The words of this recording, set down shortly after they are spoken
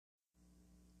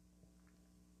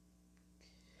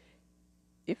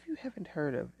If you haven't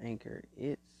heard of Anchor,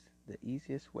 it's the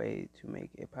easiest way to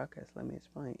make a podcast. Let me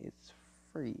explain. It's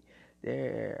free.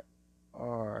 There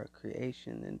are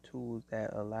creation and tools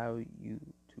that allow you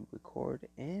to record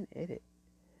and edit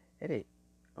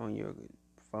on your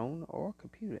phone or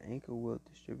computer. Anchor will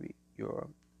distribute your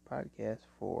podcast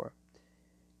for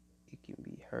it can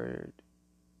be heard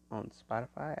on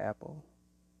Spotify, Apple,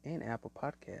 and Apple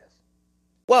Podcasts.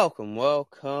 Welcome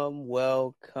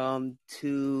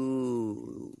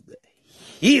to the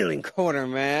Healing Corner,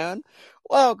 man.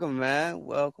 Welcome to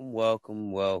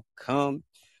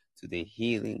the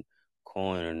Healing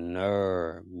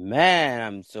Corner, man.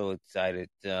 I'm so excited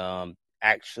to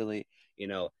actually,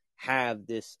 have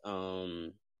this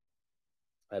platform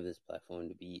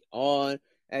to be on.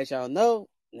 As y'all know,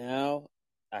 now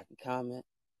I can comment.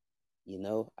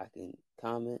 I can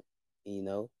comment.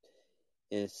 And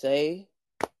say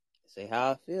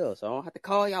how I feel. So I don't have to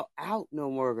call y'all out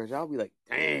no more, because y'all be like,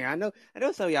 dang, I know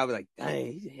some of y'all be like,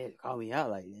 dang, he just had to call me out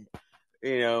like that.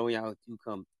 When y'all do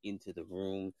come into the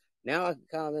room. Now I can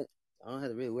comment. I don't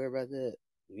have to really worry about that.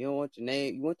 If you don't want your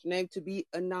name to be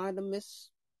anonymous,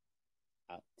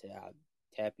 I'll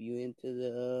tap you into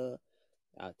the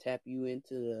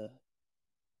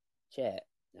chat.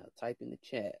 Now type in the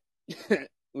chat.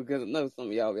 Because I know some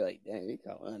of y'all be like, dang, he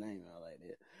call my name out like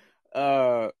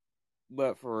that.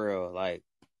 But for real, like,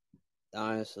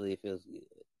 honestly, it feels good.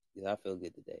 Because I feel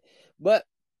good today. But,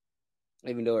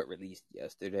 even though it released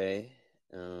yesterday,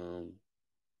 thank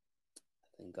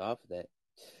God for that.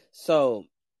 So,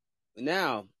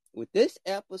 now, with this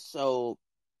episode,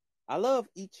 I love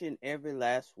each and every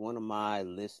last one of my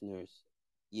listeners.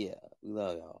 Yeah, we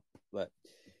love y'all. But,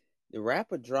 the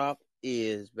rapper drop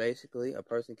is basically a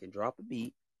person can drop a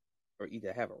beat, or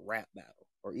either have a rap battle,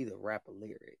 or either rap a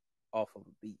lyric off of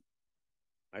a beat.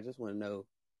 I just want to know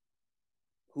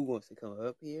who wants to come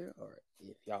up here, or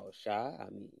if y'all are shy. I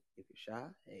mean, if you're shy,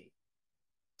 hey,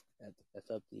 that's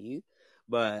up to you.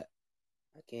 But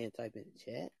I can type in the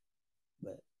chat.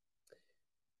 But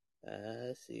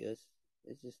let's see. Let's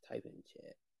just type in the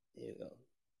chat. There we go.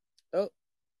 Oh,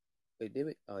 wait, did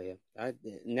we? Oh yeah,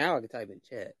 now I can type in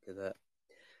chat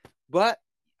But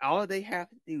all they have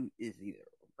to do is either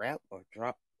rap or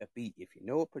drop a beat. If you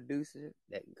know a producer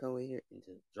that can come in here and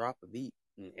just drop a beat,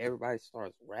 and everybody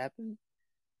starts rapping,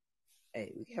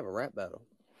 hey, we can have a rap battle.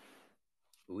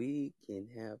 We can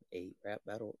have a rap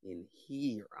battle in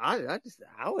here. I want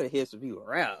to hear some people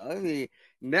rap. I mean,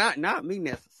 not me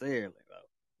necessarily though.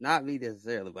 Not me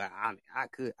necessarily, but I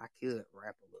could rap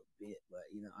a little bit, but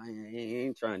I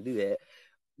ain't trying to do that.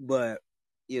 But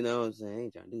you know what I'm saying? I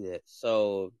ain't trying to do that.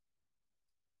 So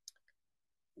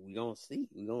we gonna see.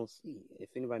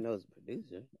 If anybody knows a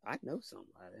producer, I know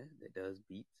somebody that does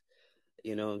beats.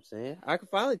 You know what I'm saying? I can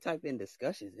finally type in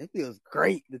discussions. It feels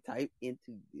great to type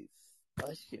into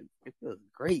discussion. It feels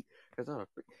great because I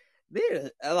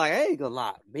ain't gonna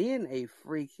lie, being a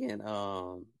freaking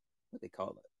what they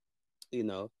call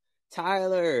it,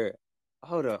 Tyler.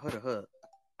 Hold up.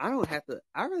 I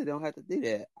really don't have to do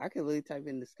that. I can really type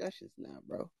in discussions now,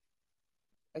 bro.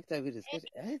 I can type in discussion.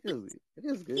 It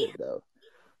feels good though.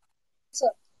 What's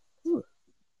up? Whew.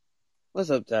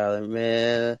 What's up, Tyler,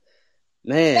 man?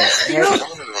 Man, after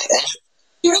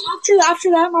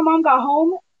that, my mom got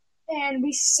home and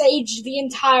we saged the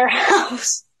entire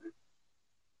house.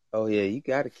 Oh yeah, you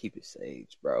gotta keep it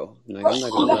sage, bro. Like, I'm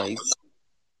not gonna lie.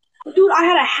 Dude, I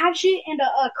had a hatchet and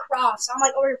a cross. I'm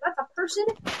like, oh, that's a person?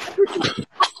 That person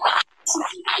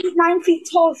 9 feet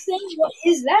tall thing? What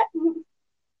is that?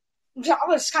 I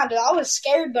was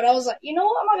scared, but I was like, you know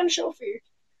what? I'm not gonna show fear.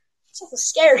 This was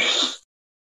scary.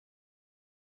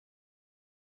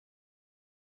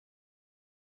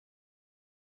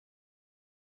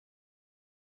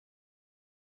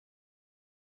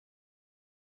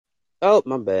 Oh,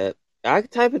 my bad. I can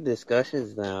type in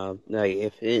discussions now. Like,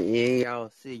 if any of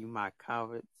y'all see my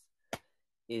comments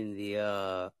in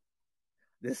the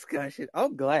discussion,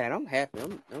 I'm glad. I'm happy.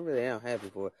 I'm really happy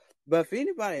for it. But if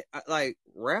anybody like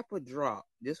rap or drop,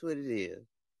 this what it is.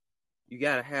 You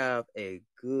gotta have a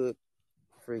good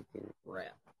freaking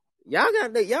rap. Y'all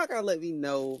gotta let me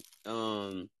know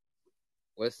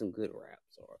what some good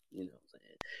raps are. You know what I'm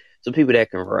saying? Some people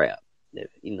that can rap. You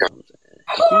know what I'm saying?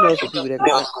 If you know some people that can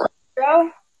rap.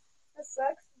 Bro, that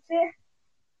sucks.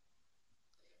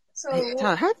 So, Hey,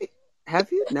 Todd, have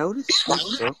you noticed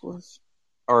these circles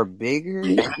are bigger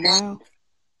now?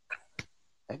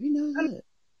 Have you noticed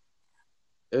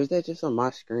that? Or is that just on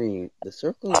my screen? The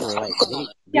circles are like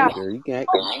bigger. You can't.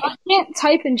 I can't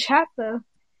type in chat though.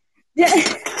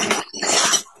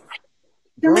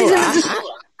 Bro,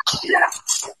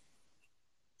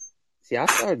 See, I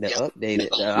started to update it.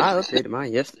 I updated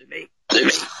mine yesterday.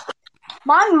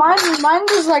 Mine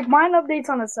updates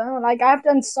on its own. Like, I have to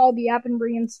install the app and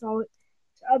reinstall it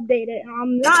to update it. And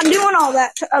I'm not doing all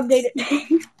that to update it.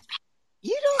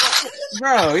 You don't have to,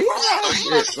 bro. You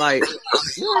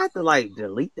don't have to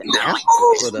delete the app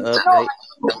for the update.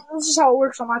 No, this is how it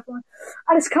works on my phone.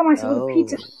 I just cut myself with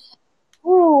pizza.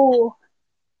 Ooh,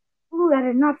 that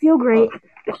did not feel great.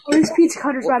 This pizza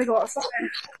cutter's about to go outside.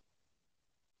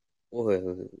 What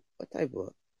type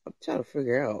of? I'm trying to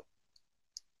figure out.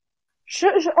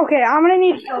 Okay, I'm gonna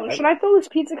need. Should I throw this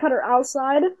pizza cutter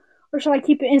outside, or should I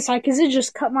keep it inside? Because it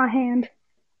just cut my hand.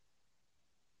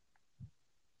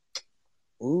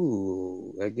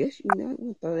 Ooh, I guess you not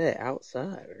gonna throw that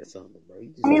outside or something, bro.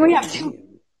 I mean, we have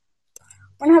two.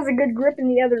 One has a good grip,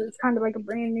 and the other is kind of like a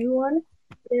brand new one.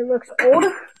 It looks old.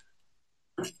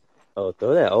 Oh,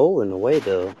 throw that old one away,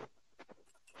 though.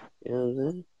 You know what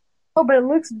I'm saying? Oh, but it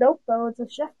looks dope, though. It's a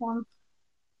chef one.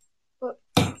 But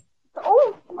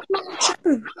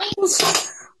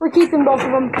we're keeping both of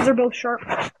them because they're both sharp.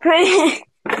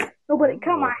 Nobody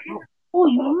cut my hand. Oh,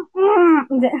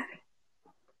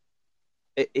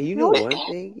 you know one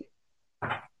thing?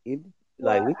 We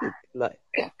could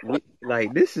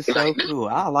this is so cool.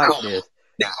 I like this.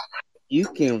 You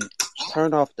can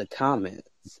turn off the comments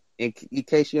in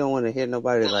case you don't want to hear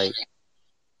nobody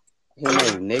hear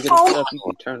no negative stuff. You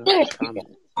can turn off the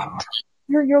comments.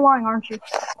 You're lying, aren't you?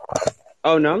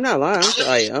 Oh no, I'm not lying.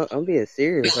 I'm being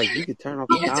serious. You can turn off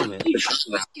the comments.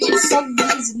 You suck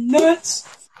these nuts.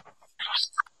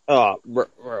 Oh, bro.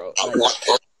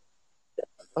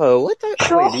 Oh, what the?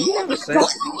 Wait, do you have a Samsung?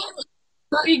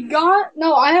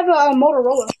 No, I have a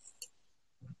Motorola.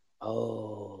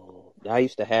 Oh, I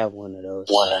used to have one of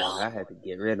those. I had to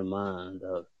get rid of mine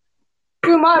though.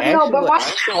 Dude, my Motorola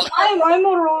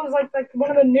is like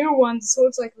one of the new ones, so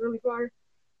it's really fire.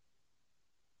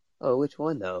 Oh, which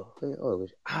one though?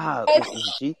 It's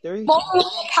G3?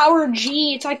 Motorola Power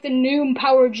G. It's like the new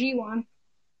Power G one.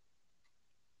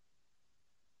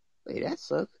 Wait, that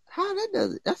sucks. How that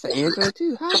does it? That's an Android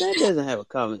too. How that doesn't have a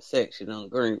comment section on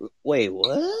green? Wait,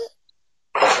 what?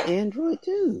 Android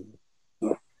too.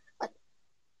 What?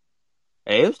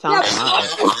 Hey, it was time for my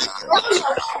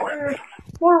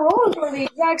Motorola's are the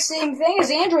exact same thing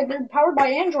as Android. They're powered by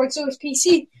Android, so it's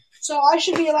PC. So I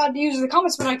should be allowed to use the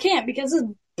comments, but I can't because it's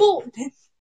bull.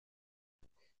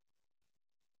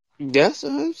 That's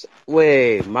what I'm saying.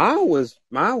 Wait, mine was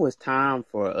time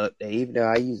for an update, even though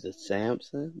I use a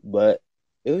Samsung, but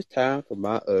it was time for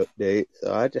my update,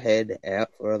 so I just had the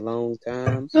app for a long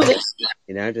time,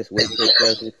 and I just waited for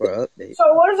it for an update.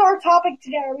 So what is our topic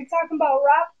today? Are we talking about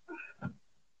rap?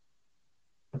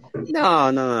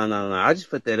 No. I just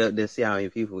put that up there to see how many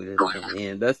people just come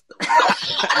in. That's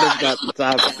not the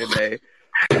topic today.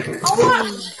 I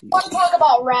want to talk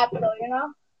about rap, though, you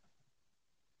know?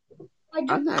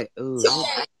 I'm not. Ooh,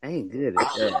 I ain't good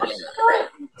at that.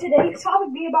 Today's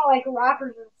topic be about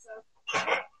rappers and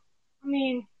stuff. I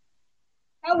mean,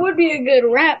 that would be a good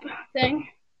rap thing.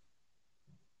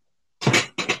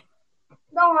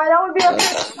 No, that would be a good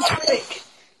topic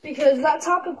because that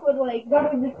topic would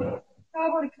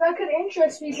that could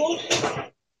interest people,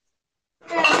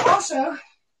 and also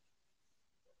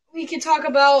we could talk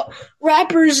about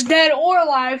rappers dead or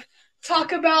alive.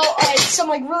 Talk about some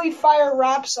really fire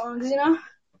rap songs, you know?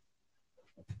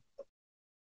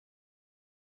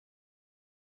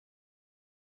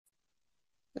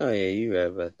 Oh yeah, you right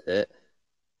about that.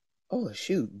 Oh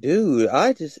shoot, dude,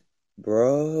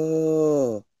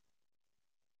 bro,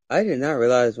 I did not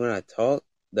realize when I talked,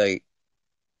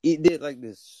 it did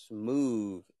this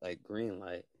smooth, green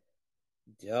light.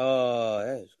 Oh,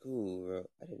 that is cool, bro.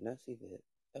 I did not see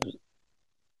that.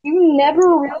 You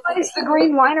never realized the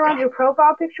green line around your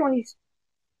profile picture when you...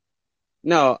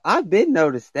 No, I've been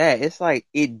noticed that. It's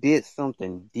it did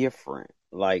something different.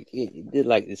 It did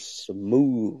this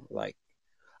smooth,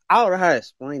 I don't know how to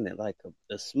explain it,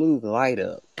 a smooth light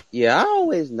up. Yeah, I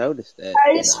always noticed that.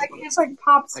 It's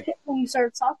pops when you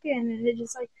start talking, and it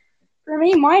just for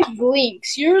me, mine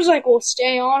blinks. Yours will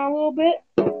stay on a little bit.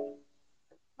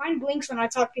 Mine blinks when I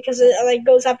talk because it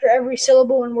goes after every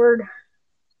syllable and word.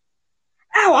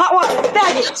 Ow, hot water,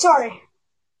 faggot, sorry.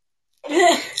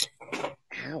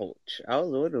 Ouch. I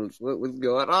was wondering what was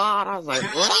going on. I was like,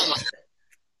 what?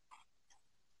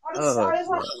 I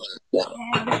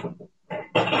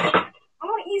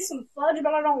want to eat some fudge,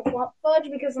 but I don't want fudge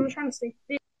because I'm trying to stay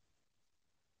fit.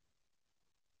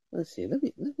 Let's see. Let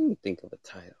me think of a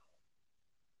title.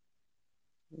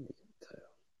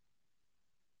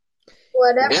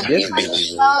 Whatever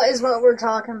is what we're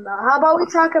talking about. How about we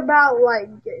talk about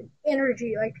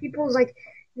energy, people's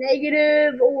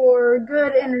negative or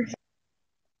good energy.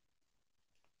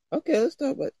 Okay, let's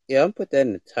talk about. Yeah, I'm put that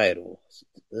in the title.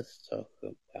 Let's talk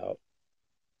about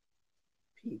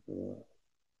people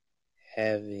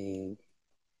having.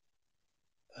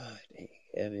 Oh, dang,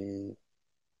 having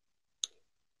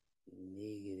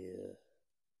negative.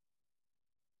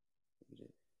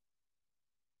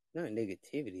 Not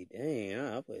negativity. Dang,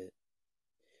 I put.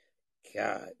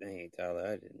 God dang, Tyler,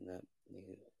 I did not.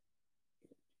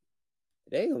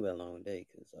 Today gonna be a long day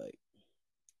because like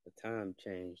the time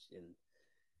changed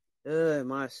in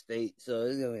my state, so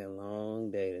it's gonna be a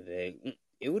long day today.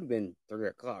 It would have been 3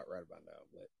 o'clock right about now,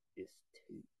 but it's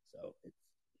 2, so it's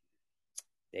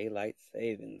daylight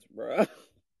savings, bro.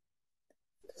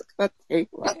 It's gonna take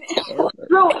forever.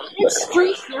 Bro, it's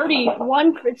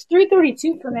 3:31. It's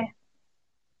 3:32 for me.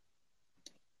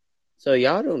 So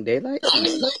y'all doing daylight?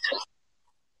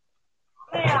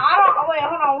 Man, I don't. Wait,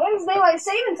 hold on. When's daylight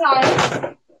saving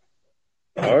time?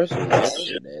 Ours was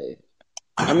yesterday.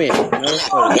 I mean, no, it's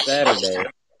for Saturday.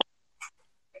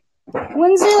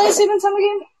 When's daylight saving time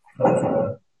again?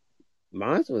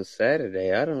 Mine was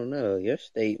Saturday. I don't know. Your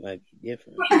state might be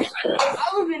different. I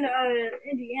live in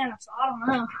Indiana, so I don't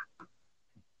know.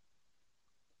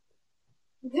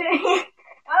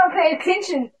 I don't pay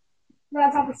attention to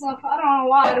that type of stuff. I don't know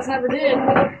why. I just never did.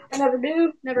 I never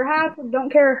do. Never have. Don't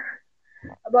care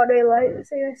about daylight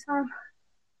saving time.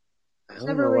 I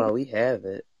don't know why we have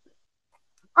it.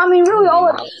 I mean, really, all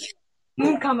it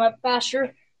moon come up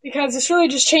faster because it's really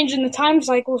just changing the time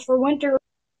cycles for winter.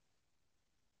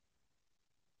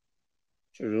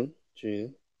 True.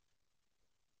 There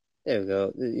we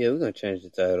go. Yeah, we're gonna change the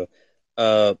title.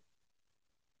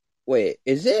 Wait,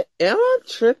 is it? Am I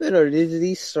tripping, or is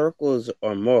these circles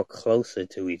are more closer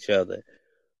to each other?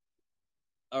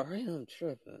 Alright, I'm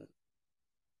tripping.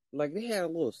 Like they had a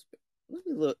little. Let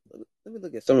me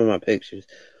look at some of my pictures.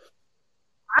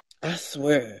 I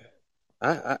swear,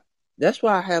 I that's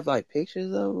why I have like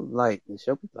pictures of them, like to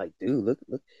show people, like, dude, look,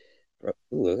 bro.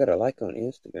 Ooh, I got a like on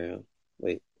Instagram.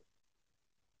 Wait.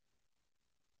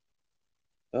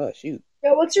 Oh shoot.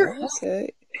 Yeah, what's your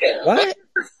Okay? What?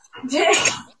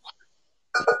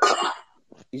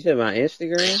 You said my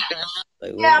Instagram?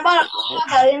 Like, yeah, I'm about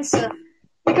that Insta.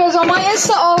 Because on my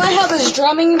Insta, all I have is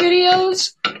drumming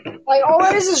videos. Like, all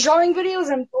it is drumming videos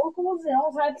and vocals and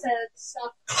all types of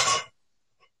stuff.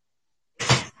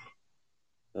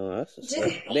 Oh, that's a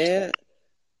stuff. Man,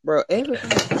 bro,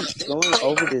 everybody keeps going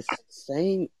over this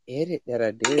same edit that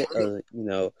I did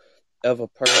of a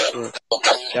person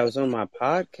that was on my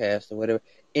podcast or whatever,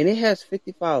 and it has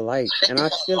 55 likes, and I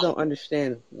still don't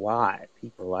understand why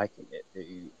people liking it,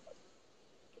 dude.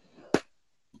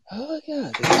 Oh my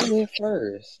god, they come in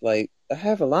first. Like, I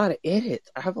have a lot of edits.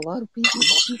 I have a lot of people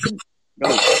who can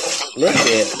look at,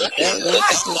 but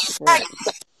that's the problem.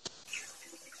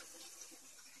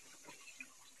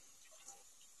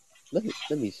 Let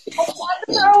me see. Why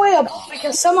does there always a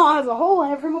because somehow has a hole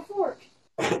in it from a fork?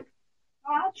 Oh,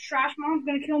 that's trash. Mom's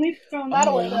gonna kill me for throwing that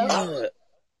away, though.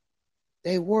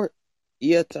 They were,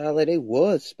 yeah, Tyler, they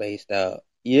was spaced out.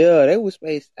 Yeah, they were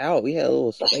spaced out. We had a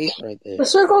little space right there. The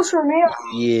circles for me are,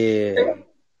 yeah.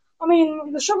 I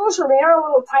mean, the circles for me are a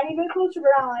little tiny bit closer,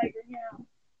 but not like,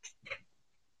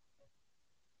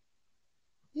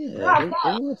 Yeah,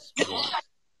 they was spaced.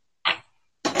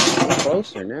 They're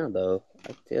closer now, though. I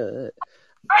can tell that.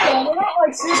 They're not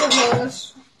like super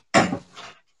close.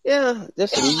 Yeah,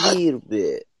 just a little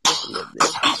bit. Just a little bit.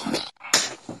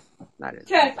 Not as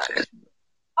much.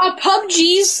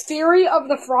 PUBG's theory of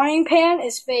the frying pan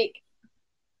is fake.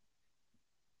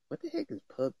 What the heck is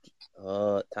PUBG?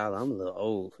 Tyler, I'm a little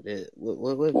old for this.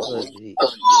 What is PUBG?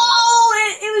 Oh,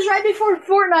 it was right before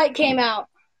Fortnite came out.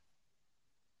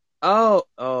 Oh,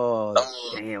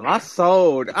 damn! I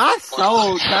sold,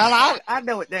 Tyler. I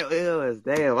know what that was.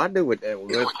 Damn, I knew what that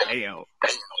was. Damn.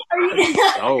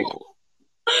 Sold.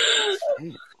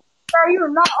 Bro,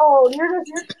 you're not old. You're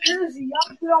just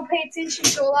young. You don't pay attention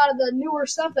to a lot of the newer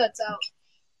stuff that's out.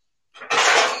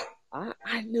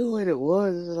 I knew what it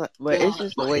was, but it's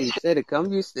just the way you said it.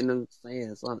 I'm used to them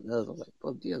saying something else. I was like,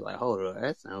 PUBG. I was like, hold on,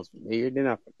 that sounds familiar. Then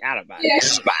I forgot about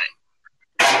it.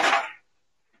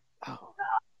 Oh.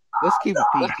 Let's keep it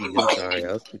PG. I'm sorry,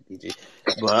 let's keep it PG.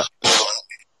 But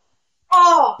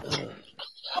I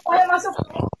had myself in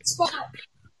the spot.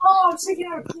 Oh, I'm taking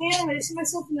out a plan and I see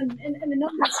myself in the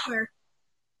number square.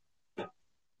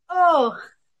 Oh.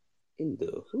 In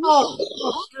the who? Oh,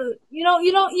 you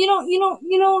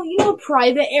know,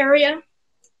 private area.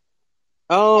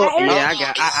 Oh, yeah, I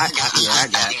got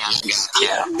you.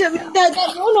 Yeah. That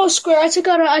no square. I took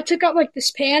out like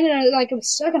this pan and it was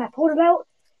stuck and I pulled it out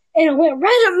and it went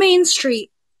right up Main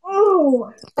Street.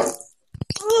 Oh,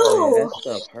 Oh yeah, that oh,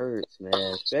 stuff hurts, man.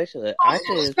 Especially, I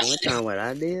tell you this one time what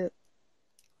I did.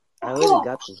 I literally oh.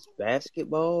 got this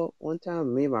basketball one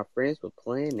time. Me and my friends were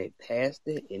playing. They passed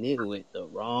it, and it went the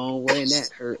wrong way, and that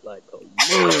hurt like a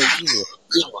mug.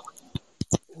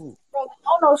 Ooh. Bro,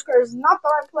 the no square is not the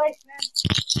right place, man.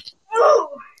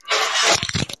 Oh,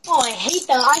 oh, I hate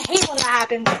that. I hate when that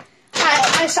happens.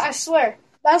 I swear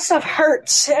that stuff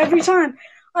hurts every time.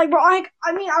 Like, bro, I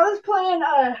mean, I was playing.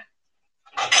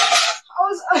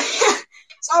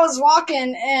 So I was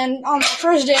walking, and on the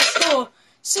first day of school,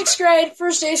 6th grade,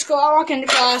 first day of school, I walk into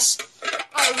class.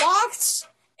 I walked,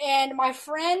 and my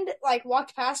friend like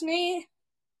walked past me.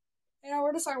 You know,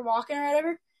 we're just like walking or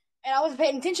whatever. And I wasn't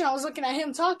paying attention. I was looking at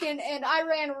him talking, and I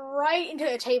ran right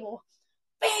into a table.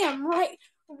 Bam! Right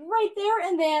there.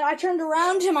 And then I turned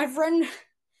around to my friend. Me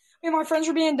and my friends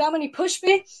were being dumb, and he pushed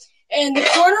me. And the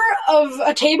corner of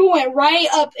a table went right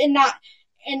up in that,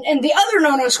 and the other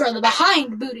no square, the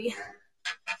behind booty.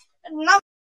 Not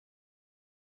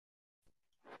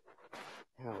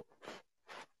Ouch.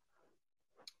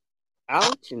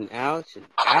 Ouch and ouch and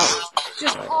ouch.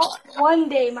 just all one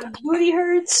day. My booty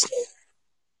hurts.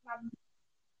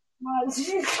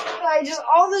 I just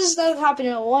all this stuff happened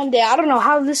in one day. I don't know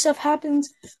how this stuff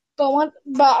happens, but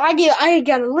I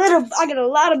get a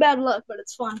lot of bad luck, but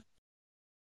it's fun.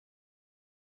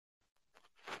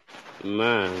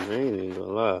 Man, I ain't even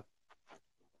gonna lie.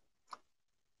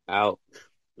 Ouch.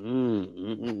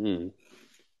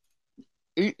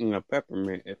 Eating a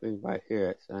peppermint, if anybody hear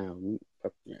that sound, I'm eating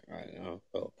peppermint right now.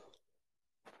 So,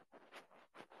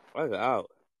 that's out.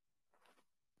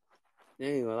 I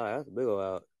ain't gonna lie, that's a big ol'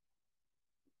 out.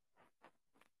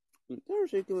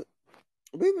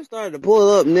 People started to pull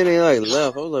up and then they like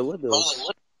left. I was like, what the?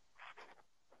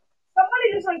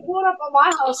 Somebody just like pulled up at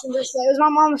my house and just it was my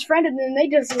mom's friend, and then they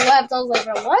just left. I was like,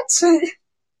 what?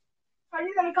 Are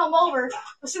you gonna come over?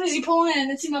 As soon as you pull in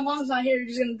and see my mom's not here, you're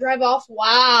just gonna drive off?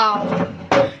 Wow.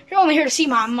 You're only here to see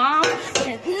my mom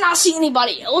and not see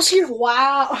anybody else here?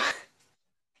 Wow.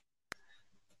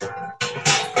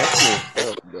 That's messed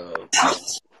up, though.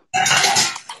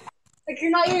 Like, you're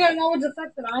not even gonna know the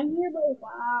fact that I'm here, but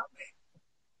wow.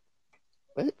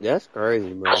 That's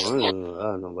crazy, bro. I don't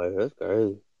know nobody. That's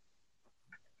crazy.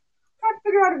 Trying to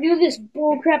figure out how to do this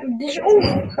bullcrap of digital.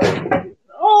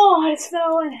 Oh, I just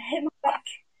fell and hit my back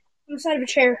on the side of a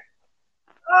chair.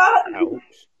 Ouch.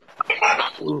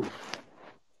 Ooh.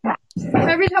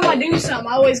 Every time I do something,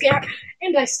 I always get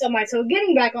and I stub my toe.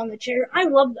 Getting back on the chair, I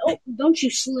love. Oh, don't you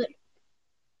slip!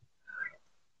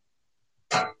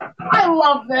 I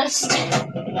love this.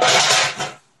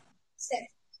 Stay.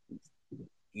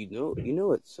 You know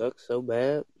what sucks so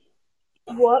bad?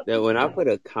 What? That when I put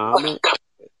a comment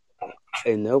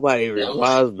and nobody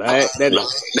replies back, that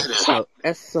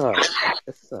sucks.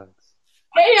 That sucks.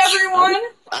 Hey everyone!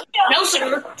 No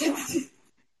sir.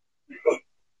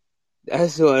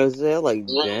 That's what I said. Like,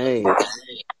 dang. Hey,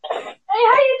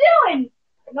 how you doing?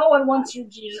 No one wants you,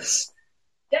 Jesus.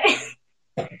 Dang.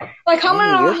 Like how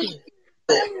many?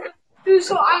 Dude,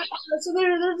 so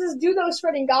there's this dude that was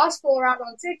spreading gospel around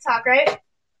on TikTok, right?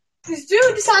 This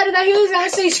dude decided that he was gonna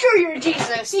say, "Screw your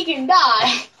Jesus, he can die."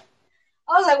 I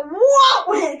was like,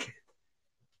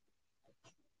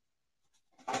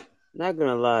 "What?" Not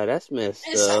gonna lie, that's messed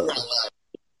up.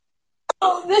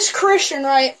 Oh, this Christian,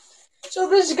 right? So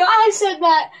this guy said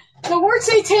that the word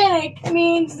satanic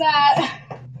means that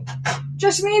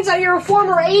you're a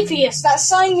former atheist. That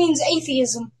sign means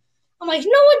atheism. I'm like,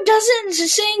 no, it doesn't.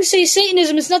 Say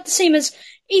Satanism is not the same as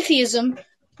atheism.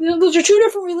 Those are two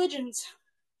different religions.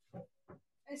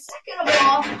 And second of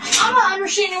all, I'm not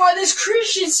understanding why this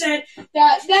Christian said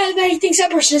that he thinks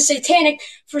that person is satanic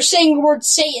for saying the word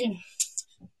Satan.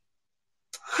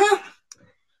 Huh?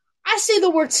 I say the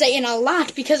word Satan a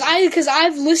lot because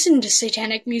I've listened to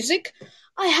satanic music.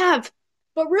 I have.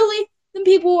 But really, the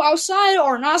people outside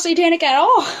are not satanic at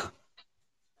all.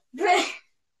 I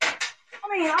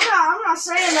mean, I'm not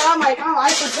saying that I'm like, oh,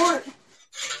 I support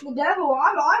the devil.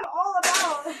 I'm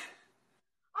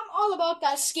all about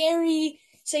that scary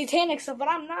satanic stuff, but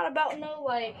I'm not about no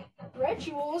like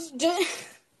rituals.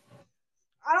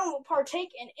 I don't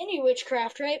partake in any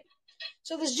witchcraft, right?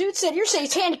 So this dude said, "You're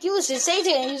satanic. You listen to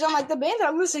Satan." I'm like, the band that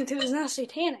I'm listening to is not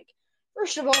satanic.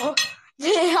 First of all,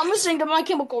 I'm listening to My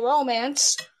Chemical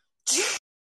Romance.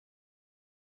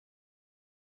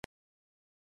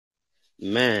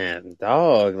 Man,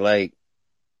 dog, like,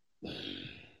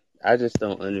 I just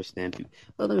don't understand people.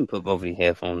 Well, let me put both of these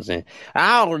headphones in.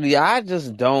 I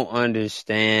just don't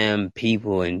understand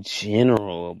people in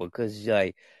general because,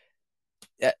 like,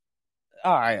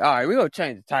 all right. We're gonna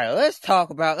change the title. Let's talk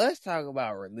about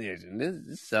religion. This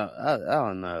is I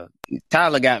don't know.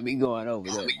 Tyler got me going over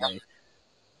that day.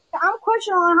 I'm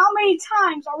questioning on how many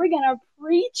times are we gonna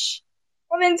preach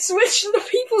and then switch to the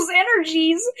people's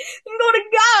energies and go to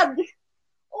God?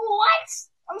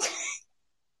 What?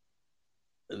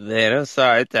 Man, I'm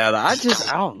sorry, Tyler. I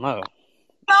don't know.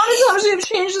 How many times we've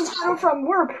changed the title from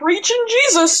 "We're preaching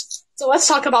Jesus" so let's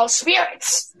talk about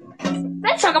spirits.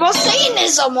 Let's talk about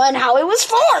Satanism and how it was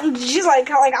formed. She's like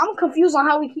I'm confused on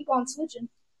how we keep on switching.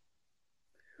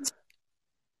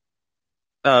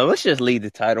 Let's just leave the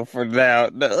title for now.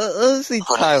 Let's leave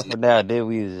the title for now. Then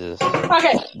we just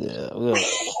okay.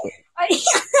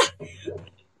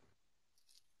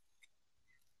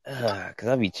 Yeah, cause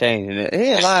I be changing it.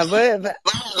 Yeah, but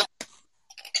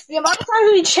the amount of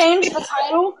times we changed the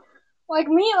title, like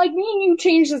me and you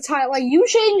changed the title. Like you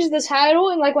changed the title,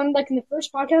 and like when in the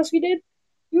first podcast we did,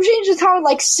 you changed the title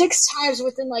like 6 times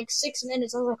within like 6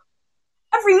 minutes. I was like,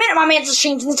 every minute my man's just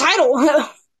changing the title.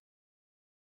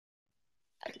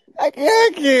 I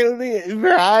can't believe,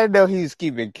 bro. I know he's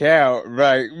keeping count,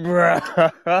 right, bro?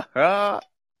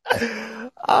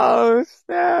 Oh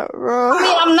snap, bro! I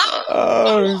mean, I'm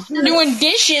not doing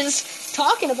dishes,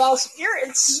 talking about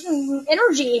spirits and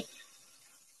energy.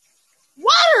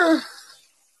 Water,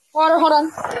 hold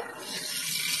on.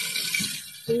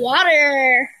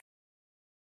 Water.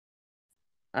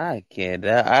 I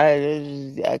cannot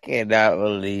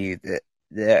believe that.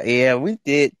 Yeah, we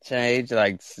did change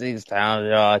like 6 times,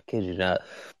 y'all. I kid you not.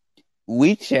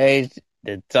 We changed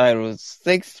the title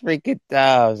 6 freaking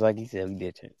times. Like he said, we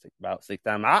did change about 6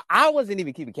 times. I wasn't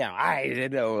even keeping count. I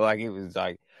didn't know like it was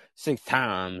like 6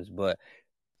 times, but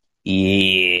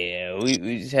yeah, we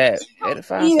just had to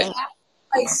find something.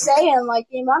 Like saying like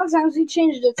the amount of times we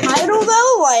changed the title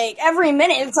though, like every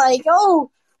minute it's like,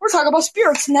 oh, we're talking about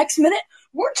spirits. Next minute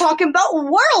we're talking about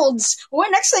worlds.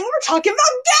 Next thing we're talking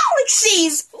about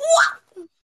galaxies. What?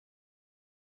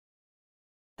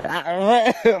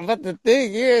 But the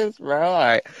thing is, bro,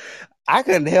 like I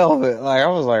couldn't help it. Like I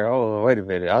was like, oh, wait a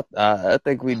minute. I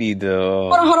think we need to.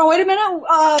 Hold on. Wait a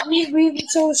minute.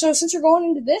 So since we're going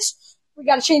into this, we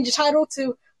got to change the title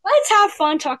to "Let's Have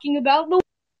Fun Talking About the."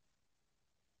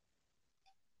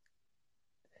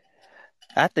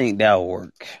 I think that'll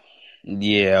work.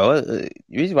 Yeah, the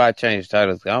reason why I changed the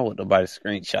title is I don't want nobody to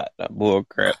screenshot that bull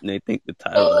crap and they think the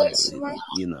title is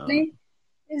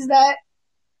that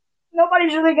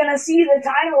nobody's really gonna see the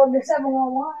title of the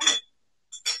 711.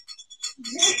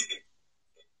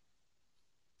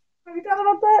 Have you thought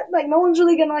about that? Like, no one's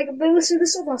really gonna if they listen to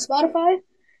this stuff on Spotify,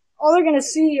 all they're gonna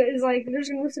see is they're just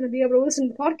gonna listen to be able to listen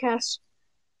to the podcast.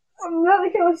 Now they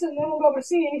can listen, they won't be able to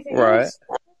see anything else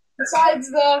besides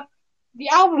the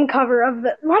album cover of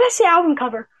the. Why did I say album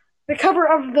cover? The cover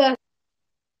of the.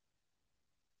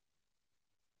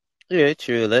 Yeah,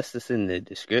 true. That's just in the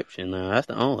description. That's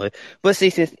the only. But see,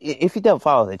 if you don't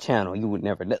follow the channel, you would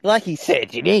never. Like he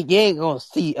said, you ain't gonna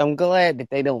see. I'm glad that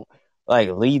they don't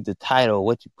leave the title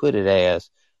what you put it as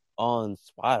on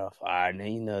Spotify, and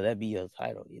then that'd be your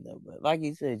title. But like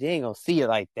he said, you ain't gonna see it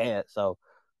like that. So,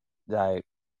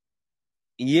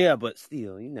 yeah, but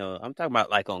still, I'm talking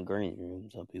about on Green Room.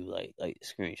 Some people like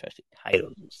screenshot the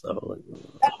titles and stuff. I mean,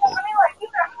 even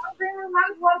on Green Room,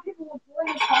 not a lot of people will join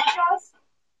the podcast.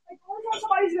 The only time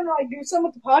somebody's gonna do something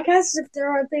with the podcast is if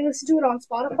they listen to it on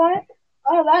Spotify.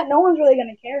 Other than that, no one's really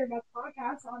gonna care about the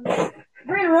podcast on the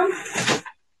Green Room.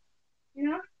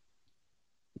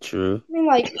 True. I mean,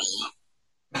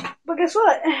 but guess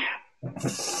what?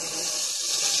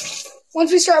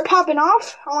 Once we start popping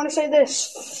off, I want to say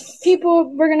this: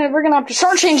 people, we're gonna have to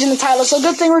start changing the title. So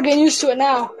good thing we're getting used to it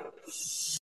now.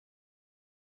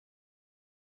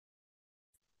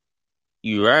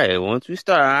 You're right. Once we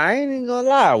start, I ain't even gonna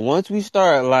lie. Once we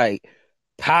start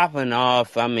popping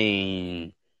off, I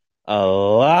mean, a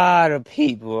lot of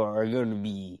people are gonna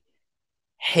be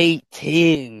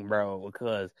hating, bro,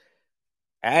 because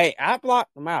I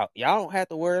blocked them out. Y'all don't have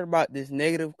to worry about this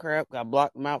negative crap. I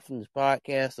blocked them out from this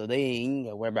podcast, so they ain't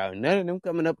gonna worry about none of them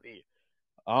coming up here.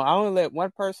 I only let one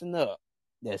person up.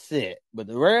 That's it. But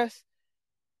the rest,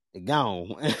 they're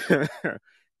gone. They're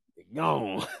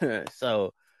gone.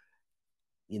 So.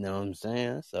 You know what I'm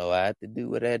saying? So I had to do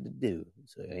what I had to do.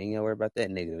 So I ain't gotta worry about that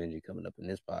negative energy coming up in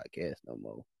this podcast no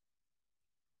more.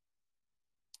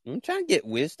 I'm trying to get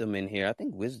Wisdom in here. I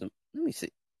think Wisdom. Let me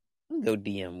see. Let me go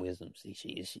DM Wisdom.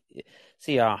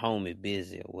 See our homie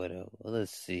busy or whatever.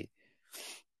 Let's see.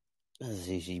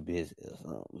 She busy or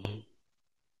something.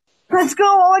 Let's go.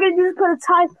 All I gotta do is put a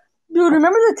Tide. Dude,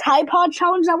 remember the Tide Pod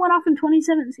challenge that went off in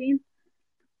 2017?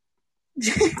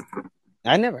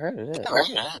 I never heard of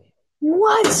that.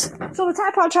 What? So the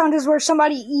Tide Pod challenge is where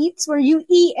you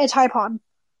eat a Tide Pod.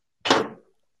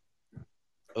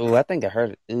 Oh, I think I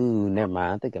heard it. Ooh, never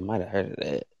mind. I think I might have heard of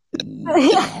that.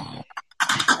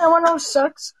 And one of those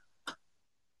sucks.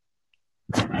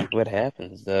 What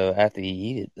happens though after you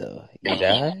eat it though? You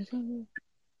die?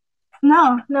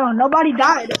 No, nobody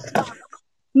died.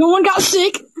 No one got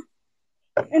sick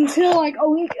until like a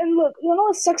week. And look, you know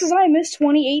what sucks is I missed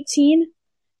 2018,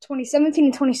 2017,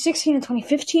 and 2016 and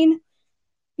 2015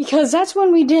 because that's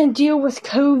when we didn't deal with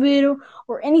COVID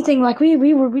or anything. Like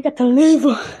we got to live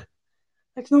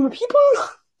like normal people.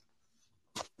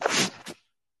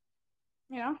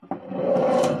 You know,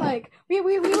 like we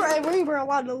were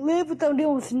allowed to live without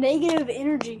dealing with negative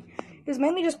energy. It was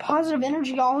mainly just positive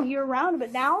energy all year round.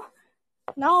 But now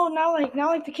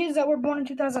like the kids that were born in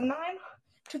 2009,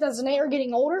 2008 are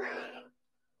getting older.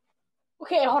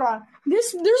 Okay, hold on.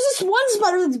 There's this one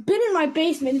spider that's been in my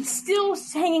basement. It's still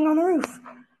hanging on the roof.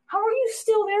 How are you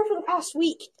still there for the past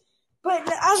week? But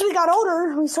as we got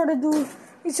older, we started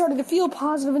to feel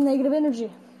positive and negative energy.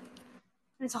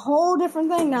 It's a whole different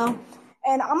thing now.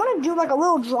 And I'm gonna do like a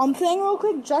little drum thing real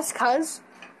quick, just because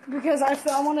I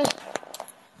wanna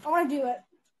do it.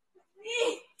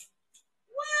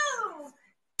 Woo!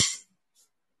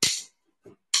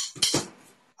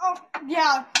 Oh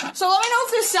yeah. So let me know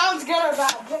if this sounds good or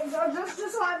bad.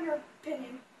 Just so I have your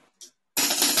opinion.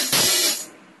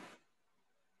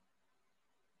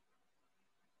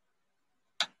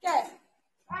 Okay.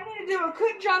 I need to do a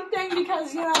quick jump thing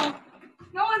because no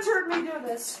one's heard me do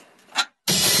this.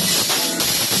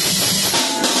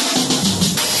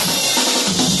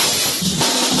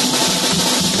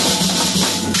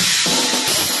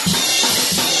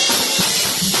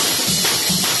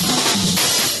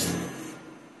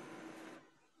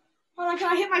 Hold on, can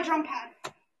I hit my drum pad?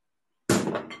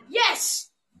 Yes!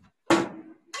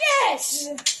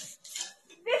 Yes!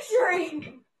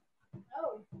 Victory!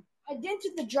 Oh, I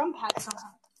dented the drum pad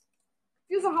somehow.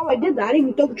 Feels like how I did that. I didn't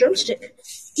even throw the drumstick.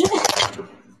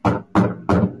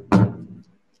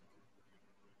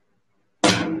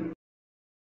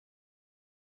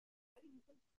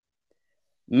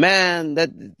 Man,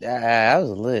 that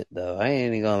was lit though. I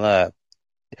ain't even gonna lie.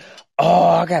 Oh,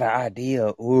 I got an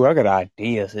idea. Ooh, I got an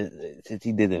idea since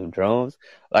he did them drums.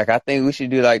 Like, I think we should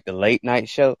do like the late night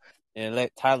show and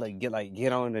let Tyler get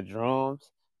on the drums,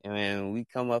 and then we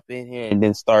come up in here and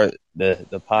then start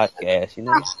the podcast. You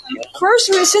know? First,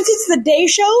 since it's the day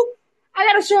show, I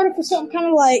gotta start off with something kind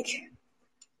of like,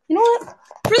 you know what?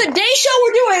 For the day show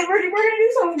we're gonna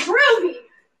do something groovy.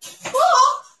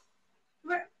 Oh,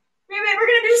 we're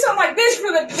gonna do something like this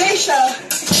for the day show.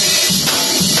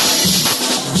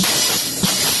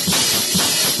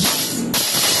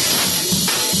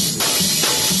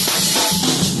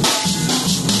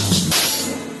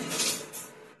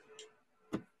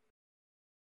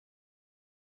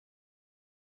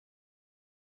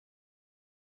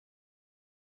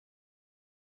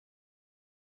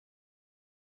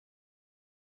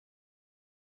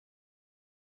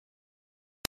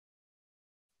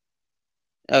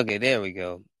 Okay, there we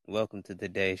go. Welcome to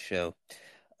today's show.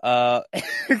 No,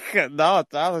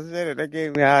 Tyler said it. That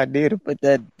gave me an idea to put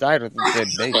that title to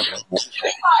today's show.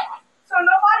 So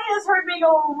nobody has heard me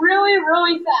go really,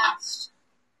 really fast.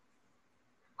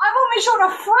 I've only shown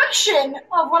a fraction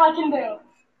of what I can do.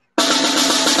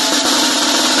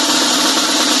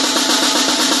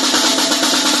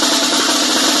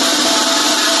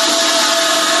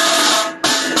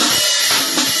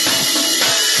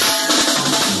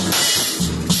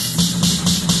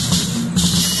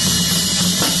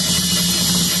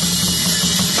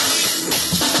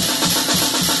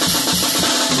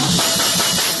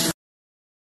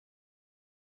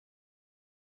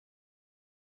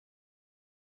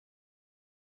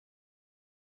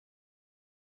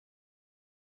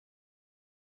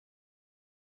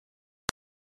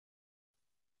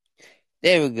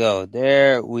 There we go.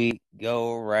 There we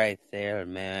go. Right there,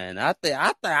 man. I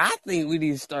think we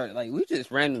need to start. Like, we just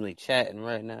randomly chatting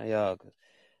right now, y'all. Cause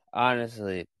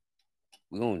honestly,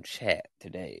 we gonna chat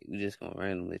today. We just gonna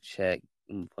randomly chat.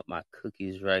 I'm gonna put my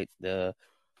cookies right there.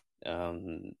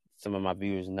 Some of my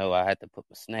viewers know I had to put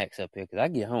my snacks up here because I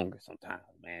get hungry sometimes,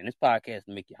 man. This podcast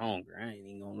make you hungry. I ain't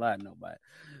even gonna lie to nobody.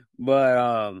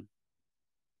 But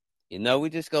we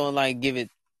just gonna like give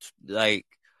it like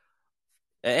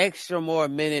an extra more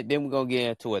minute, then we're gonna get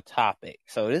into a topic.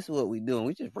 So this is what we doing.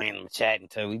 We just random chatting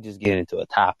until we just get into a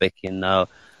topic, Now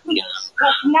on,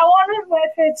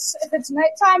 if it's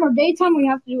nighttime or daytime, we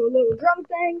have to do a little drum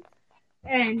thing.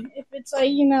 And if it's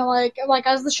like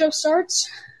as the show starts.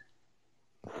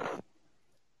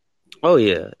 Oh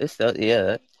yeah, it's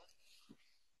yeah.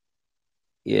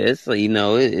 Yeah, it's like,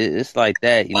 it's like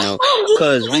that, Mom just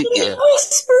cause texted me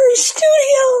Whisper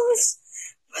Studios.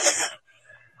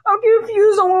 I'm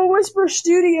confused on what Whisper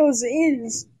Studios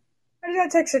is. I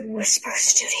just got texted Whisper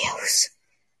Studios.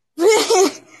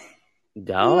 Like,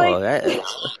 dog,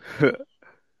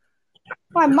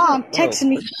 my mom bro, texted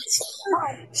me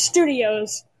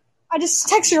Studios. I just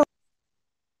texted her.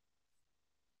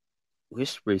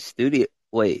 Whisper Studio.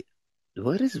 Wait,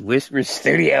 what is Whisper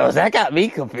Studios? That got me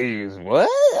confused. What?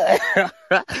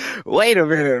 Wait a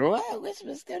minute. What?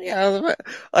 Whisper Studios? What?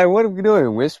 Like, what are we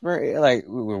doing? Whispering? Like,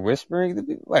 we're whispering to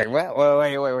people? Like, what?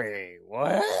 Wait.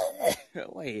 What?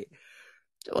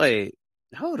 Wait.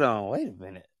 Hold on. Wait a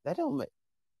minute. That didn't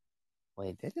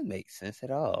make sense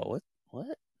at all.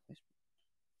 What?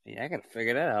 Yeah, I gotta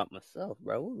figure that out myself,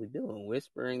 bro. What are we doing?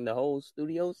 Whispering the whole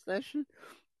studio session?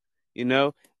 You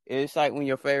know, it's like when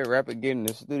your favorite rapper get in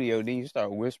the studio, then you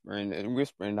start whispering and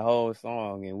whispering the whole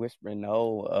song and whispering the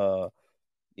whole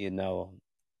you know,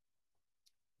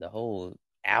 the whole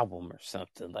album or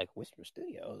something like Whisper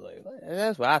Studios. Like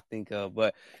that's what I think of.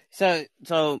 But so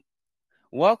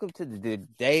welcome to the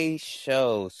Today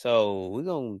Show. So we're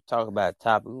gonna talk about a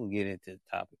topic. We're gonna get into the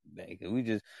topic today because we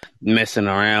just messing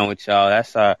around with y'all.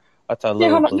 That's our Yeah, little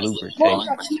hold on. blooper tape.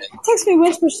 Text me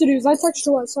Whisper Studios. I texted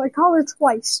her once, so I called her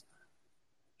twice.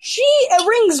 She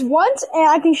rings once, and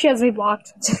I think she has me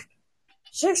blocked.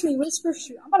 She texts me Whisper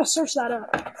Studios. I'm gonna search that up.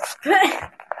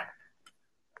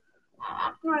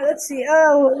 Alright, let's see.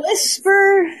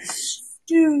 Whisper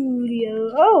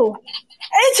Studio. Oh,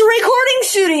 it's a recording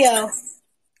studio.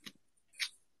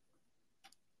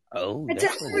 Oh, It's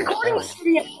that's a what it recording is.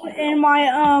 studio in my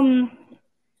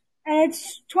and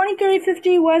it's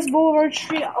 203050 West Boulevard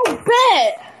Street. Oh,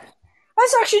 bet.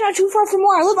 That's actually not too far from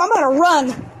where I live. I'm about to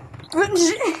run.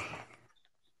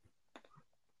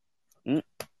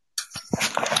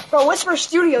 Bro, Whisper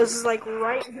Studios is like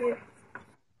right here.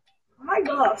 I might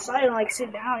go outside and like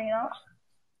sit down,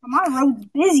 My road's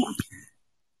busy.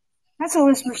 That's what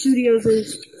Whisper Studios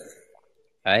is.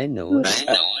 I know it.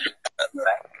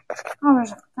 Oh,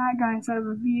 there's a fat guy inside of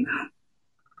a vehicle.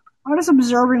 I'm just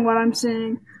observing what I'm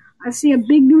seeing. I see a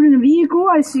big dude in a vehicle.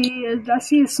 I see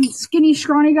some skinny,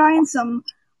 scrawny guy in some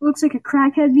looks like a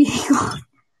crackhead vehicle.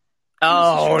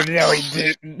 Oh no, he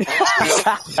didn't.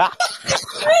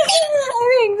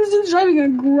 This is driving a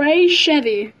gray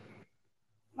Chevy,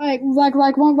 like one of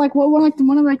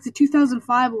the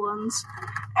 2005 ones,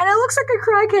 and it looks like a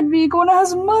crackhead vehicle and it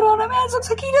has mud on it. Man, it looks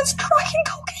like he does crack and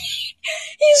cocaine.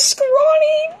 He's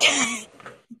scrawny.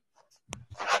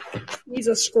 He's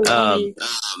a scrawny.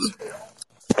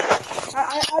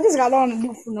 I just got on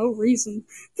him for no reason.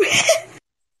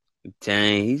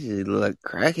 Dang, he just look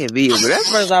crackhead vehicle. But that's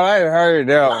the first time I ever heard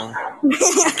that one.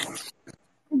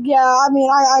 Yeah, I mean,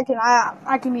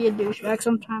 I can be a douchebag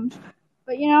sometimes,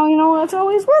 but it's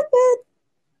always worth it.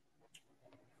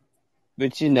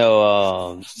 But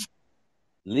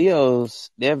Leos,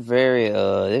 they're very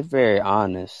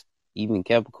honest. Even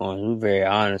Capricorns, we're very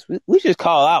honest. We just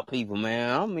call out people,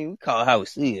 man. I mean, we call it how we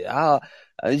see it.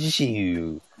 Just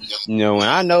you. And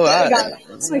I know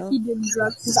It's like he didn't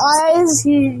drop his eyes.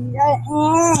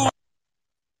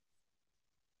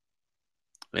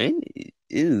 Man,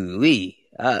 ooh wee.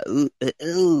 Ooh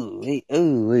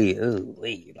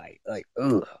wee. Like,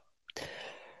 ooh.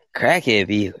 Crackhead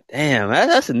vehicle. Damn,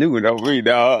 that's a new one on me,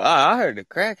 dog. I heard the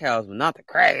crack house, but not the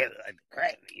crack. Like the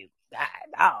crack vehicle.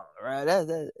 Dog, right? That's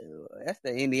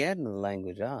the Indiana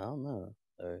language. I don't know.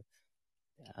 I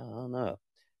don't know.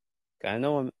 I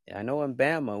know in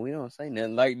Bama we don't say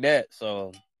nothing like that.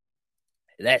 So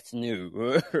that's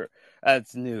new.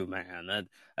 That's new, man.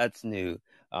 That's new.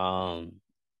 Yeah,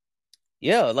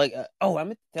 like I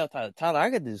meant to tell Tyler, I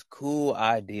got this cool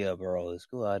idea, bro. This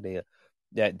cool idea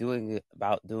that doing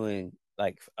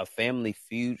like a Family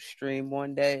Feud stream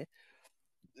one day.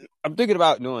 I'm thinking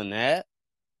about doing that.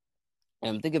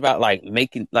 And I'm thinking about like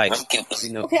making like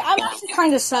Okay, I'm actually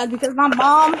kind of sad because my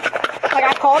mom, like,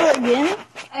 I called her again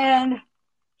and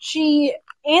she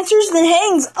answers then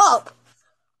hangs up.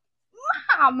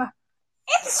 Mom,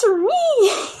 answer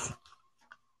me.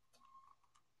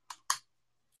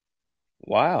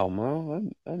 Wow,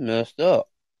 man, I messed up.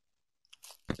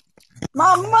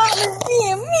 My mom is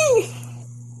being me.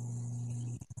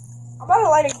 I'm about to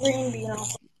light a green bean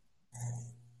off.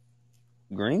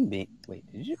 Green bean. Wait,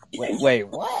 did you wait,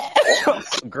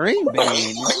 what? Green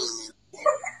bean.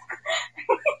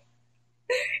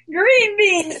 Green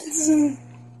beans.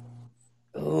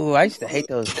 Ooh, I used to hate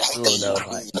those at school though.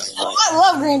 Like, I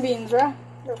love green beans, bro.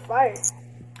 They're fire.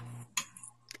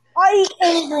 I eat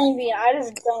any green bean. I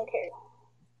just don't care.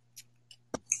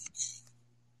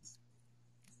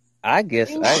 I guess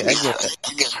it's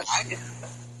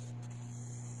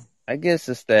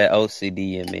that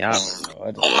OCD in me. I don't know.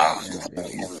 I just like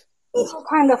videos.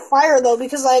 Kind of fire though,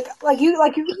 because you can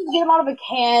get them out of a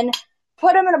can,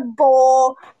 put them in a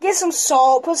bowl, get some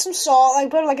salt, put some salt, like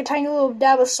put like a tiny little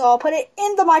dab of salt, put it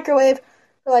in the microwave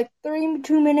for like 2 or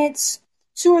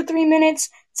 3 minutes,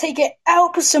 take it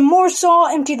out, put some more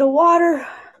salt, empty the water.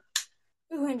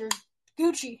 200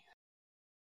 Gucci.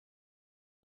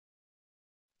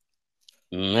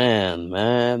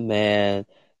 Man.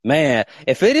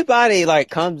 If anybody like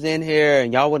comes in here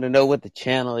and y'all want to know what the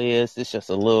channel is, it's just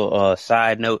a little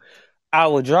side note. I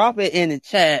will drop it in the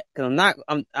chat because I'm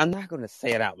not gonna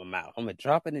say it out my mouth. I'm gonna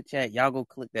drop it in the chat. Y'all go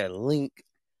click that link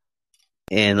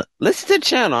and listen to the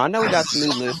channel. I know we got some new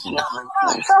listeners.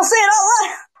 I'll say it out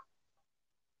loud.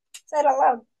 Say it out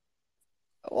loud.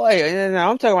 Wait, no,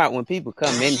 I'm talking about when people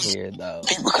come in here though.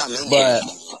 But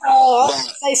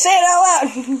say it out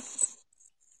loud.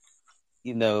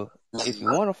 you know, if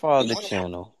you want to follow the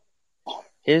channel,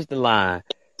 here's the line.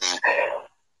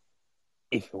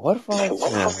 If you want to follow the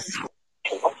channel,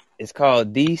 it's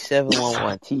called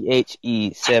D711,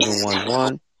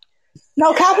 THE711.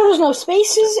 No capitals, no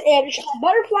spaces, and it should have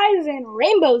butterflies and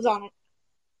rainbows on it.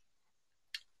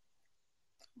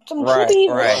 Some trippy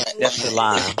Right. That's the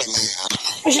line.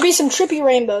 There should be some trippy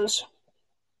rainbows.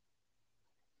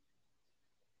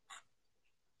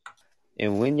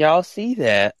 And when y'all see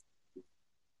that,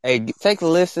 hey, take a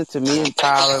listen to me and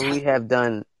Tyler. We have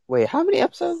done, wait, how many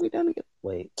episodes have we done again?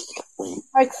 Wait.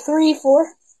 Like 3,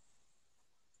 4?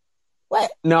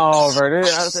 What? No, bro.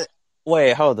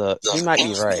 Wait, hold up. You might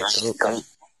be right.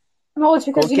 No, it's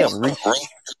because because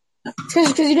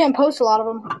you didn't post a lot of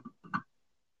them.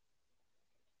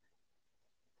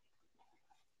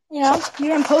 You know, you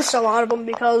didn't post a lot of them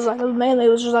because mainly it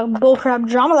was just like bullcrap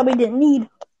drama that we didn't need.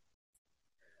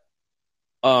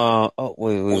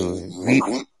 Wait.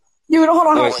 Dude, hold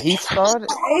on. Wait, he started?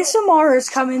 ASMR is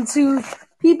coming to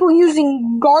people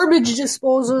using garbage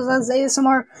disposals as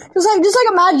ASMR. Just like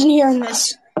imagine hearing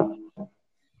this.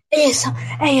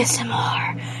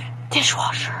 ASMR,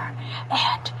 dishwasher,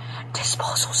 and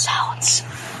disposal sounds.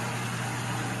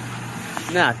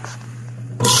 Nah.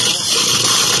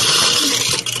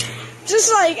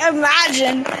 Just like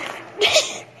imagine.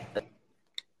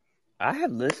 I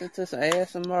have listened to some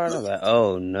ASMR and I'm like,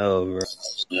 oh no, bro.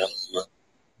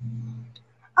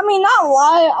 I mean, not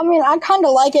lie. I mean, I kind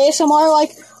of like ASMR.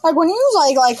 Like when you use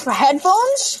like for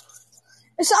headphones,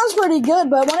 it sounds pretty good.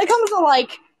 But when it comes to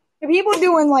like if people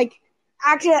doing like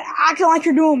acting like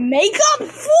you're doing makeup, fool,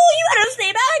 you gotta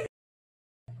stay back.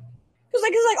 Cause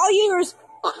all you hear is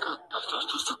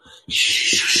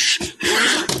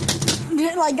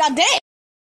like goddamn.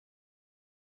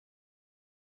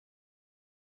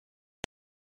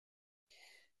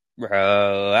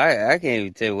 Bro, I can't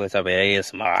even tell you what type of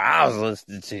ASMR I was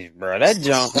listening to, bro. That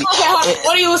junk. Okay,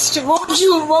 what do you listen to? What was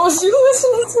you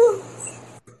listening to?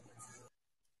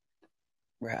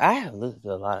 Bro, I have listened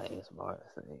to a lot of ASMR.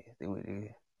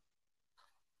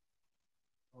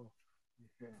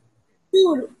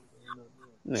 Dude,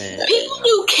 man, people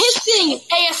do kissing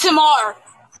ASMR.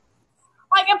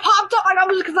 Like it popped up. I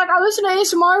listened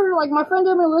to ASMR. Like my friend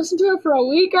had me listen to it for a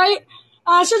week, right?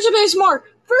 I searched up ASMR.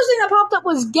 First thing that popped up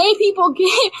was gay people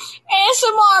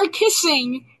ASMR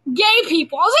kissing gay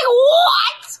people. I was like,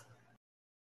 what?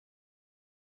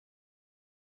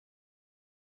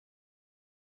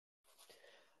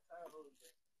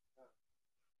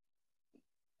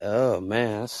 oh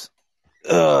man, shoot,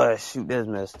 that's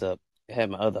messed up. I had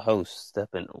my other host step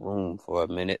in the room for a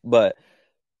minute, but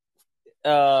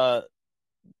bro,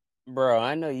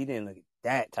 I know you didn't look at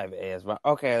that type of ASMR.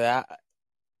 Okay,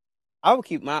 I will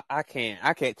keep I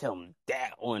can't tell them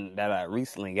that one that I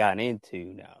recently got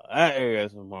into now. That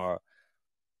ASMR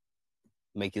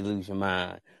make you lose your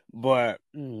mind. But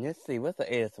let's see, what's the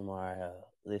ASMR I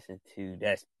listen to?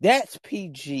 That's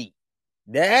PG.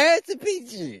 That's a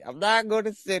PG. I'm not going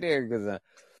to sit here because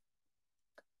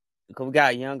we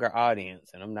got a younger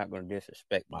audience, and I'm not going to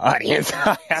disrespect my audience.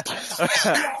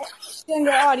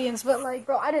 Younger audience, but like,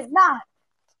 bro, I did not.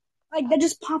 Like that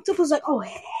just popped up. I was like, oh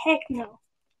heck no.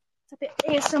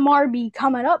 ASMR be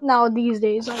coming up now these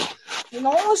days. Like,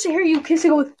 no one wants to hear you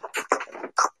kissing with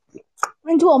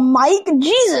into a mic.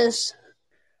 Jesus,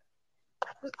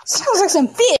 sounds like some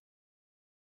fish.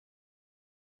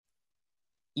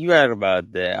 You right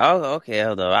about that. Oh, okay,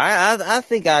 hold on. I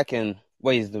think I can.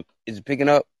 Wait, is it picking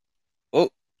up? Oh,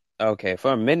 okay.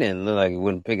 For a minute, it looked like it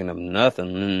wasn't picking up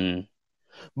nothing.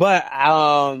 But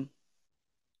I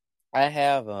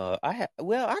have well,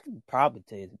 I can probably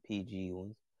tell you the PG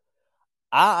ones.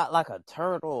 I like a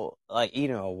turtle like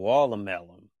eating a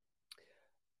watermelon.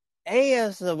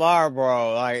 ASMR,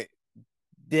 bro, like,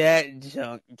 that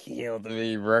junk killed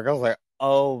me, bro. I was like,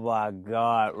 oh my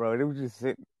God, bro. It was just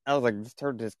sitting, I was like, this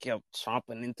turd just kept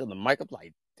chomping into the mic. I'm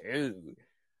like, dude.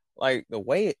 Like, the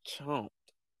way it chomped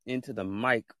into the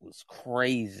mic was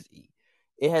crazy.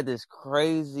 It had this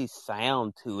crazy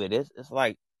sound to it. It's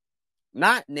like,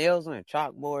 not nails on a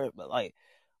chalkboard, but like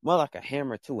more like a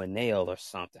hammer to a nail or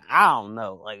something. I don't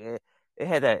know. Like it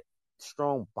had that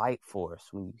strong bite force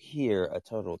when you hear a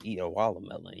turtle eat a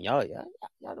watermelon. Y'all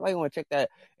might want to check that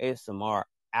ASMR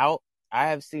out. I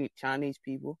have seen Chinese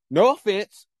people. No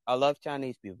offense, I love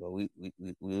Chinese people. We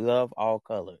love all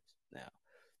colors. Now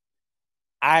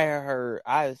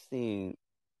I've seen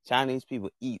Chinese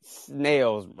people eat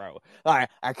snails, bro. Like,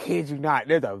 I kid you not,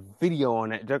 there's a video on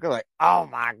that joke. Like, oh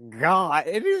my God.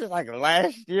 It is like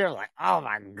last year, like, oh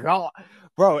my God.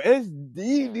 Bro, it's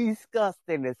the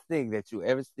disgustingest thing that you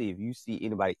ever see if you see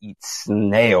anybody eat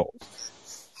snails.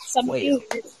 Some Wait. you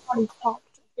already popped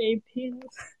a penis.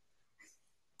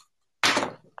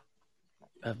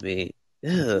 I mean,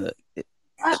 ugh,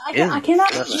 I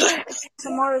cannot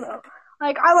some more though.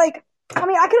 Like I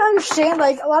mean I can understand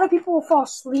like a lot of people will fall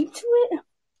asleep to it,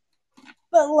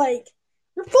 but like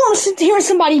you're falling asleep to hearing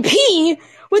somebody pee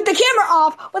with the camera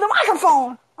off with a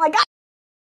microphone. Like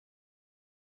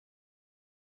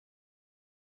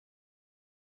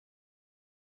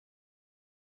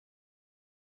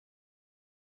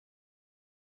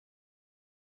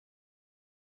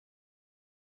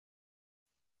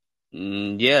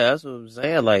yeah, that's what I'm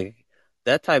saying. Like,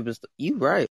 that type of stuff. You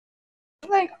right.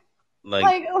 like Like,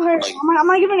 like okay, I'm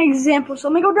gonna give an example. So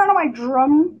let me go down to my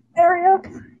drum area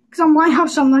because I might have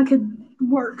something that could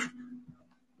work.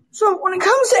 So when it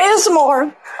comes to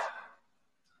ASMR,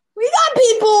 we got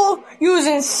people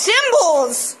using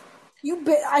symbols.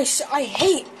 I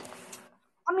hate.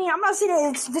 I mean, I'm not saying that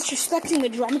it's disrespecting the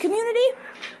drum community,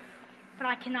 but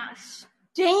I cannot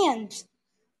stand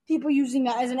people using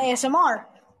that as an ASMR.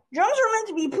 Drums are meant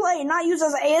to be played, not used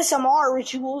as ASMR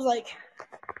rituals. Like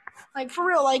for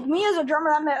real. Like me as a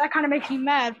drummer, that kind of makes me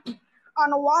mad. I don't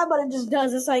know why, but it just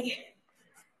does. It's like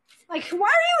why are you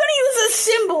gonna use a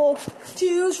symbol to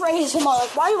use for ASMR?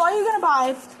 Like, why are you gonna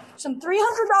buy some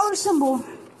 $300 symbol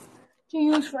to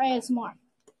use for ASMR?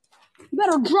 You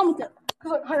better drum with it.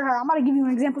 Here, I'm gonna give you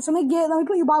an example. So let me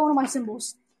put you by one of my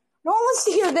symbols. No one wants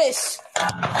to hear this.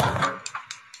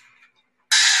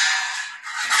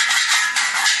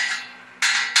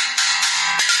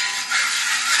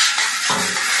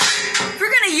 If you're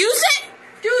gonna use it,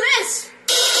 do this.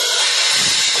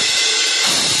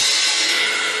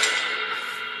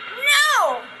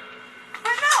 No!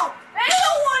 No! They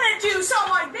don't want to do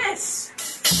something like this.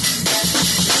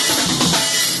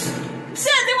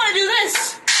 Instead, they want to do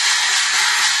this.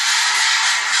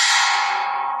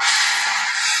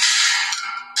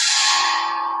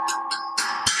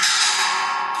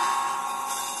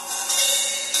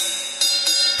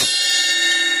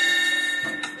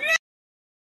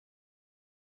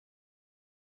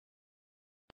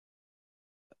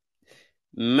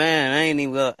 man, I ain't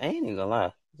even gonna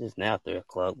lie. Just now 3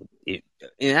 o'clock.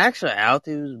 In actual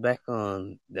altitudes, back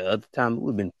on the other time, it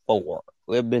would have been 4.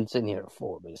 We've been sitting here at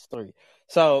 4, but it's 3.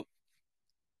 So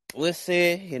we'll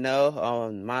see.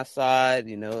 On my side,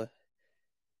 a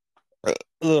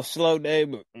little slow day,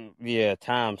 but yeah,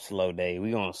 time slow day.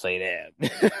 We gonna say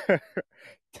that.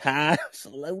 Time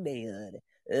slow day,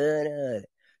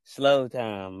 slow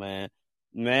time, man.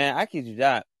 Man, I kid you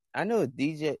not. I know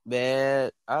DJ,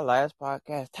 man. Our last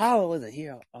podcast, Tyler wasn't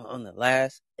here on the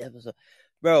last episode,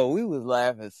 bro. We was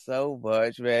laughing so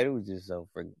much, man. It was just so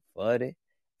freaking funny.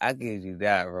 I kid you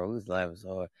not, bro. We was laughing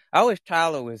so hard. I wish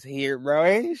Tyler was here,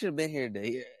 bro. He should have been here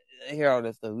to hear all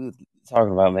this stuff we was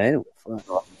talking about, man. It was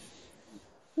fun.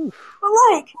 But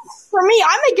like, for me,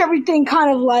 I make everything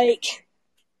kind of like,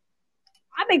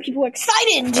 I make people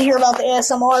excited to hear about the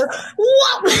ASMR.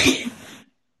 What?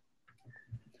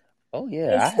 Oh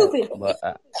yeah, It's stupid. but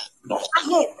I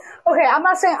hate. Okay, I'm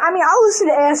not saying. I mean, I'll listen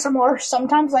to ASMR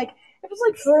sometimes. Like if it's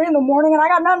like 3 in the morning and I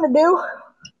got nothing to do,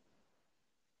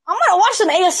 I'm gonna watch some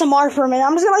ASMR for a minute.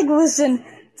 I'm just gonna like listen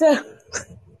to.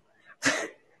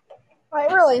 Like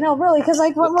really, no, really, because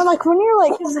like when you're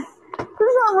like, there's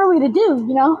not really to do,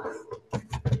 you know.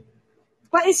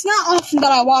 But it's not often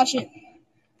that I watch it.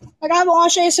 Like I haven't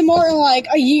watched ASMR in like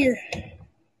a year.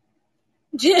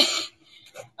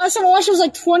 Last time I watched it was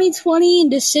like 2020 in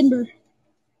December.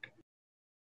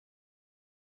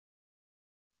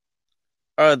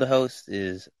 our other host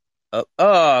is up.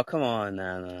 Oh, come on,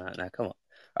 now, come on.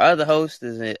 Our other host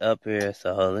is up here,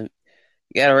 so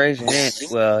You gotta raise your hand.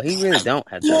 Well, he really don't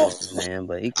have to raise his hand,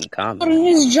 but he can comment.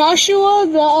 Is Joshua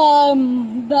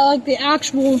the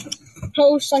actual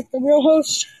host, like the real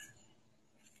host?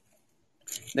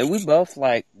 Now, we both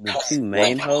like the two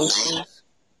main hosts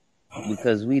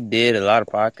because we did a lot of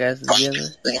podcasts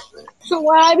together. So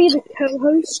would I be the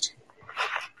co-host?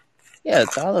 Yeah,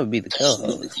 Tyler would be the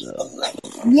co-host though.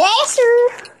 Yes, sir.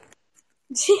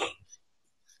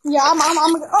 Yeah, I'm.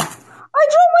 Oh, I dropped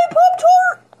my Pop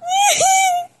Tart.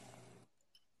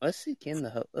 Let's see,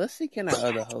 can our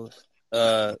other host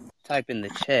type in the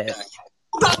chat?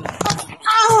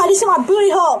 Ah, this is my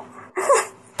booty hole.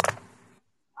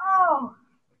 Oh,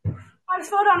 I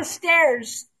just fell down the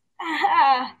stairs.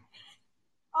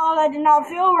 Oh, that did not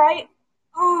feel right.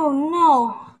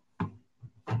 Oh no.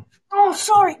 Oh,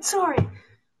 sorry.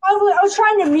 I was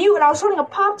trying to mute and I was holding a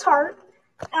Pop Tart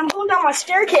and I'm going down my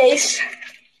staircase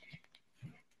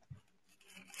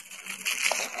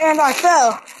and I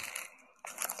fell.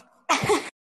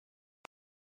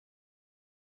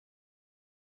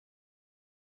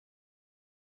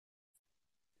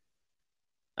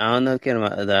 I don't know, can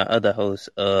the other host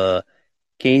can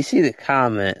you see the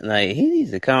comment? Like, he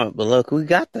needs to comment below. We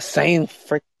got the same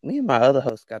me and my other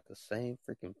host got the same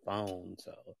freaking phone,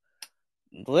 so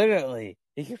literally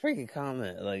he can freaking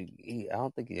comment. Like, I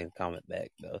don't think he can comment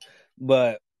back though,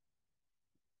 but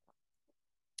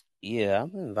yeah,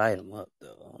 I'm gonna invite him up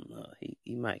though. I don't know.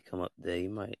 He might come up there. He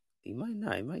might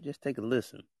not. He might just take a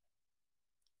listen.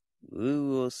 We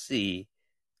will see.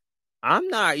 I'm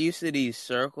not used to these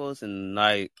circles and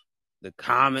like the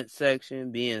comment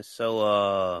section being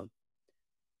so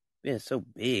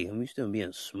big. I'm used to them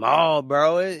being small,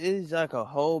 bro. It's like a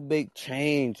whole big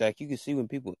change. Like, you can see when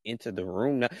people enter the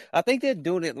room now. I think they're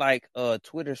doing it like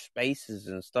Twitter Spaces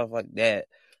and stuff like that.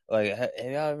 Like, have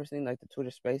y'all ever seen like the Twitter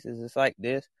Spaces? It's like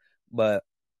this, but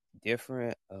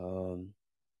different. What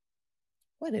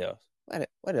else?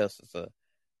 What else is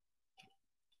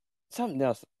something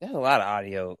else? There's a lot of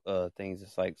audio things.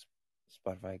 It's like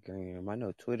Spotify Green Room. I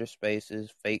know Twitter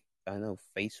Spaces. I know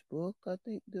Facebook. I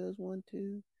think does one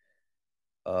too.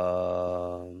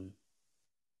 Um.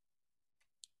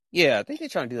 Yeah, I think they're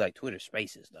trying to do like Twitter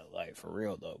Spaces though, like for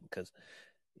real though, because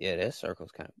yeah, their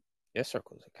circles are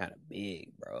kind of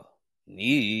big, bro.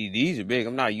 These are big.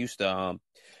 I'm not used to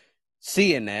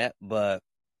seeing that, but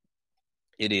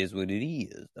it is what it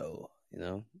is, though.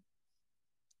 It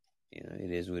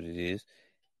is what it is.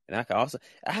 And I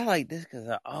like this because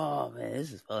oh man,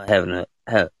 this is fun having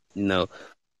you know.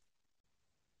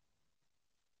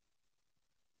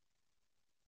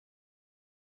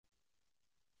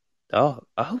 Oh,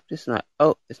 I hope it's not.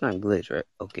 Oh, it's not glitch, right?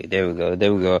 Okay, there we go.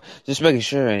 There we go. Just making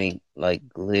sure it ain't like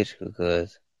glitch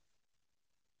because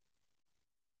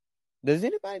does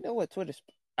anybody know what Twitter?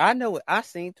 I know I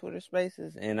seen Twitter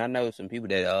Spaces, and I know some people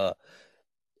that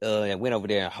went over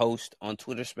there and host on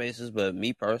Twitter Spaces. But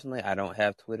me personally, I don't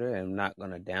have Twitter, and I'm not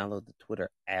gonna download the Twitter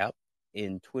app.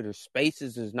 And Twitter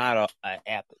Spaces is not a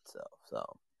app itself, so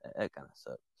that kind of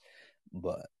sucks.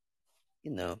 But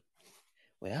you know,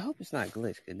 wait, I hope it's not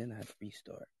glitch, cause then I have to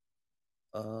restart.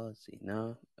 Let's see.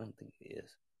 No, I don't think it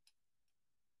is.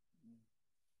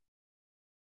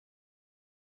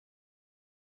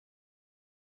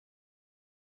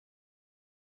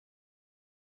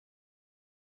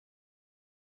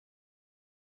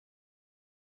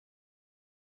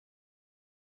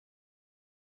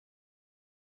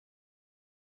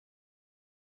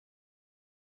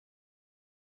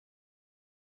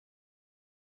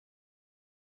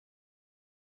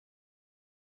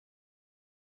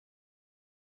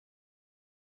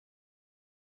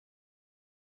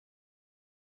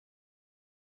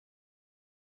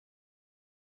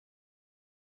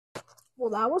 Well,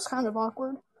 that was kind of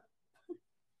awkward.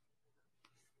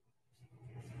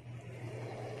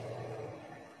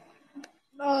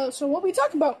 So what we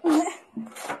talking about?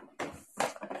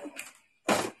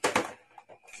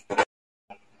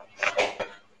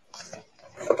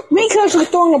 Miko's like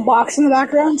throwing a box in the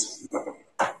background.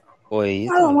 Boy,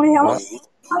 you I don't throwing a know. box?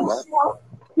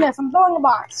 Yes, I'm throwing a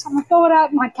box. I'm gonna throw it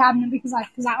out in my cabinet because I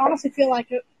honestly feel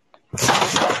like it.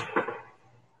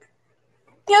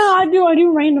 Yeah, I do. I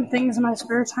do random things in my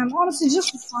spare time. Honestly,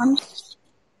 just for fun.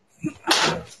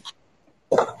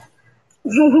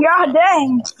 God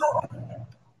dang.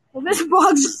 Well, this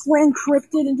box were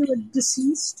encrypted into a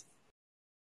deceased.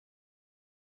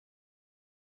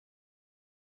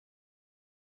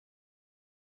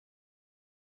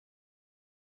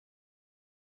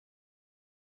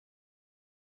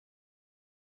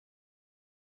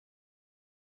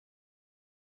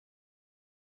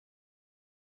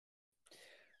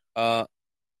 Uh,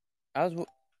 I was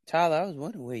Tyler, I was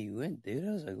wondering where you went, dude.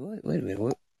 I was like, wait a minute.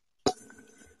 What?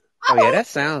 Oh, yeah, that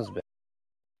sounds better.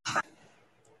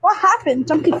 What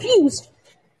happened? I'm confused.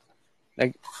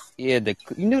 Like, yeah,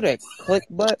 you know that click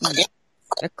button?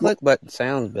 That click button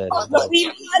sounds better, though.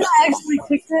 I actually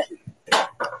clicked it.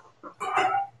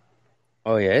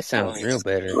 Oh, yeah, it sounds real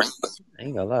better. I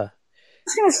ain't gonna lie. I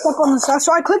was gonna step on the stuff,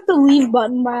 so I clicked the leave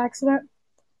button by accident.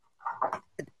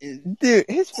 Dude,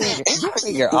 your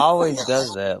finger always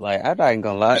does that. Like, I'm not even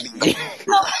gonna lie to you.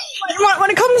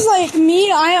 When it comes like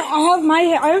me, I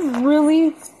have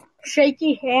really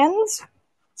shaky hands.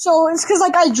 So it's because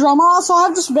like I drum a lot, so I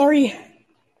have just very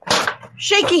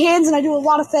shaky hands, and I do a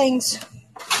lot of things.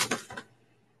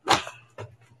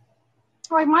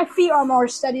 Like my feet are more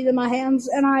steady than my hands,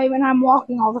 and I'm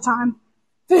walking all the time.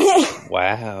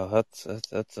 Wow,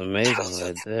 that's amazing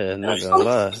right there. I'm not gonna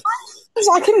lie.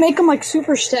 So I can make them like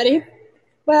super steady.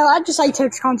 Well, that just like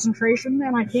takes concentration,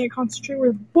 and I can't concentrate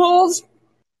with balls.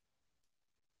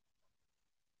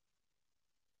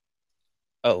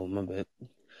 Oh, my bad.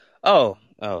 Oh,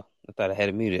 I thought I had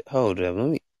it muted. Hold up,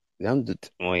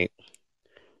 wait.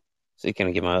 So you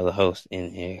can get my other host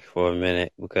in here for a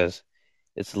minute because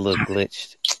it's a little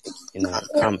glitched in the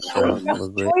comments room. A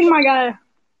little glitch. Join my guy.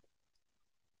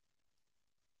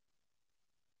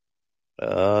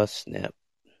 Oh, snap.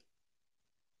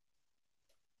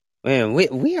 Man,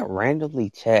 we are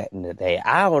randomly chatting today.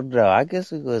 I don't know. I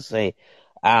guess we could say,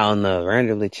 I don't know,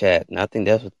 randomly chatting. I think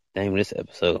that's what the name of this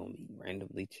episode will be,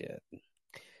 randomly chatting.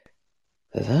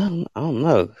 Cause I don't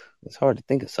know. It's hard to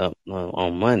think of something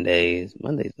on Mondays.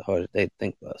 Monday's the hardest day to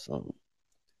think about something.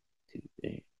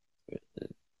 Tuesday,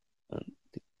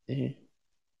 Wednesday.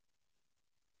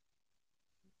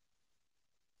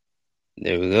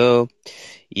 There we go.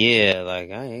 Yeah, like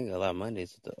I ain't gonna lie,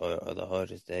 Mondays are the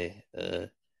hardest day.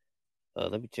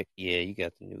 Let me check. Yeah, you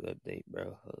got the new update,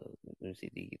 bro. Let me see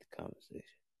if you get the comment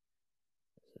section.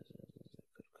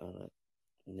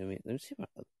 Let me see my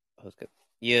host got.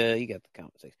 Yeah, you got the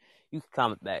comment section. You can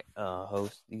comment back,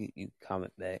 host. You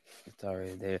comment back. It's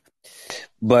already there.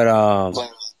 But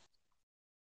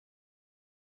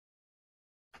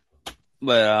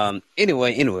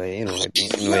anyway.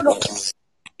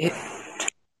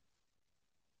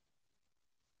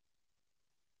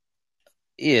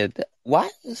 Why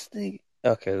is this thing?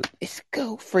 Okay, it's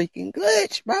go freaking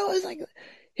glitch, bro. It's like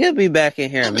he'll be back in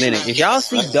here in a minute. If y'all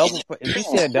see if you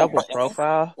see a double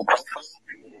profile,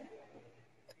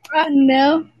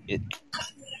 No.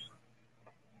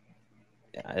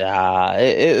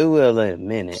 It will in a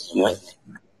minute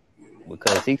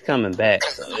because he's coming back.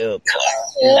 So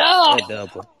Yeah.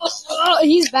 double. Oh,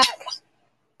 he's back.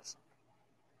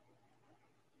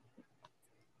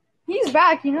 He's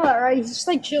back. You know that, right? He's just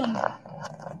like chilling.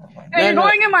 Hey, you're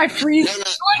going in my freezer.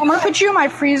 I'm gonna put you in my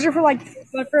freezer for like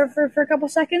for a couple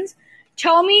seconds.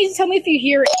 Tell me if you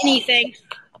hear anything.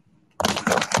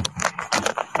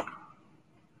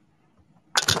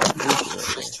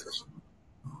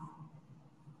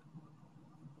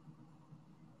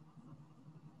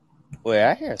 Wait,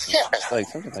 I hear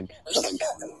something like.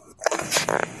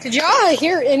 Did y'all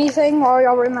hear anything while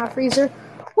y'all were in that freezer?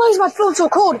 Why is my phone so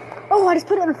cold? Oh, I just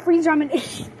put it in the freezer. I'm an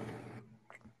idiot.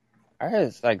 I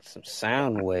heard like some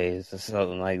sound waves or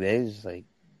something like that. It's just like.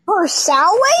 For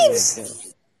sound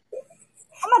waves?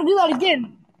 I'm gonna do that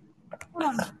again. Hold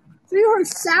on. So you heard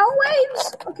sound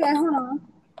waves? Okay, hold on.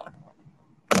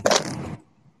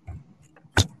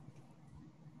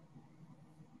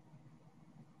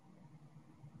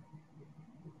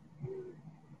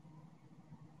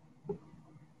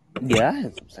 Yeah, I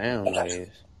had some sound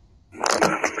waves.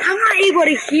 I'm not able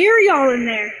to hear y'all in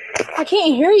there. I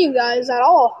can't hear you guys at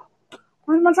all.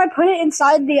 Once I put it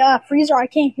inside the freezer, I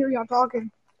can't hear y'all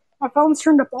talking. My phone's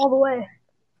turned up all the way.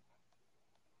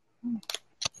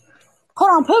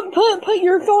 Hold on, put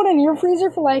your phone in your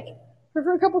freezer for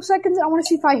a couple seconds. I want to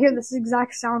see if I hear this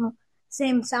exact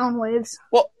same sound waves.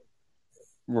 Well,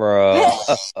 bro,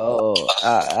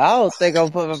 I don't think I'll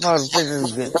put my phone in the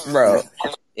freezer, bro.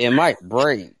 It might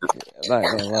break. I'm not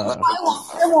gonna lie.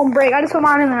 It won't break. I just put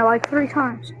mine in there like 3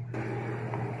 times.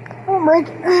 It won't break.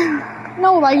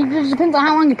 No, like it just depends on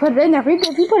how long you put it in there. If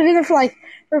you put it in there for like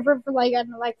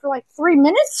 3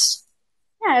 minutes,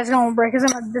 yeah, it's gonna break. It's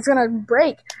gonna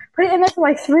break. Put it in there for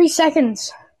like 3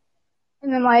 seconds,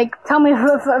 and then like tell me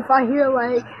if I hear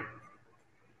like.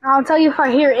 I'll tell you if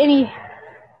I hear any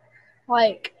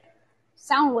like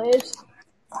sound waves.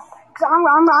 Cause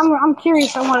I'm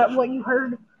curious on what you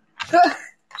heard.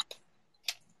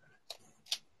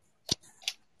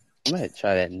 I'm gonna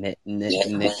try that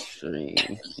next stream.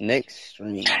 Next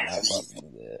stream, I'll probably do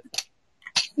that.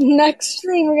 Next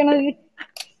stream we're gonna.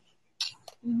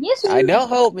 Yes, I we do. don't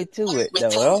hold me to it though.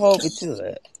 Don't hold me to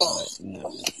it. But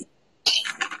no.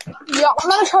 Yeah, I'm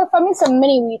gonna try to find me some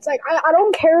mini wheats. Like, I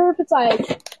don't care if it's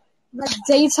like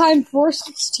daytime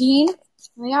 4:16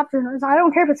 in the afternoons. I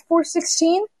don't care if it's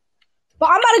 4:16. But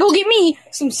I'm about to go get me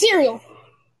some cereal.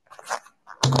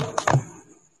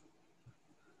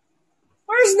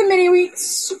 Where's the mini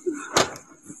wheats?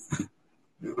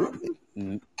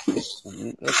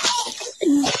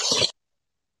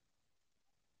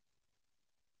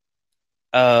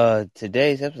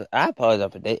 Today's episode. I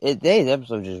apologize for today's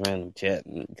episode. Just random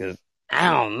chatting because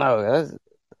I don't know.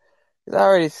 I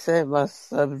already said my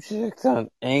subject on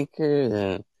Anchor,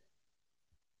 and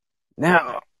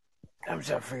now I'm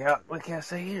trying to figure out what can I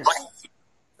say here.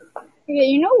 Okay,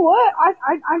 you know what?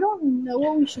 I don't know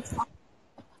what we should talk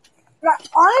about.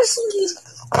 I honestly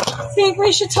think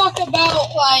we should talk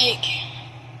about, like,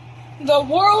 the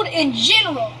world in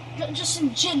general. Just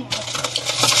in general.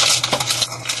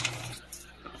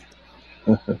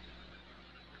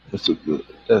 That's a good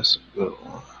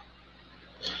one.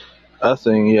 I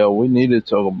think we need to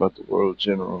talk about the world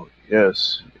general.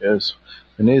 Yes.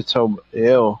 We need to talk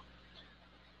about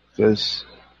because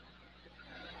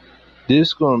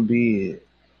this gonna be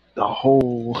the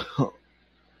whole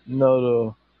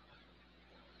another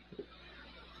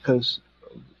because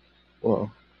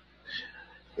well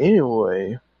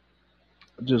anyway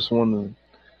I just want to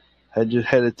I just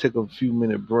had to take a few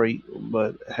minute break,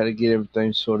 but I had to get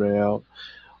everything sorted out.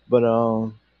 But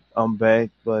I'm back.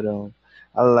 But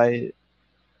I like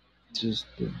just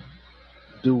to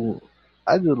do.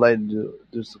 I just like to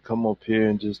just to come up here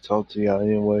and just talk to y'all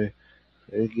anyway.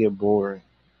 It get boring.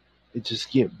 It just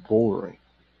get boring.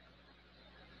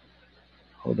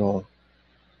 Hold on,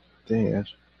 dang.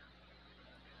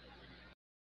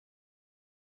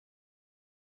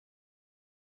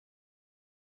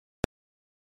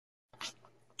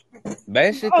 Oh,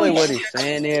 Basically, what he's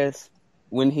saying is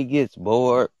when he gets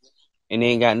bored and he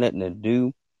ain't got nothing to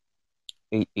do,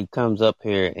 he comes up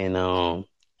here and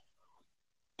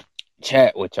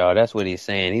chat with y'all. That's what he's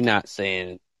saying. He's not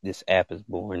saying this app is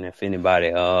boring. If anybody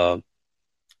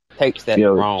takes that the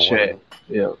Yo, wrong way. chat.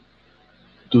 Yeah,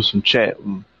 do some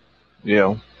chatting.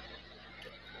 Yeah.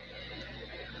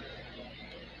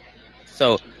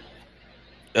 So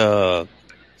uh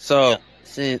so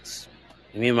since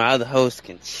me and my other host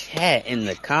can chat in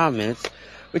the comments,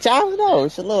 which I don't know,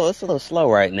 it's a little slow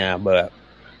right now, but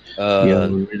Yeah, uh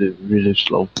really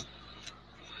slow.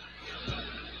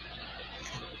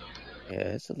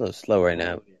 yeah, it's a little slow right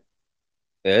now.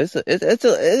 Yeah, it's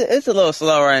a little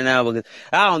slow right now because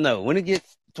I don't know when it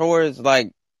gets towards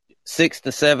like 6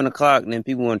 to 7 o'clock, then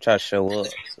people want to try to show up.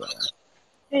 So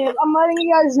and I'm letting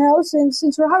you guys know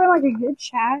since we're having like a good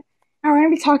chat, and we're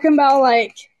gonna be talking about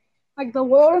like the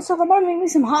world and stuff. I'm gonna make me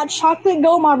some hot chocolate,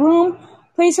 go in my room,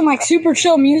 play some like super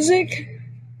chill music,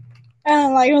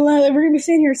 and like we're gonna be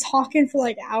sitting here talking for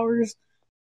like hours.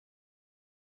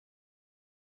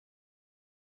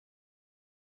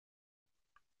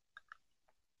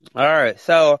 all right,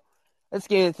 so let's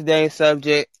get into today's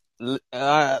subject.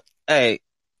 Hey,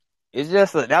 it's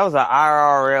just that was an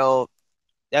IRL.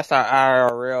 That's our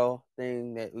IRL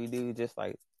thing that we do, just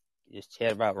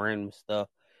chat about random stuff.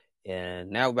 And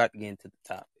now we're about to get into the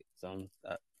topic. So,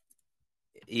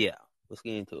 yeah, let's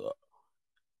get into it.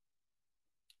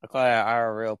 I call it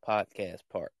our IRL podcast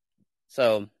part.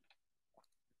 So,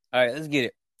 all right, let's get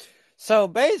it. So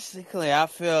basically, I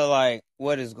feel like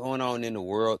what is going on in the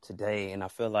world today, and I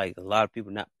feel like a lot of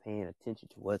people not paying attention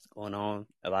to what's going on.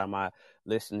 A lot of my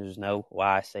listeners know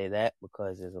why I say that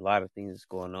because there's a lot of things that's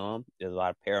going on. There's a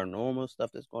lot of paranormal stuff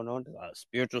that's going on. There's a lot of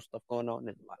spiritual stuff going on.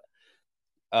 There's a lot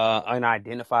of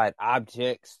unidentified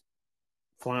objects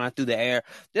flying through the air.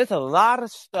 There's a lot of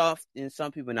stuff, and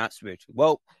some people not spiritually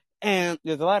woke. And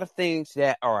there's a lot of things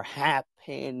that are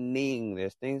happening.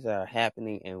 There's things that are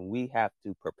happening, and we have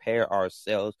to prepare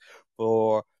ourselves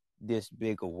for this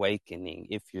big awakening.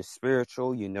 If you're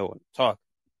spiritual, you know what I'm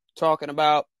talking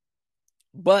about.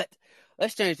 But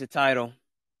let's change the title.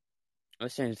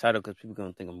 Let's change the title because people are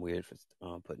gonna think I'm weird for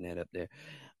putting that up there.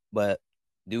 But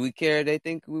do we care they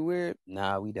think we're weird?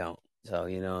 Nah, we don't. So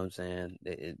you know what I'm saying?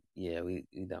 We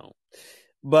don't.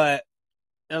 But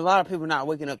a lot of people not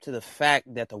waking up to the fact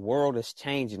that the world is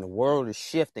changing, the world is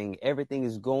shifting, everything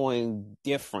is going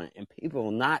different, and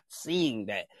people not seeing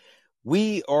that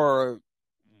the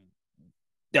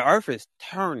earth is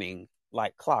turning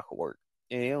like clockwork,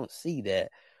 and they don't see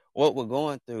that. What we're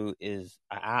going through is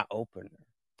an eye opener.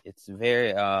 It's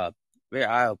very eye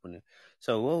opener.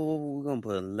 So what we're gonna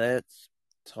put? Let's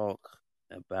talk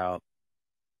about.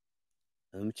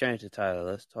 Let me change the title.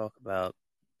 Let's talk about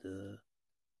the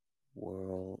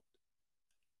world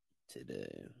to do.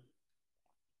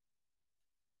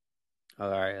 All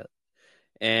right.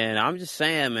 And I'm just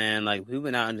saying, man, like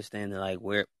people not understanding, like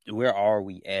where are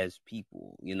we as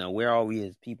people? You know, where are we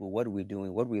as people? What are we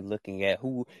doing? What are we looking at?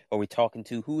 Who are we talking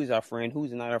to? Who is our friend?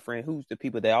 Who's not our friend? Who's the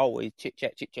people that always chit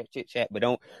chat, but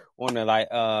don't want to like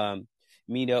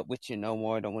meet up with you no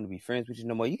more? Don't want to be friends with you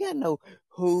no more. You gotta know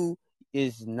who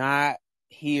is not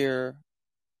here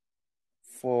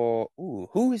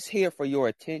who is here for your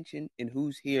attention and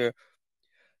who's here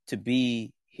to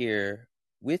be here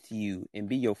with you and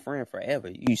be your friend forever.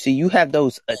 You see, you have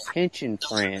those attention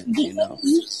friends, you know.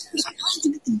 You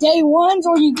get the day ones,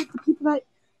 or you get the people that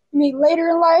you meet later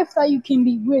in life that you can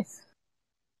be with.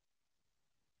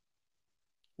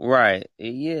 Right.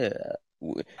 Yeah.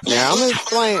 Now I'm gonna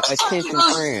explain attention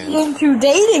friends. Into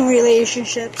dating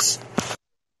relationships.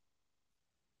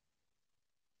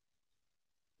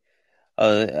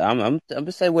 I'm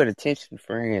gonna say what attention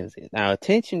friends is. Now,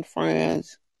 attention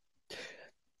friends.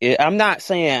 I'm not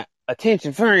saying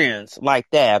attention friends like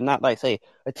that. I'm not like say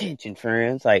attention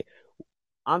friends. Like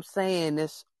I'm saying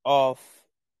this off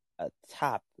a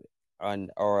topic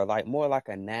or like more like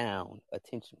a noun.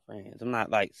 Attention friends. I'm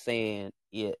not like saying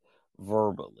it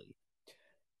verbally.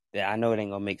 Yeah, I know it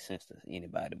ain't gonna make sense to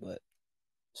anybody, but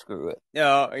screw it.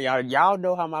 Y'all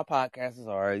know how my podcasts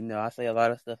are. You know, I say a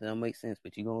lot of stuff that don't make sense,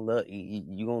 but you gonna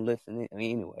listen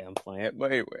anyway. I'm playing,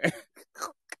 but anyway.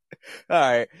 All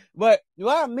right, but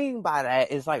what I mean by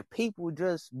that is like people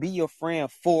just be your friend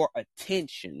for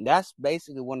attention. That's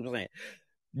basically what I'm saying.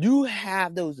 You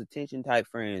have those attention type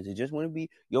friends that just want to be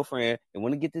your friend and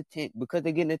want to get the attention because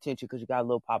they're getting attention because you got a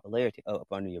little popularity up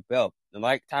under your belt. And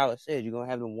like Tyler said, you're gonna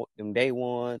have them day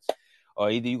ones, or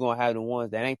either you're gonna have the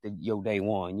ones that ain't your day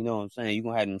one. You know what I'm saying? You're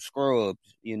gonna have them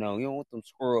scrubs. You know, you don't want them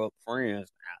scrub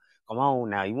friends. Now, come on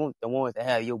now, you want the ones that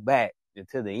have your back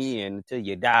until the end, until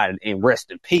you die and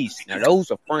rest in peace. Now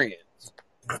those are friends.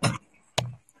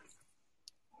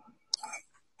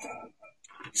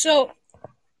 So,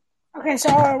 okay,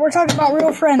 so we're talking about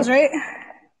real friends, right?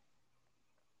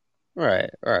 Right.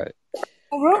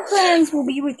 Well, real friends will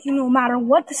be with you no matter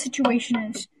what the situation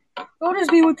is. They'll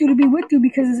just be with you to be with you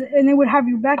and they would have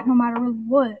your back no matter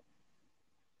what.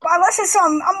 But unless it's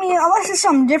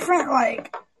something different,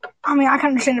 like, I can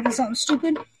understand if it's something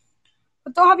stupid.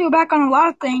 But they'll have your back on a lot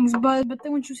of things, but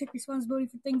then once you take responsibility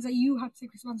for things that you have to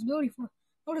take responsibility for,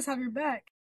 they'll just have your back.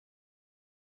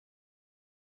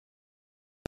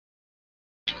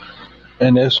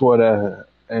 And that's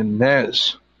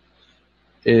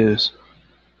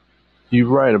you're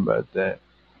right about that.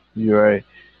 You're right.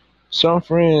 Some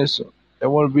friends that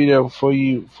want to be there for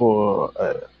you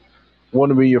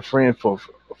want to be your friend for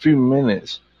a few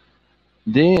minutes.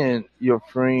 Then your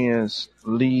friends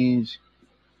leave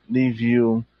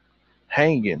you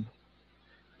hanging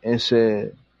and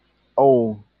said,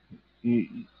 "Oh,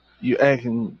 you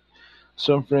acting."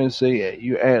 Some friends say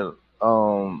you act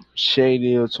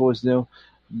shady towards them,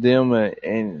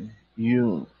 and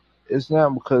you. It's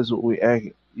not because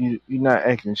you're not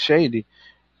acting shady.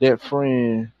 That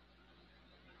friend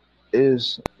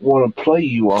is want to play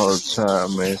you all the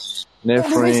time, man. And that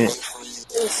friend.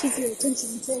 Seek your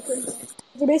attention.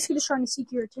 They're basically just trying to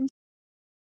seek your attention.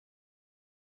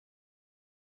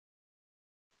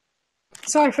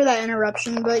 Sorry for that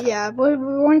interruption, but yeah,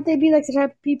 wouldn't they be like the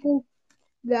type of people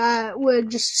that would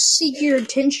just seek your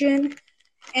attention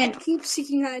and keep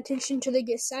seeking that attention until they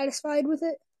get satisfied with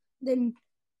it, then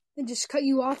just cut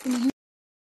you off and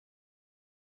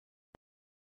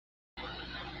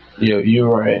Yeah, you're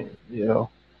right. Yeah,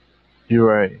 you're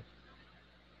right.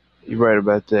 You're right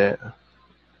about that.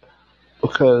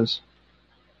 Because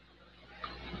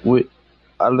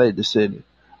I like to say that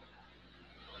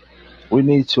we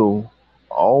need to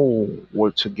all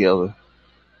work together.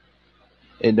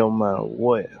 It don't matter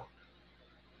what.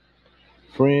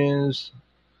 Friends,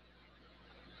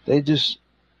 they just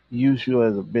use you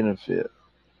as a benefit.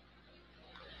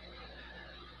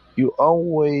 You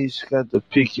always got to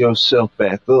pick yourself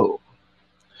back up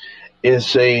and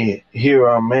say, "Here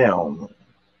I am."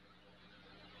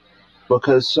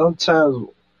 Because sometimes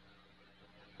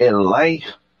in life,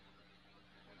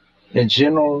 in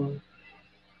general,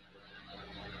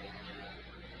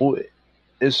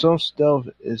 it's some stuff.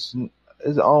 It's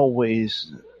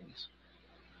always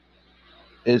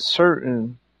it's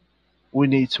certain we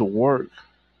need to work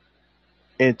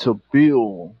and to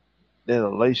build that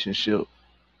relationship,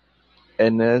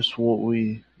 and that's what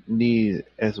we need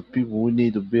as a people. We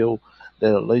need to build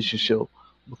that relationship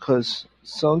because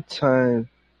sometimes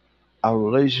our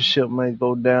relationship may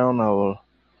go down, our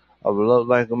love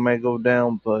life may go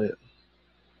down, but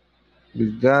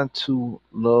we got to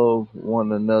love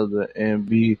one another and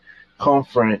be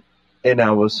confident in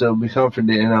ourselves, be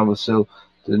confident in ourselves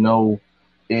to know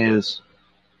is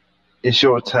it's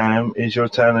your time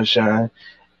to shine.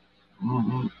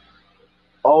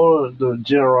 All of the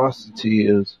generosity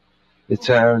is the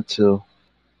time to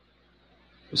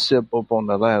step up on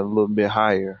the ladder a little bit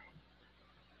higher.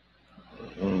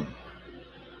 Mm.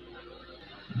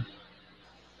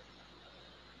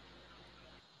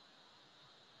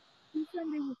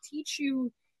 They will teach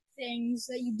you things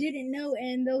that you didn't know,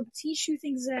 and they'll teach you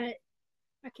things that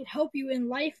could help you in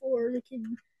life, or they could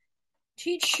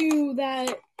teach you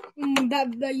that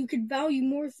you could value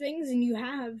more things than you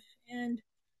have. And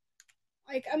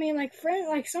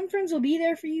some friends will be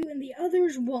there for you and the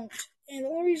others won't, and the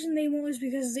only reason they won't is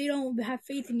because they don't have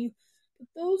faith in you. But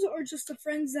those are just the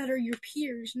friends that are your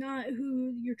peers, not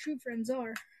who your true friends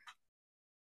are.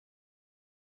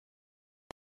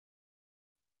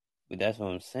 But that's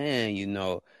what I'm saying.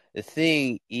 The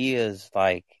thing is,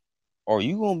 like, are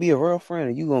you gonna be a real friend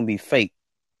or you gonna be fake?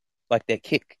 Like that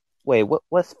kick. Wait,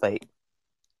 what's fake?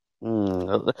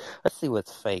 Let's see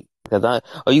what's fake. Are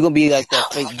you gonna be like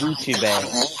that fake Gucci bag?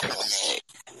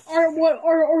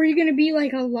 Or are you gonna be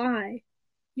like a lie?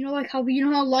 Like how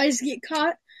lies get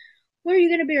caught? What are you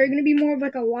gonna be? Are you gonna be more of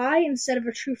like a lie instead of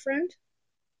a true friend?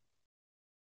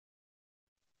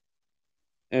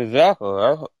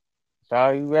 Exactly.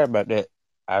 Sorry you read about that.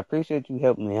 I appreciate you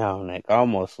helping me out on that. I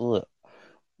almost slipped.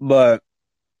 But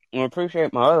I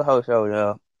appreciate my other host over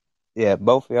there. Yeah,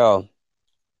 both of y'all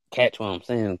catch what I'm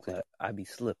saying, cause I be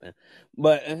slipping.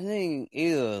 But the thing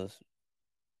is,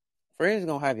 friends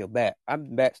gonna have your back. I've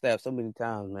been backstabbed so many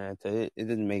times, man, so it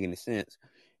doesn't make any sense.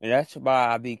 And that's why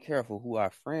I be careful who I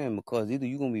friend, because either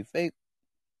you gonna be fake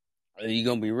or you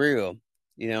gonna be real.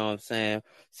 You know what I'm saying?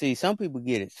 See, some people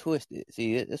get it twisted.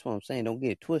 See, that's what I'm saying. Don't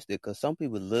get it twisted, because some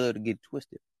people love to get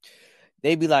twisted.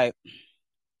 They be like,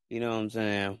 you know what I'm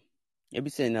saying? They be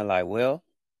sitting there like, well,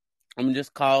 I'm gonna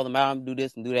just call them out and do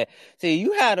this and do that. See,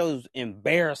 you have those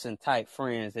embarrassing type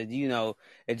friends that,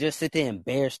 that just sit there and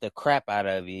embarrass the crap out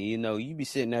of you. You be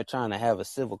sitting there trying to have a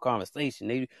civil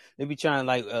conversation. They be trying,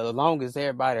 like, as long as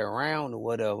everybody around or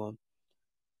whatever.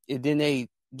 And then they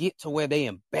get to where they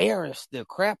embarrass the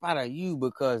crap out of you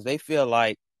because they feel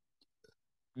like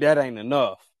that ain't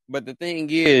enough. But the thing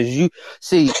is, you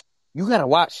gotta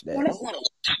watch that.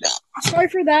 Sorry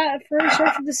for that.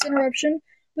 Sorry for this interruption.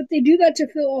 But they do that to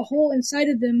fill a hole inside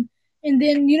of them. And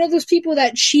then, those people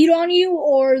that cheat on you,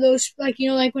 or those, like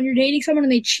when you're dating someone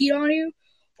and they cheat on you,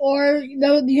 or,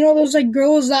 those, like,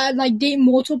 girls that, like, date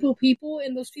multiple people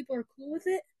and those people are cool with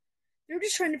it. They're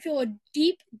just trying to fill a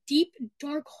deep, deep,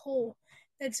 dark hole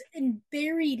that's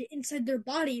buried inside their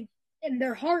body and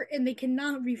their heart, and they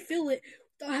cannot refill it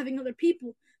without having other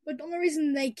people. But the only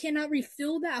reason they cannot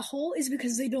refill that hole is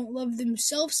because they don't love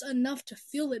themselves enough to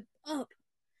fill it up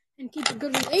and keep a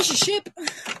good relationship.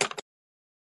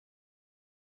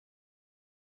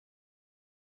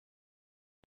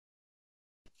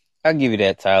 I'll give you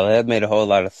that, Tyler. That made a whole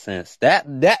lot of sense. That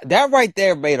right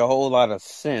there made a whole lot of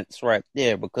sense right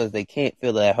there, because they can't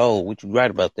fill that hole. Which you're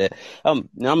right about that. Now I'm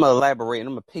gonna elaborate and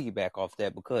I'm gonna piggyback off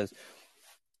that, because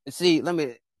see, let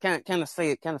me kind of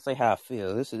say how I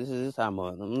feel. This is how I'm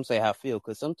gonna say how I feel,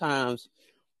 because sometimes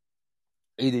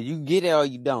either you get it or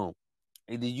you don't.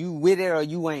 Either you with it or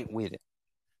you ain't with it.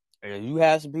 You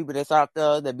have some people that's out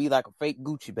there that be like a fake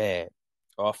Gucci bag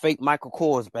or a fake Michael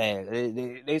Kors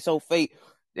bag. They so fake,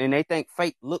 and they think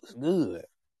fake looks good.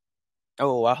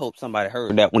 Oh, I hope somebody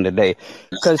heard that one today,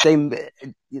 because they,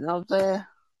 you know what I'm saying?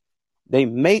 They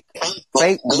make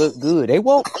fake look good. They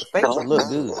want fake to look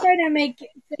good. Trying to make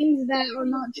things that are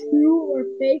not true or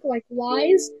fake, like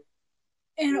lies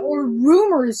or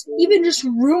rumors, even just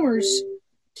rumors,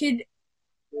 could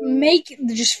make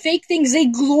just fake things. They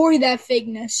glory that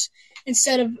fakeness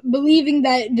instead of believing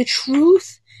that the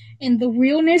truth and the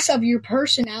realness of your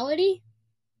personality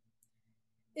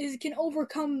can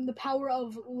overcome the power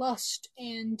of lust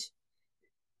and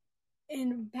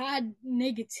bad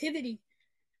negativity.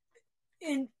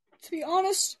 And to be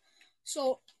honest,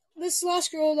 so this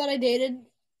last girl that I dated,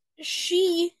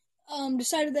 she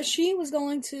decided that she was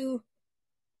going to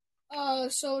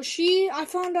I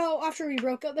found out after we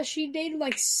broke up that she dated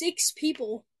like 6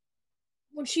 people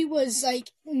when she was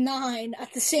like 9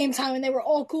 at the same time, and they were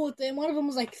all cool with it. And one of them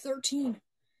was like 13, and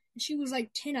she was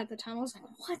like 10 at the time. I was like,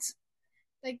 what?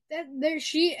 Like that?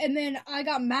 And then I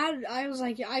got mad. I was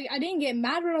like, I didn't get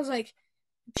mad, but I was like,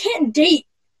 you can't date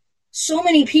so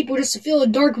many people just to fill a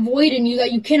dark void in you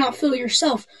that you cannot fill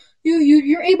yourself.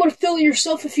 You're able to fill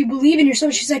yourself if you believe in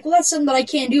yourself. She's like, well, that's something that I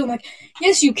can't do. I'm like,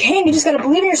 yes, you can. You just gotta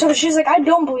believe in yourself. She's like, I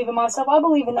don't believe in myself. I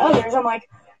believe in others. I'm like,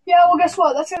 Yeah, well, guess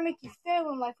what? That's gonna make you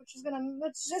fail in life, which is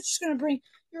that's just gonna bring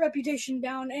your reputation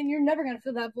down, and you're never gonna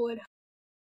fill that void.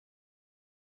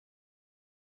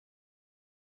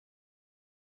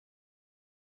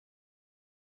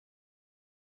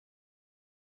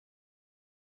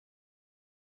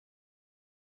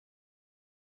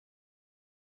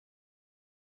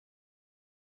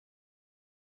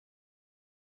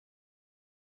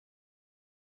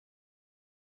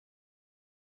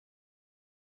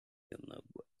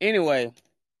 Anyway,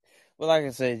 well, like I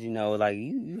said, like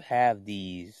you have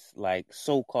these like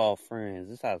so-called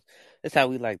friends. That's how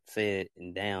we like to say it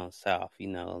in down south.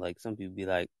 Like some people be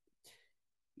like,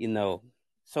 you know,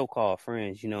 so-called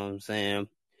friends. You know what I'm saying?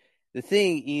 The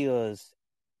thing is,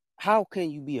 how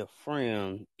can you be a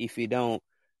friend if you don't?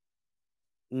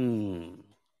 Mm,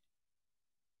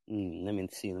 Let me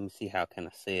see. How can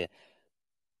I say it?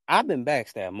 I've been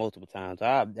backstabbed multiple times.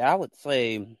 I would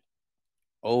say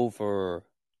over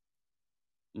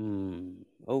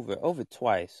over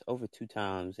twice, over two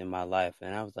times in my life,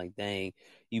 and I was like, dang,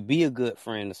 you be a good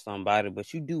friend to somebody,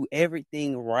 but you do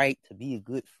everything right to be a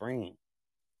good friend,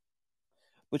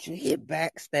 but you get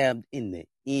backstabbed in the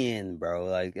end, bro.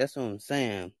 Like that's what I'm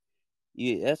saying.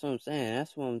 That's what I'm saying.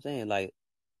 That's what I'm saying. Like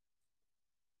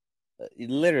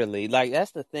literally, like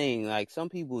that's the thing. Like some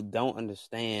people don't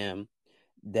understand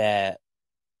that.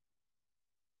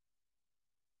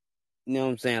 You know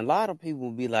what I'm saying? A lot of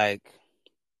people be like,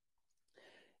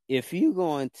 if you're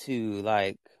going to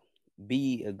like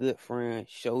be a good friend,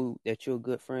 show that you're a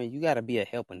good friend, you got to be a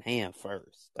helping hand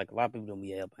first. Like a lot of people don't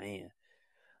be a helping hand.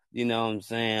 You know what I'm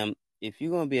saying? If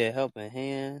you're going to be a helping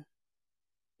hand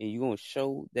and you're going to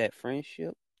show that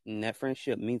friendship and that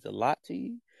friendship means a lot to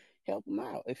you, help them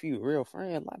out. If you're a real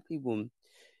friend,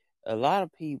 a lot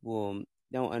of people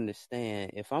don't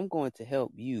understand. If I'm going to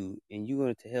help you and you're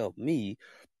going to help me,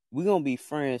 we're going to be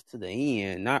friends to the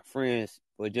end, not friends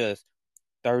for just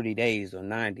 30 days or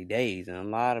 90 days. And a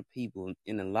lot of people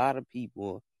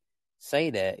say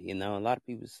that, a lot of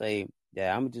people say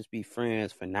that I'm gonna just be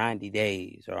friends for 90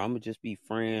 days or I'm gonna just be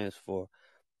friends for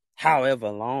however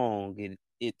long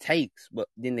it takes, but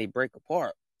then they break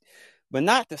apart. But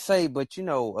not to say, but a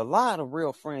lot of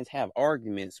real friends have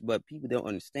arguments, but people don't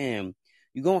understand.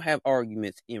 You're gonna have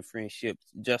arguments in friendships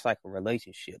just like a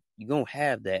relationship. You're gonna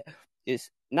have that.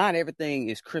 It's not everything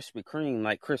is Krispy Kreme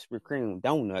like Krispy Kreme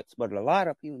donuts, but a lot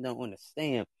of people don't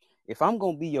understand. If I'm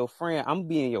gonna be your friend, I'm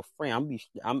being your friend.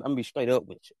 I'm be straight up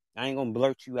with you. I ain't gonna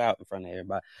blurt you out in front of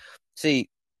everybody. See,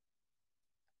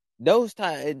 those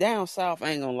down south, I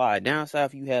ain't gonna lie. Down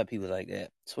south, you have people like that.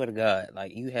 Swear to God,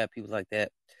 like you have people like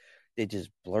that. They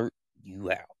just blurt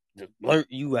you out. Just blurt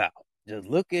you out. Just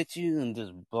look at you and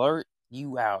just blurt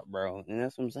you out, bro. And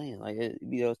that's what I'm saying. Like it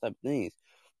be those type of things.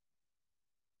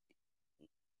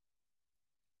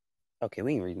 Okay,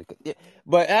 we ain't reading yeah.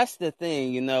 But that's the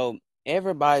thing,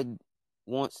 everybody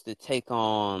wants to take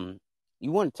on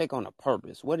you want to take on a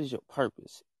purpose. What is your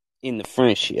purpose in the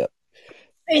friendship?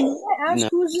 And I You ask know,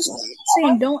 who is this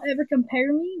saying don't ever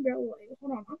compare me? Bro, like,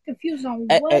 hold on, I'm confused on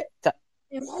what.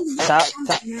 And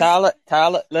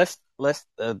Tyler, let's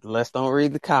don't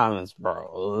read the comments,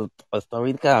 bro. Let's don't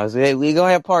read the comments. We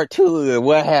gonna have part two of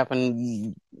what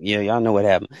happened. Yeah, y'all know what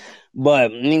happened,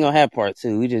 but we ain't gonna have part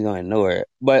two. We just gonna ignore it.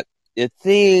 But the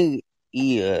thing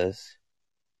is,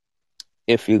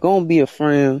 if you're gonna be a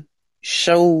friend,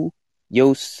 show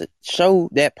show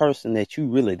that person that you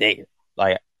really there.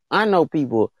 Like I know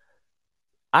people.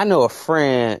 I know a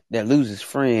friend that loses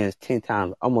friends 10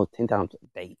 times, almost 10 times a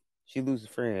day. She loses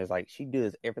friends. Like, she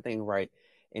does everything right,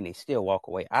 and they still walk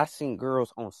away. I seen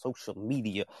girls on social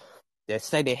media that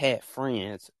say they had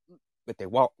friends, but they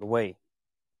walked away.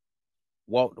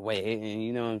 And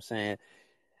you know what I'm saying?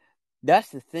 That's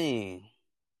the thing.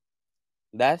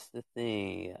 That's the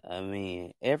thing. I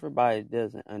mean, everybody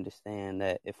doesn't understand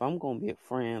that if I'm going to be a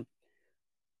friend,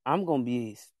 I'm going to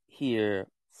be here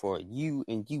for you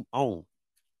and you only.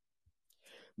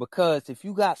 Because if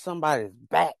you got somebody's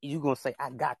back, you gonna say,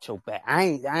 I got your back. I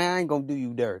ain't gonna do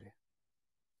you dirty.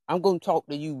 I'm gonna talk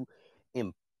to you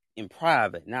in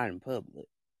private, not in public.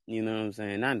 You know what I'm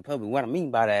saying? Not in public. What I mean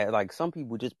by that, like some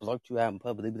people just blurt you out in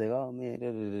public. They be like, oh man,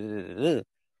 da, da, da, da.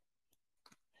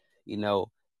 You know.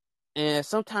 And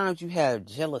sometimes you have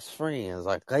jealous friends.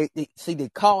 Like they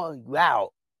call you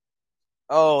out.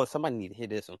 Oh, somebody need to hear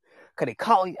this one. Cause they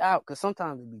call you out because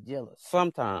sometimes they be jealous.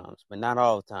 Sometimes, but not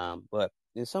all the time. But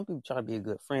then some people try to be a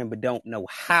good friend but don't know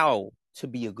how to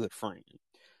be a good friend.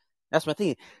 That's my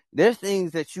thing. There's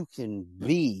things that you can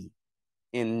be,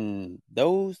 and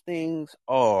those things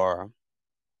are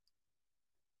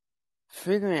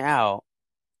figuring out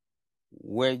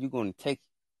where you're going to take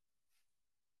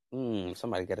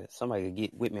somebody gotta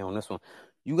get with me on this one.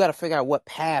 You gotta figure out what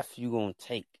path you gonna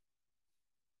take,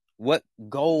 what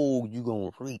goal you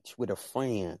gonna reach with a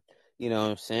friend. You know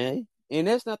what I'm saying? And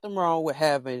there's nothing wrong with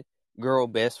having girl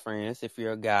best friends. If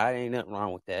you're a guy, ain't nothing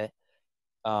wrong with that.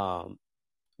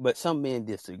 But some men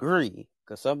disagree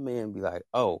because some men be like,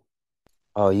 oh,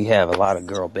 you have a lot of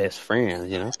girl best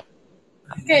friends, you know?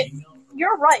 Okay,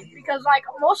 you're right, because like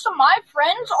most of my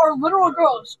friends are literal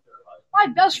girls. My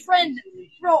best friend,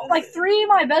 bro, like 3 of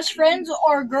my best friends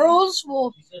are girls.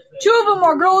 Well, 2 of them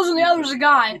are girls and the other's a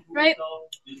guy, right?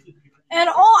 And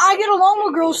I get along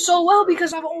with girls so well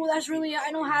because I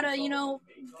know how to,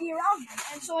 be around them.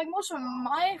 And so like most of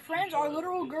my friends are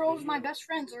literal girls. My best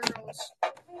friends are girls.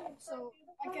 So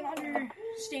I can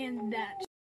understand that.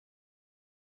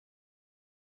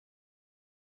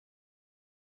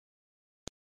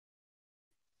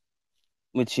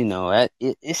 But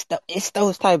it's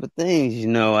those type of things, you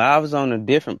know. I was on a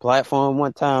different platform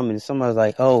one time, and somebody was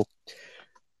like, "Oh,"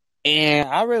 and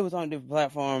I really was on a different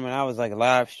platform, and I was like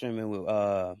live streaming with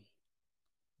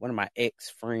one of my ex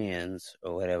friends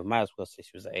or whatever. Might as well say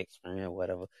she was an ex friend or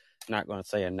whatever. Not gonna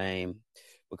say her name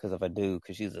because if I do,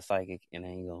 because she's a psychic, and I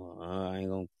ain't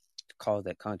gonna cause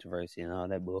that controversy and all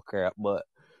that bull crap. But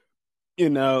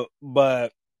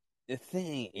but the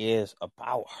thing is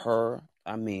about her,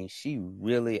 I mean,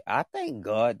 I thank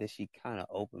God that she kind of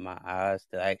opened my eyes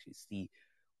to actually see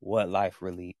what life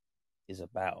really is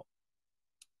about.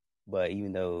 But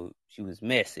even though she was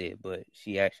messy, but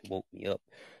she actually woke me up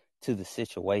to the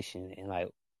situation and like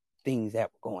things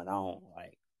that were going on.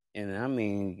 Like, and I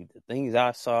mean, the things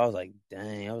I saw, I was like,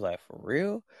 dang, I was like, for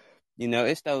real?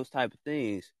 It's those type of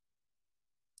things.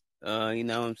 You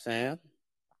know what I'm saying?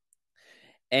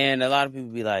 And a lot of people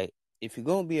be like, if you're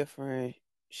gonna be a friend,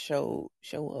 show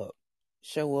up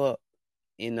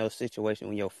in those situations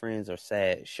when your friends are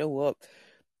sad. Show up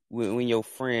when your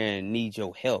friend needs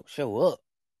your help. Show up,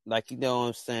 like you know what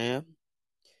I'm saying.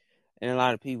 And a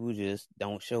lot of people just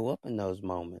don't show up in those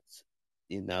moments.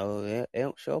 They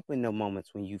don't show up in the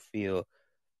moments when you feel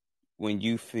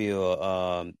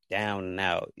down and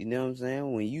out. You know what I'm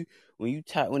saying?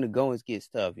 When the goings get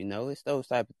tough, it's those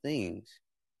type of things.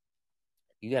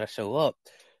 You gotta show up.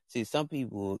 See, some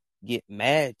people get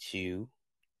mad at you,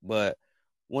 but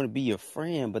want to be your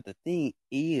friend. But the thing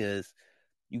is,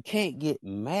 you can't get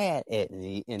mad at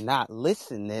me and not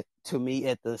listen to me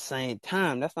at the same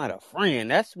time. That's not a friend.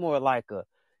 That's more like a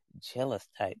jealous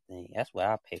type thing. That's what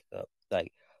I pick up.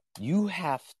 Like, you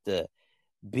have to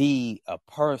be a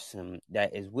person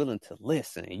that is willing to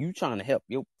listen. And you trying to help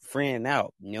your friend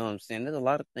out. You know what I'm saying? There's a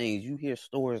lot of things you hear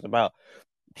stories about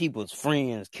people's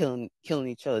friends killing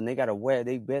each other, and they gotta wear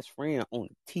their best friend on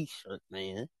a t-shirt,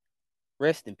 man.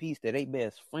 Rest in peace to their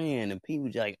best friend. And people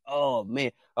just like, oh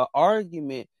man, an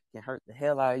argument can hurt the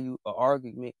hell out of you. An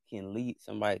argument can lead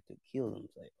somebody to kill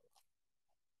themselves.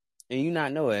 And you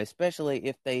not know it, especially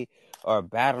if they are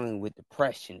battling with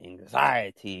depression,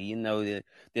 anxiety.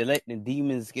 They're letting the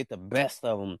demons get the best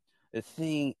of them. The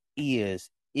thing is,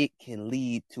 it can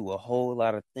lead to a whole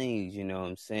lot of things. You know what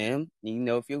I'm saying?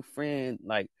 If your friend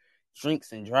like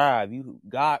drinks and drive,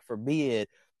 God forbid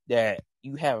that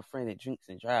you have a friend that drinks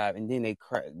and drive, and then they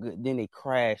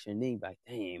crash, and then you're like,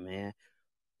 dang man,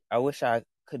 I wish I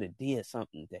could have did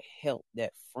something to help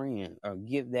that friend or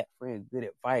give that friend good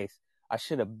advice. I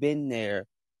should have been there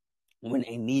when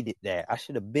they needed that. I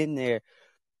should have been there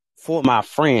for my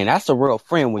friend. That's a real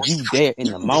friend when you there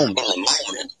in the moment.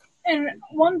 And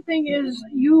one thing is,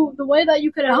 the way that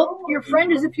you could help your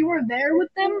friend is if you were there with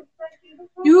them.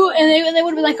 They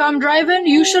would be like, I'm driving.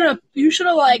 You should have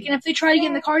like, and if they try to get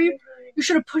in the car, you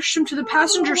should have pushed them to the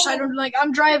passenger side and be like,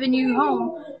 I'm driving you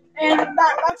home. And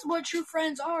that's what true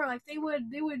friends are. Like they would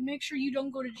make sure you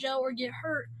don't go to jail or get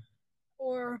hurt,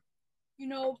 or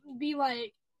be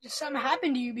like just something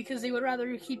happened to you, because they would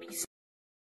rather keep you safe.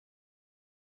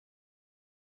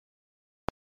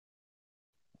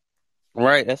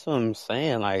 Right, that's what I'm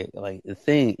saying. Like the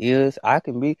thing is,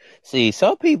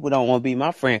 some people don't want to be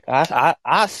my friend.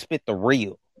 I spit the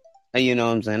real. You know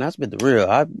what I'm saying? I spit the real. You know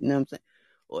what I'm saying?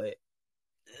 Wait,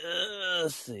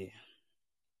 let's see.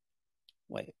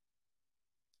 Wait,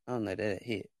 I don't know that it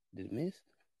hit. Did it miss?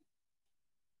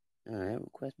 That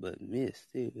request but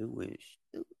missed too. It went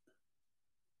stupid.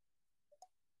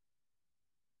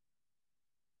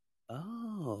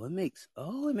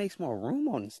 It makes more room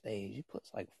on the stage. It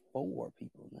puts like 4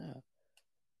 people now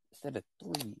instead of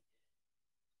 3.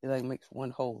 It like makes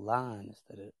one whole line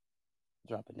instead of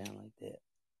dropping down like that.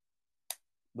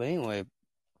 But anyway,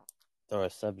 throw a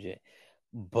subject.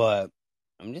 But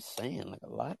I'm just saying, like a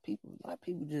lot of people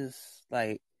just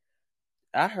like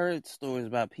I heard stories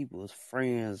about people's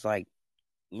friends like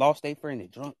lost their friend to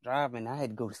drunk driving. I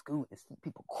had to go to school and see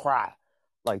people cry.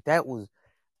 Like that was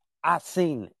I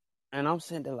seen it, and I'm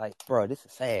sitting there like, bro, this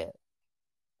is sad.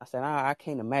 I said, I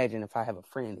can't imagine if I have a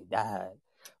friend that died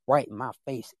right in my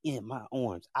face, in my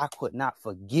arms. I could not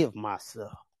forgive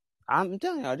myself. I'm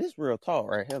telling y'all, this real talk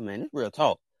right here, man. This real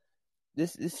talk.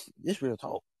 This real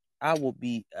talk. I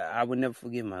would never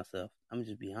forgive myself. I'm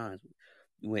just be honest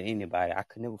with anybody. I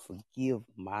could never forgive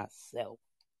myself.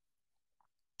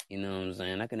 You know what I'm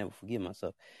saying? I can never forgive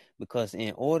myself. Because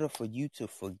in order for you to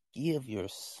forgive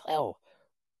yourself,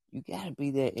 you gotta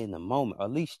be there in the moment, or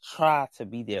at least try to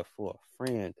be there for a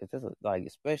friend. Because that's like,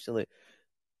 especially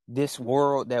this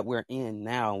world that we're in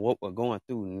now, and what we're going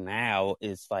through now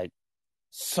is like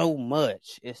so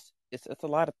much. It's a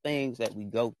lot of things that we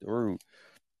go through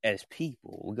as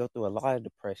people. We go through a lot of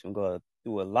depression. We go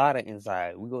through a lot of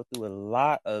anxiety. We go through a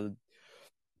lot of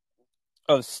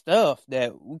stuff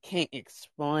that we can't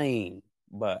explain.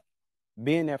 But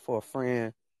being there for a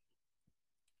friend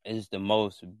is the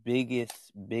most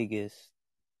biggest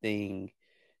thing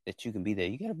that you can be there.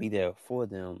 You gotta be there for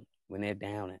them when they're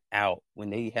down and out. When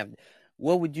they have,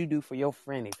 what would you do for your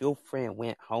friend if your friend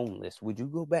went homeless? Would you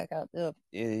go back out there?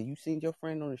 You seen your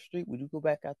friend on the street? Would you go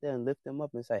back out there and lift them up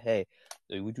and say, "Hey"?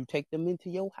 Would you take them into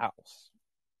your house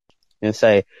and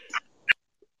say,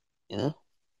 you know,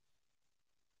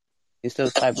 it's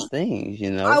those type of things,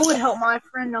 you know? I would help my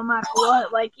friend no matter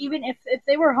what. Like even if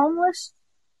they were homeless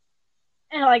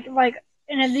and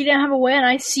and if they didn't have a way and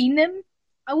I seen them,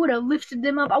 I would have lifted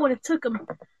them up. I would have took them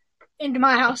into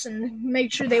my house and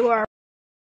made sure they were.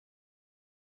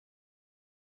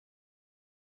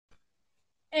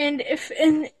 And if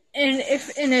in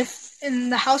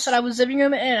the house that I was living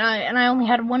in and I only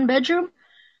had one bedroom,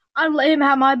 I'd let him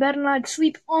have my bed and I'd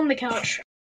sleep on the couch.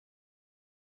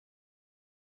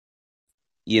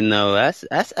 You know, that's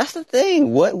the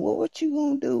thing. What you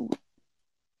gonna do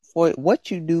for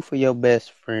what you do for your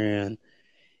best friend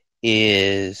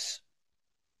is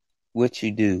what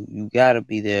you do. You gotta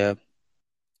be there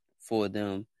for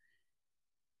them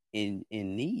in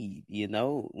need. You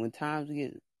know, when times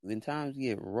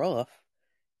get rough,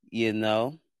 you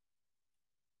know,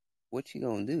 what you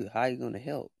gonna do? How you gonna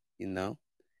help? You know,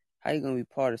 how you gonna be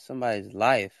part of somebody's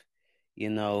life? You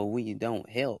know, when you don't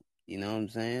help. You know what I'm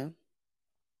saying?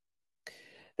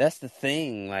 That's the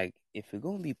thing. Like, if you're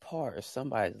gonna be part of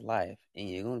somebody's life and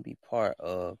you're gonna be part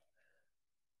of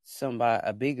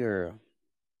a bigger,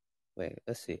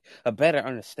 a better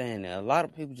understanding. A lot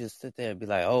of people just sit there and be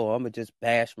like, "Oh, I'm gonna just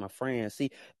bash my friends." See,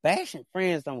 bashing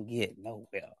friends don't get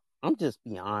nowhere. I'm just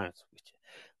being honest with you.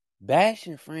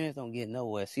 Bashing friends don't get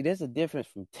nowhere. See, there's a difference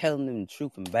from telling them the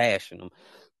truth and bashing them.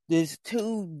 There's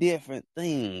two different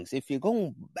things. If you're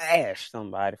gonna bash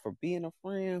somebody for being a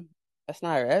friend, that's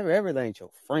not everything ain't your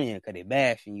friend because they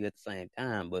bashing you at the same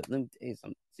time. But let me tell you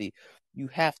something. See, you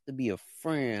have to be a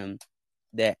friend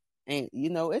that ain't, you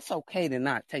know, it's okay to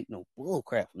not take no bull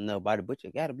crap from nobody, but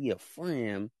you gotta be a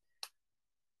friend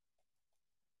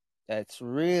that's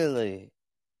really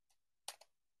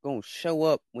gonna show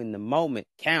up when the moment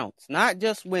counts. Not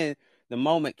just when the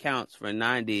moment counts for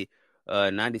 90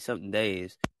 something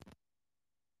days.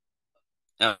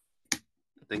 I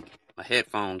think my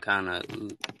headphone kind of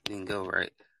didn't go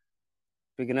right.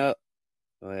 Picking up.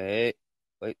 Wait,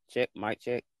 check, mic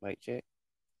check.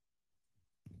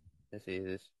 Let's see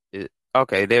this.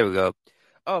 Okay, there we go.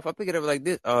 Oh, if I pick it up like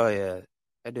this, oh yeah,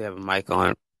 I do have a mic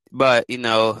on. But you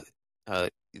know, there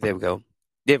we go.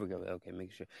 Okay,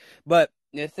 make sure. But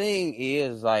the thing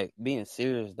is, like, being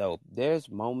serious though, there's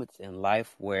moments in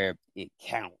life where it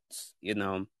counts. You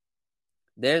know,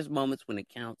 there's moments when it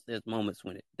counts. There's moments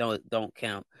when it don't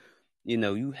count. You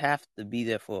know, you have to be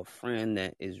there for a friend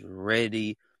that is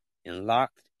ready and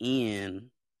locked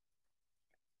in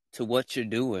to what you're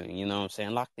doing. You know what I'm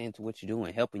saying? Locked into what you're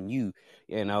doing, helping you.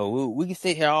 You know, we can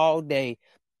sit here all day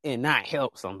and not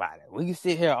help somebody. We can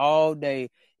sit here all day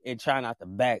and try not to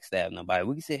backstab nobody.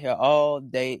 We can sit here all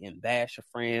day and bash a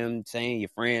friend, saying your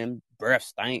friend breath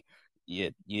stink,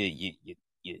 your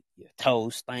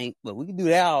toes stink. But we can do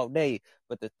that all day.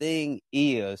 But the thing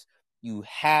is, you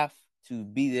have to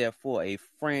be there for a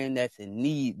friend that's in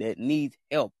need, that needs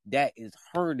help, that is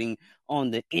hurting on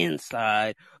the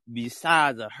inside.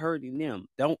 Besides of hurting them,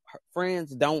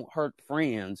 friends don't hurt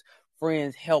friends.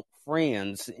 Friends help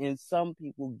friends, and some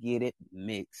people get it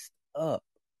mixed up.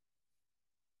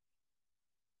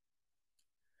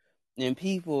 And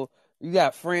you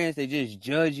got friends that just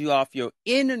judge you off your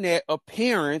internet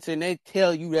appearance, and they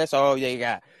tell you that's all they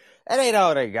got. That ain't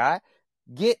all they got.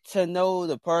 Get to know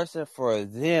the person for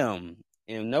them.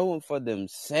 and know them for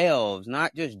themselves,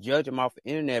 not just judge them off of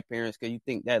internet appearance because you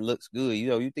think that looks good.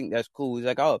 You think that's cool. He's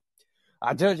like, oh,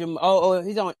 I judge him. Oh,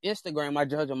 he's on Instagram. I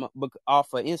judge him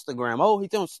off of Instagram. Oh,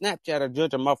 he's on Snapchat. I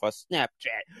judge him off of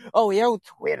Snapchat. Oh, he on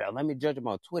Twitter. Let me judge him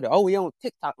on Twitter. Oh, he on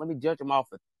TikTok. Let me judge him off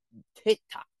of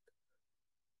TikTok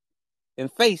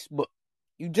and Facebook.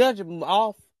 You judge him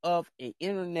off of an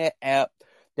internet app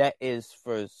that is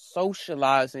for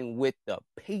socializing with the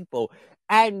people,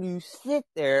 and you sit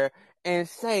there and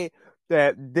say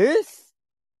that this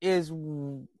is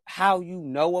how you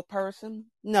know a person.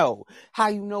 No, how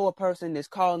you know a person is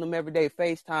calling them every day,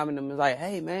 FaceTiming them is like,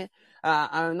 hey man,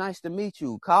 nice to meet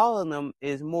you. Calling them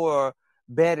is more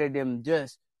better than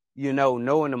just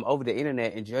knowing them over the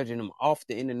internet and judging them off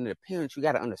the internet appearance. You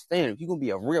got to understand, if you're gonna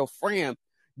be a real friend,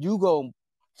 you gonna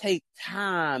take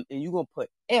time and you're gonna put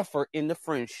effort in the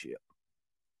friendship.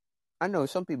 I know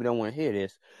some people don't want to hear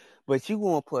this, but you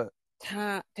gonna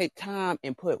take time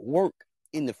and put work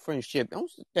in the friendship.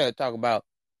 Don't sit there and talk about,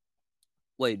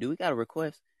 wait, do we got a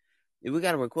request? Do we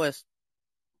got a request?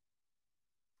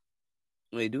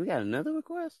 Wait, do we got another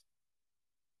request?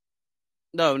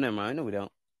 No, never mind. No, we don't.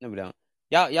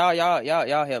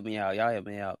 Y'all help me out. Y'all help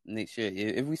me out. Make sure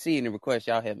if we see any requests,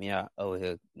 y'all help me out over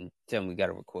here and tell me we got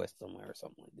a request somewhere or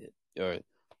something like that.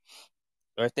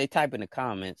 Or if they type in the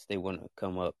comments they want to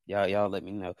come up, y'all let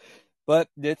me know. But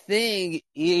the thing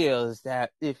is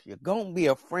that if you're gonna be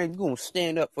a friend, you're gonna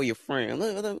stand up for your friend.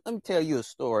 Let me tell you a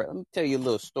story. Let me tell you a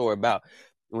little story about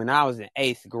when I was in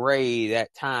 8th grade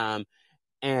that time.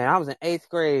 And I was in 8th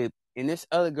grade, and this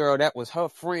other girl that was her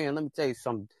friend, let me tell you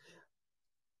something.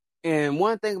 And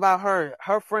one thing about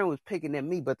her friend was picking at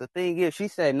me, but the thing is, she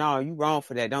said, no, you wrong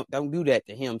for that. Don't do that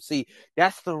to him. See,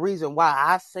 that's the reason why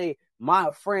I say my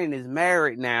friend is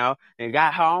married now and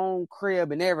got her own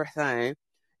crib and everything.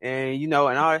 And, and all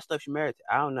that stuff she married to.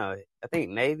 I don't know. I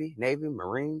think Navy,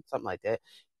 Marine, something like that.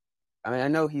 I mean, I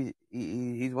know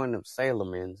he's one of them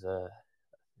sailormen, a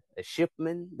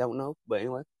shipman, don't know. But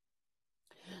anyway.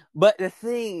 But the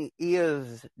thing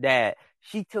is that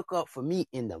she took up for me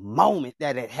in the moment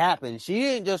that it happened. She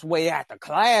didn't just wait after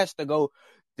class to go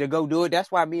do it.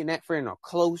 That's why me and that friend are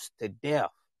close to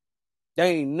death. There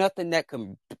ain't nothing that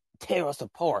can tear us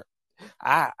apart.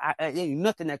 There ain't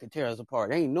nothing that can tear us apart.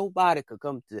 There ain't nobody could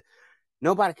come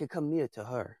near to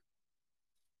her.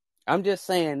 I'm just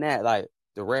saying that like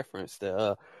the reference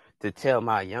to tell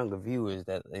my younger viewers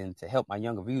that, and to help my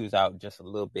younger viewers out just a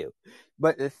little bit.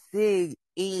 But the thing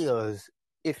is,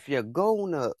 if you're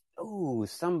gonna,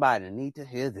 somebody need to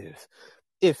hear this.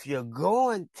 If you're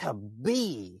going to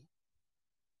be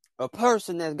a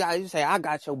person that's got, you say, I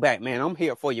got your back, man. I'm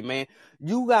here for you, man.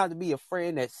 You got to be a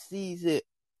friend that sees it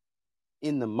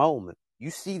in the moment.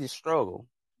 You see the struggle.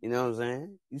 You know what I'm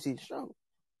saying? You see the struggle.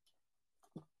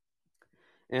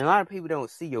 And a lot of people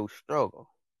don't see your struggle.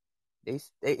 They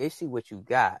see what you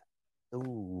got.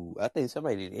 Ooh, I think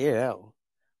somebody did hear that one.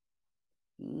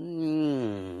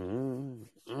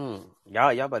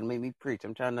 Y'all about to make me preach.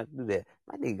 I'm trying not to do that.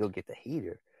 I need to go get the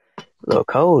heater. A little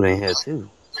cold in here too.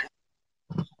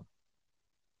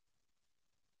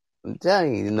 I'm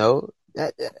telling you,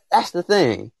 that's the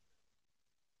thing.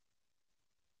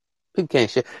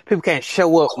 People can't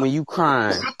show up when you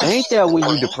crying. They ain't there when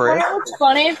you depressed. What's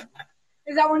funny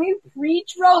is that when you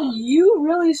preach, bro, you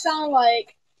really sound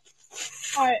like,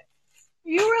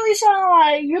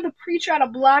 you're the preacher at a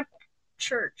black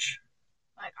church.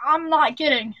 Like, I'm not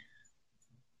kidding.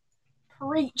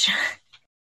 Preach.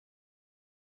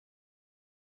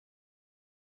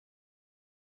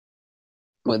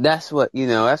 Well, that's what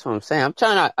I'm saying. I'm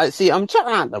trying not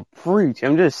to preach.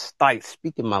 I'm just like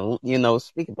speaking my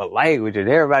language, and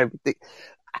everybody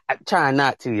I'm trying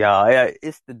not to, y'all. Yeah,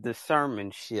 it's the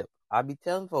discernmentship. I be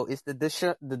telling folks, it's the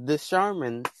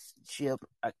discernmentship.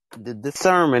 The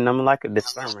discernment. I'm like a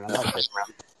discernment. I like to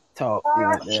talk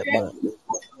like that,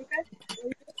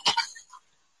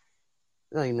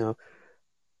 but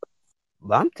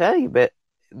but I'm telling you, but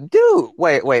dude,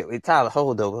 wait, Tyler,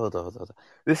 hold on.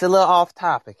 This is a little off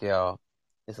topic, y'all.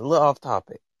 It's a little off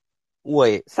topic.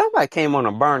 Wait, somebody came on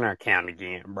a burner account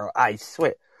again, bro. I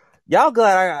swear. Y'all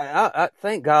glad I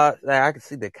thank God that I can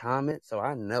see the comments, so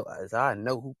I know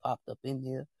who popped up in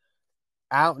here.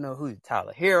 I don't know who the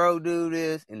Tyler Hero dude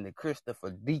is and the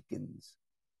Christopher Deacons.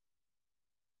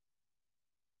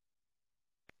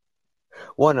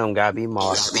 One of them gotta be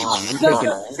Mars.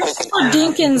 Christopher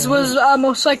Deacons was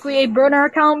most likely a burner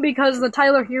account because the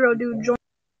Tyler Hero dude joined.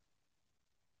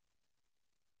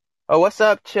 Oh, what's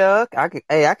up, Chuck? I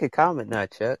could comment now,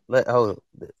 Chuck.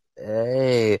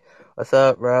 Hey, what's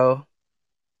up, bro?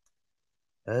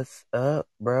 What's up,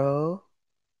 bro?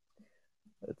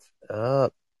 What's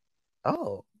up?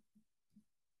 Oh.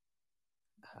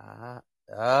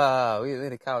 We in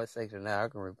the conversation now. I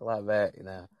can reply back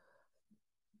now.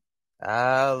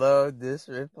 I love this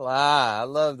reply. I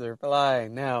love the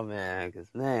replying now, man, because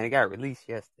man, it got released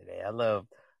yesterday. I love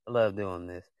doing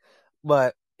this,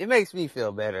 but it makes me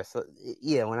feel better. So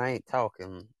yeah, when I ain't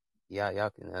talking,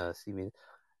 y'all can see me.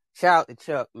 Shout out to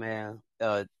Chuck, man.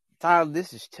 Tyler,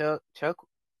 this is Chuck. Chuck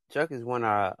is one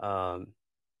of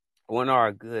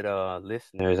our good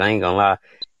listeners. I ain't gonna lie,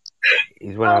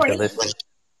 he's one of our good listeners.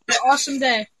 Awesome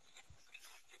day.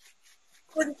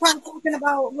 We're just kind of talking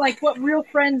about like what real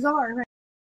friends are. Right?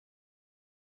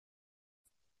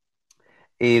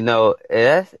 You know,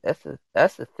 that's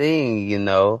the thing, you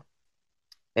know.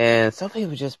 And some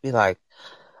people just be like,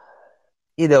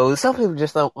 you know, some people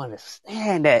just don't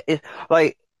understand that. It's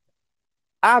like,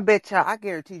 I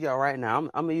guarantee y'all right now, I'm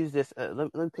gonna use this.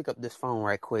 Let me pick up this phone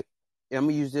right quick. I'm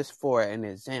gonna use this for an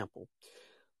example.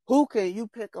 Who can you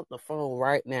pick up the phone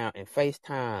right now and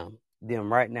FaceTime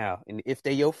them right now? And if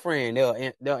they're your friend, they'll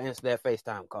answer that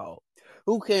FaceTime call.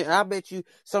 Who can? I bet you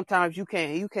sometimes you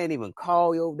can't even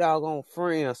call your doggone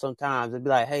friend. Sometimes and be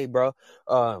like, hey, bro,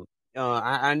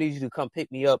 I need you to come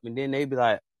pick me up, and then they be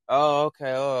like, oh,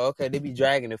 okay. They be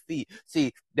dragging their feet.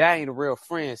 See, that ain't a real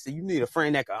friend. See, you need a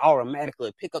friend that can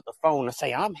automatically pick up the phone and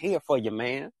say, I'm here for you,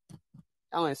 man.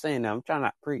 I ain't saying that. I'm trying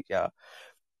not to preach, y'all.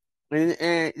 And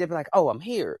they'd be like, oh, I'm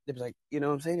here. They'd be like, you know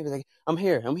what I'm saying? They'd be like, I'm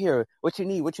here. What you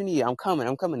need? I'm coming.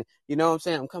 You know what I'm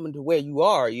saying? I'm coming to where you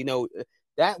are. You know,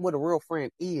 that's what a real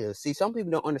friend is. See, some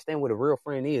people don't understand what a real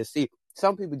friend is. See,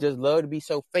 some people just love to be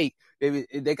so fake.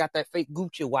 They got that fake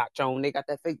Gucci watch on. They got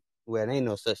that fake, well, there ain't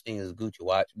no such thing as a Gucci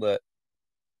watch, but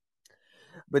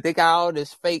they got all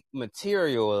this fake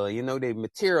material, you know, they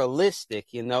materialistic,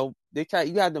 you know. You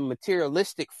have the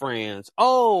materialistic friends.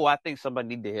 Oh, I think somebody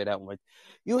need to hear that one.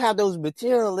 You have those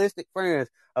materialistic friends.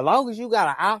 As long as you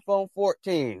got an iPhone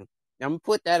 14, I'm gonna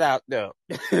put that out there.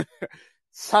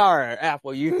 Sorry,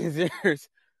 Apple users.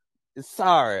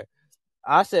 Sorry.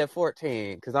 I said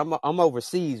 14 because I'm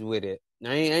overseas with it.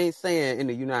 I ain't saying in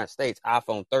the United States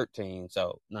iPhone 13,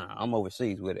 so nah, I'm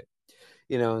overseas with it.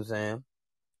 You know what I'm saying?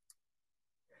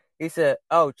 He said,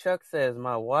 "Oh, Chuck says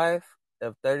my wife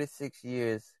of 36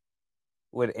 years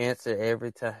would answer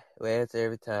every time. Would answer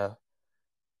every time.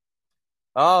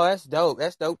 Oh, that's dope.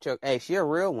 That's dope, Chuck. Hey, she a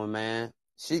real one, man.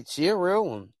 She a real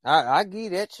one. I give you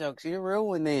that, Chuck. She a real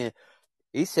one. Then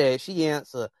he said she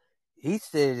answer. He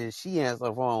said that she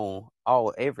answer phone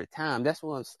all every time. That's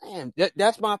what I'm saying.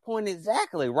 That's my point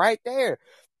exactly right there.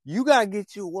 You gotta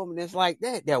get you a woman that's like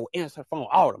that will answer her phone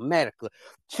automatically.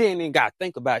 She ain't even gotta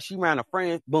think about it. She around her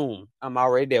friends, boom, I'm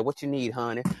already there. What you need,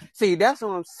 honey? See, that's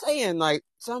what I'm saying. Like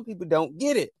some people don't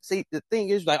get it. See, the thing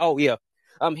is like, oh yeah,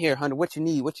 I'm here, honey. What you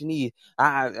need? What you need?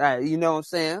 You know what I'm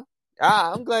saying?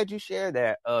 I'm glad you shared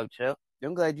that, Chuck.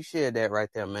 I'm glad you shared that right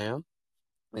there, man.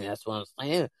 And that's what I'm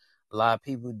saying. A lot of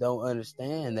people don't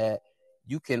understand that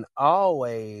you can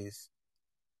always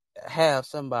have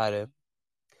somebody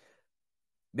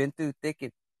been through thick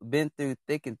and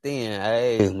thin.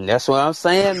 Hey, that's what I'm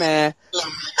saying, man.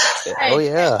 Oh Hey,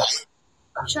 yeah.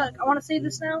 Chuck, I want to say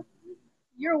this now.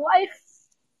 Your wife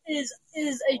is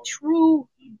a true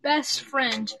best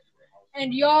friend,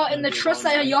 and the trust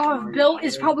that y'all have built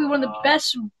is probably one of the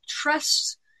best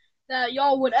trusts that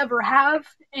y'all would ever have,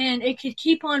 and it could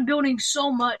keep on building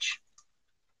so much.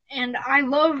 And I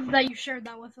love that you shared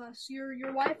that with us.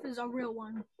 Your wife is a real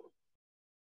one.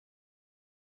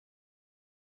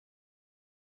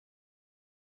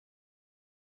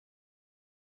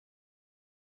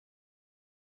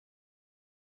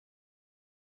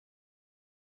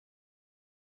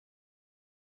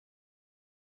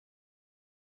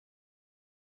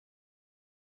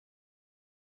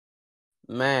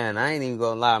 Man, I ain't even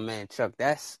gonna lie, man, Chuck.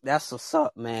 That's what's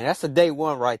up, man. That's a day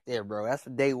one right there, bro. That's a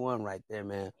day one right there,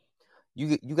 man.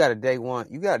 You got a day one.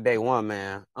 You got a day one,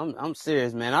 man. I'm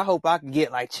serious, man. I hope I can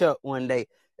get like Chuck one day.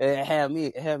 And have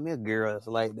me a girl that's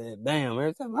like that. Damn,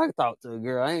 every time I talk to a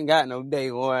girl, I ain't got no day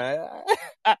one.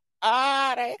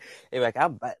 They be like,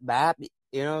 I'm bye.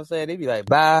 You know what I'm saying? They be like,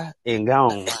 bye and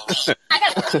gone. I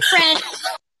got a friend.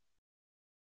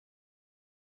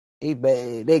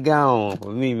 They gone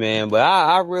for me, man. But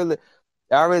I really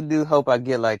do hope I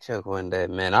get like Chuck one day,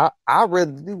 man. I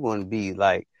really do want to be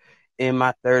like in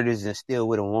my 30s and still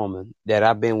with a woman that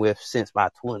I've been with since my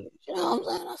 20s. You know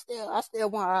what I'm saying? I still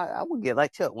want. I would get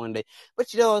like Chuck one day.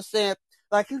 But you know what I'm saying?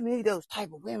 Like you need those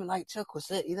type of women like Chuck was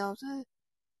saying. You know what I'm saying?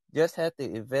 Just have to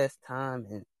invest time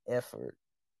and effort.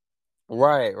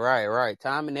 Right.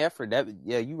 Time and effort.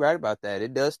 Yeah, you right about that.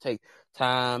 It does take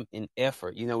time and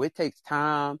effort. You know, it takes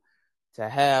time to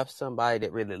have somebody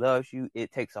that really loves you,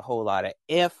 it takes a whole lot of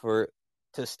effort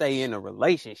to stay in a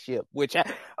relationship, which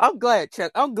I'm glad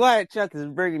Chuck is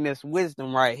bringing this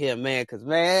wisdom right here, man, because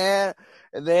man,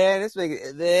 this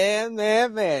nigga,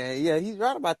 man, yeah, he's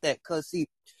right about that, because see,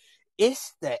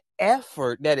 it's the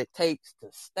effort that it takes to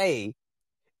stay.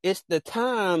 It's the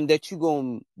time that you're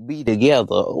going to be together.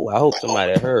 Oh, I hope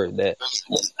somebody heard that.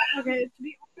 Okay, to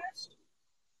be honest,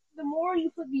 the more you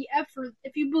put the effort,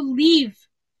 if you believe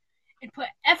and put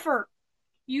effort,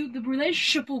 the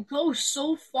relationship will go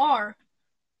so far.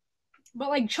 But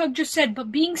like Chuck just said,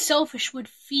 but being selfish would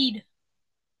feed.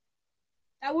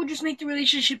 That would just make the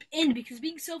relationship end, because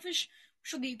being selfish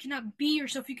shows that you cannot be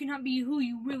yourself, you cannot be who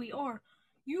you really are.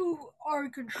 You are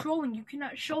controlling, you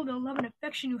cannot show the love and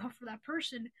affection you have for that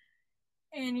person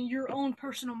and your own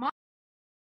personal mind.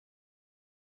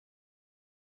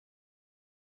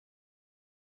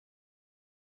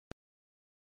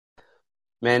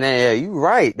 Man, yeah, you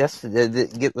right. Let's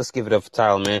give it up for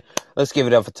Tyler, man. Let's give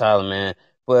it up for Tyler, man.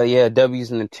 Well, yeah,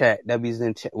 W's in the chat. W's in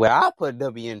the chat. Well, I'll put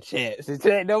W in the chat. Since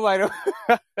nobody,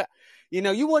 you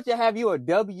know, you want to have you a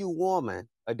W woman,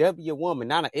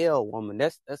 not an L woman.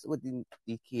 That's what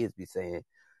these kids be saying.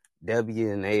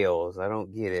 W and L's. I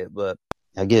don't get it, but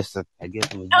I guess I'm gonna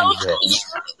use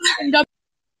that.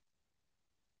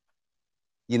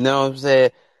 You know what I'm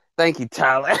saying? Thank you,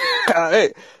 Tyler.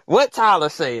 What Tyler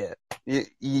said.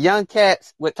 Young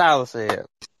cats, what Tyler said.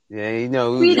 Yeah, you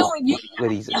know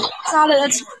what he said.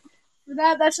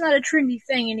 That's not a trendy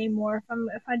thing anymore.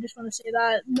 If I just want to say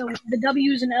that the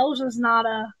W's and L's is not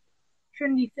a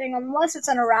trendy thing unless it's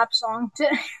in a rap song.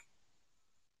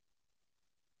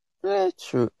 That's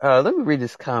true. Let me read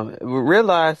this comment.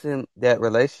 Realizing that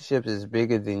relationships is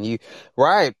bigger than you.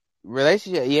 Right.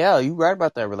 Relationship. Yeah, you right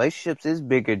about that. Relationships is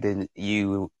bigger than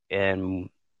you, and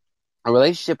a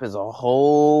relationship is a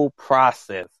whole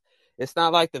process. It's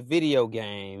not like the video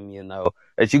game, you know,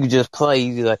 that you can just play.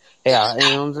 You're like, yeah, you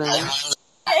know what I'm saying?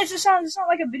 It's not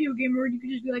like a video game where you can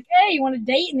just be like, hey, you want to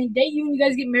date, and they date you, and you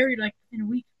guys get married like in a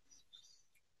week.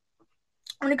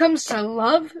 When it comes to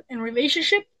love and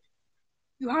relationship,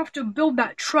 you have to build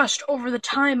that trust over the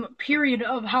time period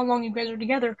of how long you guys are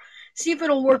together. See if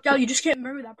it'll work out. You just can't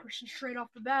marry that person straight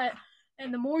off the bat.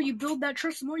 And the more you build that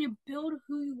trust, the more you build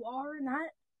who you are in that,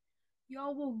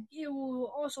 it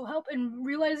will also help in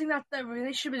realizing that the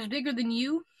relationship is bigger than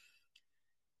you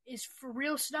is for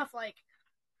real stuff. Like,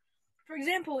 for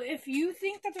example, if you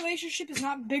think that the relationship is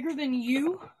not bigger than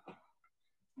you,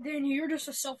 then you're just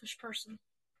a selfish person.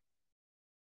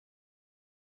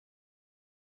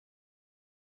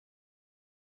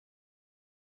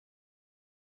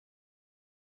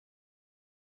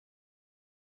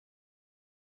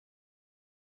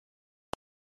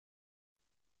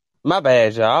 My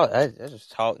bad, y'all. I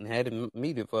just talked and had to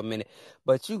mute it for a minute.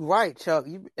 But you right, Chuck.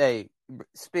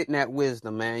 Spitting that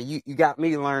wisdom, man. You got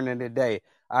me learning today.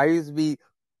 I used to be,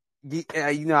 I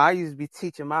used to be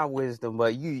teaching my wisdom,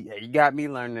 but you got me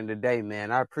learning today,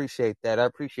 man. I appreciate that.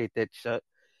 Chuck.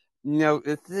 You know,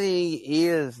 the thing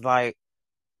is, like,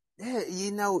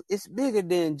 it's bigger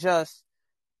than just.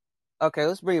 Okay,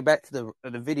 let's bring it back to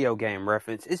the video game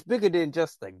reference. It's bigger than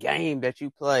just the game that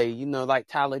you play. You know, like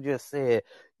Tyler just said,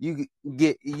 you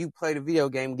play the video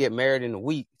game, get married in a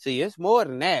week. See, it's more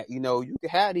than that. You know, you can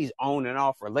have these on and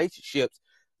off relationships,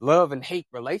 love and hate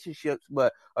relationships,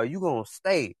 but are you gonna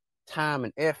stay? Time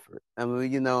and effort. I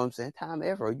mean, you know what I'm saying? Time and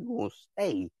effort. Are you gonna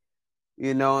stay?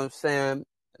 You know what I'm saying?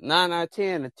 9 out of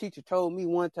 10. The teacher told me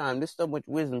one time. This is so much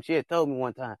wisdom. She had told me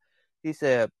one time. He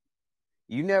said,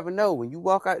 you never know. When you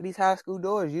walk out these high school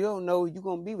doors, you don't know you're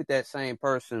going to be with that same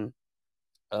person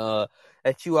that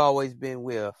you always been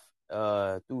with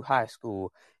through high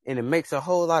school. And it makes a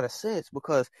whole lot of sense,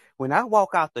 because when I walk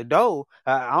out the door,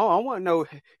 I want to know,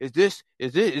 is this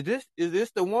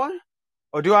the one?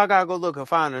 Or do I got to go look and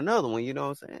find another one? You know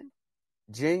what I'm saying?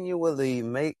 Genuinely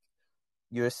make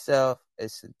yourself a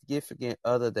significant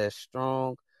other that's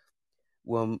strong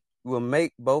will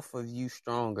make both of you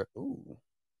stronger. Ooh.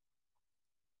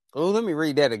 Oh, let me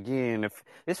read that again. If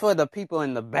it's for the people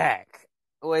in the back.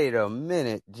 Wait a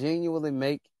minute. Genuinely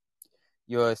make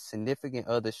your significant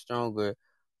other stronger,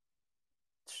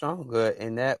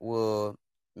 and that will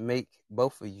make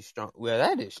both of you strong. Well,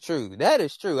 that is true.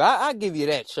 I give you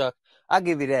that, Chuck. I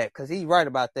give you that, because he's right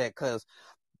about that. Because,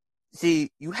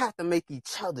 see, you have to make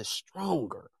each other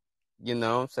stronger. You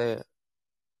know what I'm saying?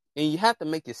 And you have to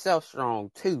make yourself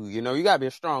strong too. You know, you gotta be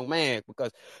a strong man,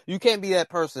 because you can't be that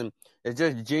person that's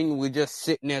just genuinely just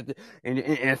sitting there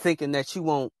and thinking that you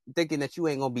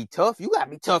ain't gonna be tough. You gotta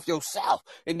be tough yourself,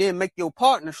 and then make your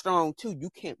partner strong too. You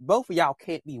can't, both of y'all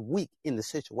can't be weak in the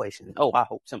situation. Oh, I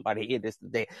hope somebody hear this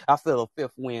today. I feel a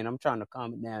fifth wind. I'm trying to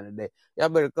calm it down today. Y'all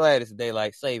better glad it's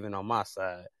daylight saving on my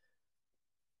side.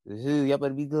 Y'all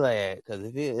better be glad, because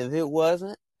if it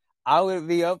wasn't, I would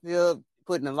be up here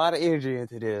putting a lot of energy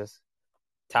into this.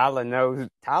 Tyler knows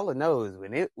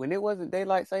when it wasn't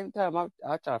daylight saving time,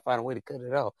 I try to find a way to cut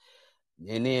it off,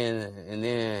 and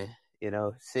then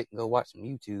sit and go watch some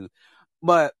YouTube.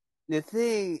 But the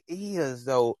thing is,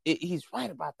 though, he's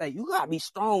right about that. You gotta be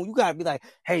strong. You gotta be like,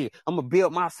 hey, I'm gonna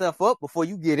build myself up before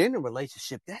you get in a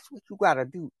relationship. That's what you gotta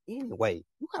do anyway.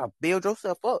 You gotta build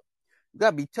yourself up. You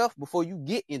gotta be tough before you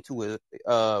get into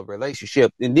a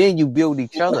relationship, and then you build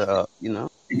each other up.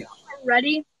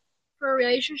 Ready for a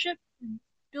relationship?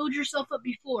 Build yourself up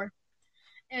before.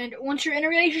 And once you're in a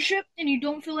relationship and you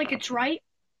don't feel like it's right,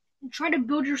 try to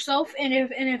build yourself. And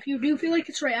if you do feel like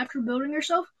it's right after building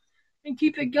yourself, then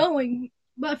keep it going.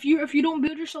 But if you don't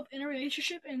build yourself in a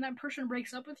relationship and that person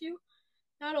breaks up with you,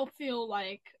 that'll feel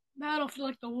like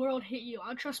the world hit you.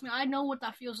 Trust me, I know what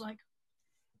that feels like.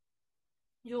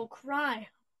 You'll cry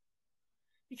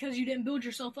because you didn't build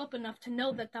yourself up enough to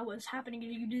know that was happening,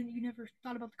 and you never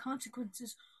thought about the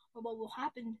consequences or what will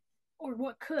happen or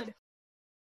what could.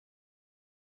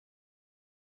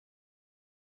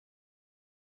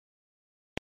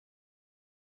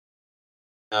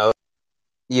 Oh,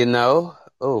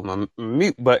 my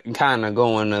mute button kind of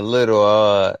going a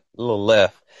little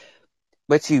left,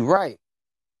 but you right.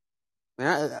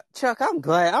 Man, Chuck, I'm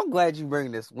glad you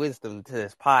bring this wisdom to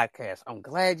this podcast. I'm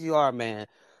glad you are, man.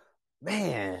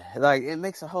 Man, like, it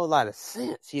makes a whole lot of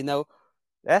sense.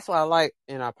 That's why I like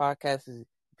in our podcast is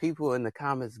people in the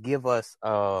comments give us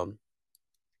a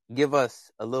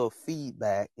little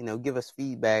feedback, give us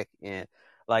feedback, and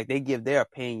like they give their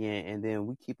opinion, and then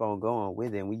we keep on going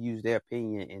with it, and we use their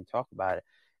opinion and talk about it,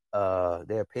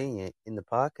 their opinion in the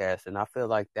podcast. And I feel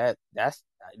like that's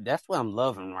what I'm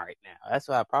loving right now. That's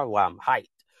probably why I'm hyped.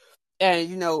 And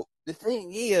the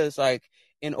thing is, like,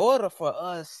 in order for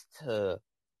us to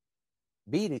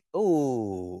beat it,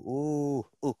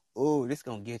 this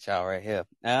gonna get y'all right here.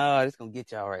 This gonna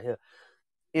get y'all right here.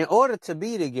 In order to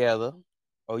be together,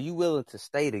 are you willing to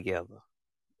stay together?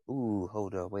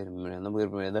 Hold up, wait a minute.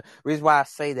 The reason why I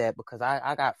say that, because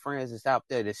I got friends that's out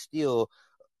there that still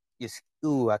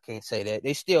I can't say that.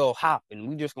 They still hopping.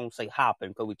 We just gonna say hopping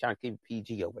because we trying to keep it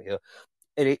PG over here.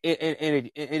 And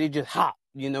it just hop.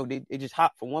 They just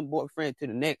hop from one boyfriend to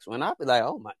the next one. I'll be like,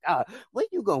 oh my God, when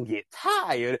you gonna get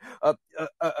tired of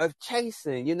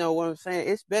chasing? You know what I'm saying?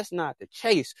 It's best not to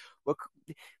chase,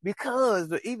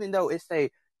 because even though it say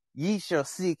ye shall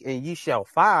seek and ye shall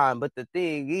find, but the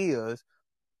thing is,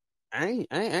 I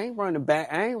ain't running back.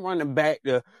 I ain't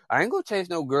gonna chase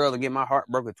no girl and get my heart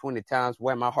broken 20 times,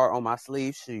 wear my heart on my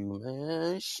sleeve. Shoot,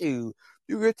 man, shoot.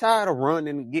 You get tired of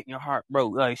running and getting your heart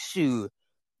broke. Like, shoot.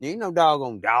 You ain't no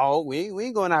doggone dog. We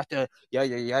ain't going out there.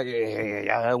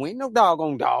 Yeah. We ain't no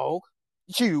doggone dog.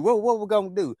 Shoot, what we gonna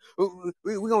do?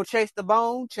 We gonna chase the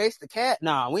bone, chase the cat?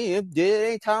 Nah, it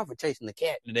ain't time for chasing the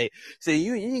cat today. See,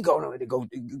 you ain't going to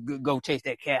go chase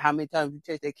that cat. How many times you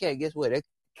chase that cat? Guess what? That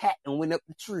cat done went up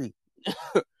the tree.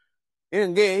 He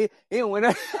done went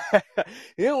up.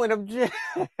 He done went up.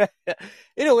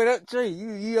 He done went up tree.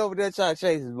 You over there trying to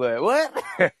chase his butt? What?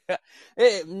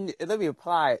 Let me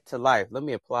apply it to life.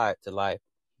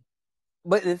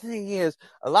 But the thing is,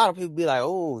 a lot of people be like,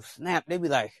 "Oh snap!" They be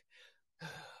like,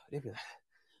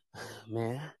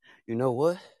 "Man, you know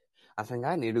what? I think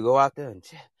I need to go out there and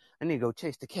I need to go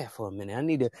chase the cat for a minute. I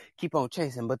need to keep on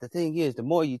chasing." But the thing is, the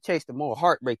more you chase, the more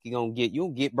heartbreak you're gonna get.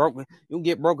 You'll get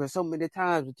broken so many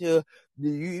times until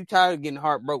you tired of getting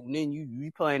heartbroken. Then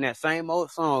you playing that same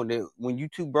old song that when you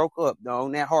two broke up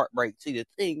on that heartbreak. See, the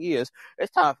thing is,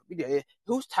 it's time for me.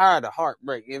 Who's tired of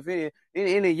heartbreak? If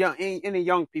any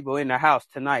young people in the house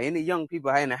tonight, any young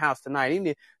people in the house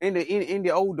tonight,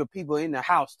 any older people in the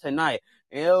house tonight,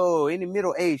 any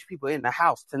middle-aged people in the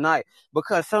house tonight,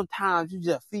 because sometimes you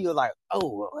just feel like,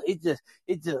 it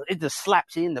just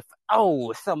slaps you in the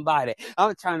somebody.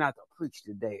 I'm trying not to preach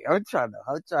today. I'm trying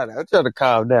to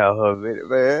calm down a minute,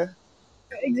 man.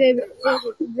 Xavier,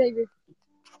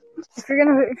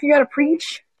 if you gotta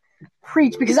preach,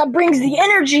 because that brings the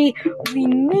energy we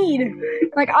need.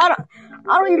 Like, I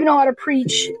don't even know how to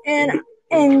preach, and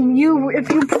if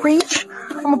you preach,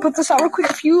 I'm gonna put this out real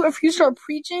quick. If you start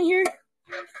preaching here,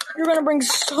 you're gonna bring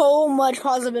so much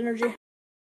positive energy.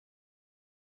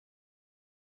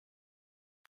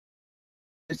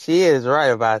 She is right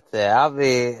about that. I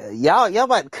mean, y'all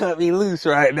about to cut me loose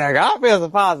right now. I feel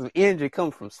some positive energy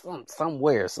coming from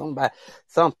somewhere, somebody,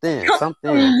 something,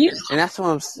 and that's what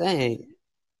I'm saying.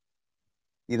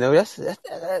 You know, that's what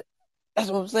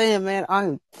I'm saying, man.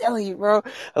 I'm telling you, bro.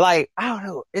 Like, I don't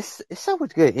know. It's so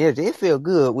much good energy. It feel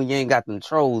good when you ain't got them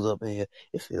trolls up in here.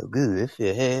 It feel good. It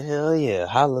feel hell yeah.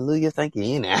 Hallelujah. Thank you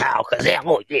anyhow. Cause it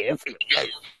feel good. It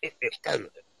feel good.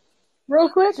 Real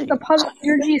quick, See. the positive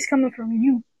energy is coming from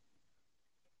you.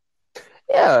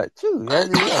 Yeah, true. Yeah,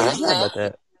 you're right about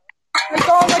that.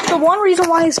 Like the one reason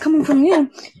why it's coming from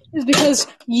you is because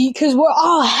we're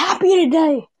all happy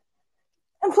today.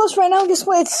 And plus, right now, guess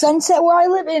what? It's sunset where I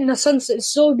live, and the sunset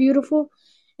is so beautiful.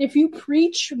 If you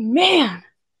preach, man,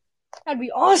 that'd be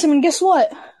awesome. And guess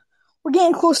what? We're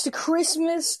getting close to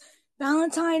Christmas,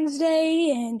 Valentine's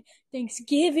Day, and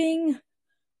Thanksgiving.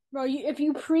 Bro, if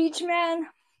you preach, man,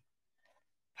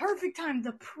 perfect time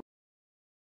to preach.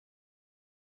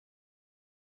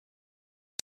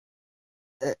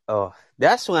 Oh,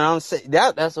 that's what I'm saying.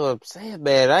 That's what I'm saying,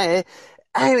 man. I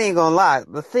ain't even gonna lie.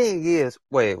 The thing is,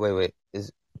 wait. Is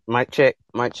mic check?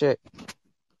 Mic check.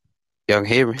 Y'all can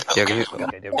hear me? Y'all can hear me?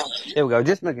 Okay, there we go.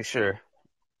 Just making sure.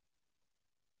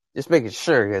 Just making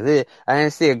sure, cause I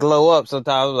didn't see it glow up. Sometimes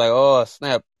I was like, oh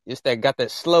snap! It's got that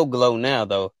slow glow now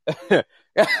though. I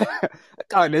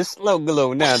call it this slow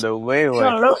glow now though. But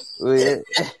anyway,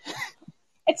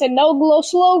 It's a no glow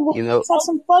slogan. you know, It's not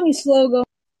some funny slogan.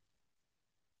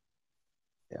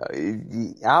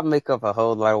 I'll make up a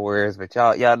whole lot of words, but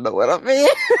y'all know what I mean.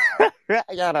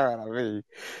 Y'all know what I mean.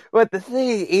 But the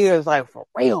thing is, like, for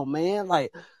real, man,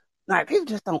 like people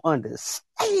just don't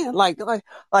understand. Like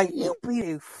you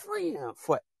be a friend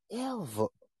forever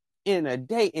in a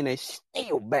day, and they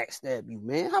still backstab you,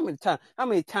 man. How many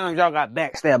times y'all got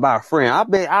backstabbed by a friend?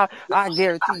 I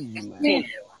guarantee you, man.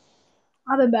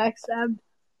 I've been backstabbed.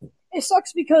 It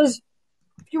sucks because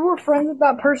if you were friends with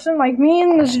that person, like me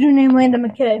and this dude named Landon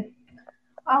McKay,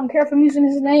 I don't care if I'm using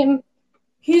his name.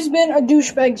 He's been a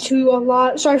douchebag to a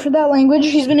lot. Sorry for that language.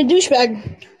 He's been a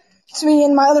douchebag to me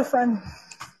and my other friend.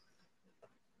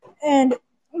 And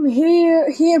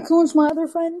he influenced my other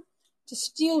friend to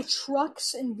steal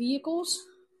trucks and vehicles.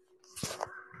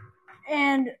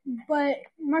 But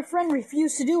my friend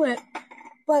refused to do it.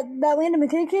 But that Landon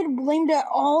McKay kid blamed it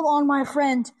all on my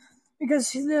friend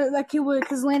because Landon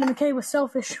McKay was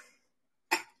selfish.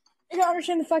 You don't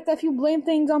understand the fact that if you blame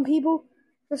things on people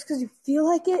just because you feel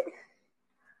like it,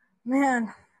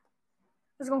 man,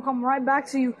 it's gonna come right back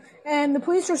to you. And the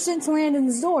police were sent to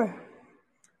Landon's door.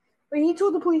 But he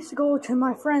told the police to go to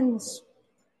my friend's.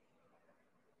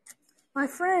 My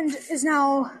friend is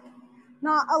now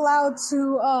not allowed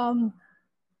to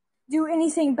do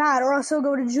anything bad, or else he'll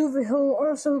go to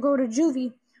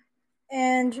juvie.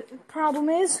 And the problem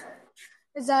is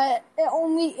that it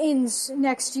only ends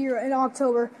next year in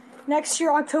October. Next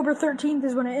year, October 13th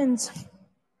is when it ends.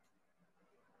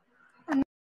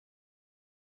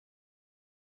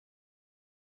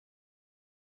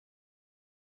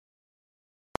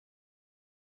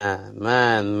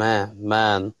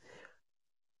 Man.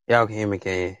 Y'all can hear me,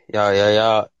 can you?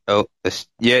 Y'all. Oh,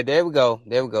 yeah, there we go.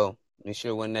 Make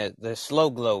sure when the slow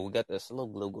glow, we got that slow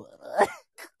glow.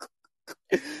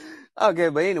 Okay,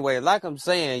 but anyway, like I'm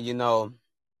saying,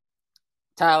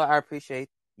 Tyler, I appreciate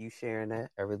you sharing that.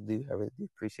 I really do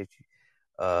appreciate you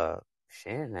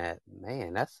sharing that.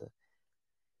 Man, that's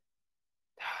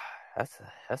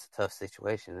a tough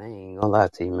situation. I ain't gonna lie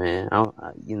to you, man. And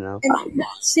the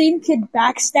same kid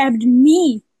backstabbed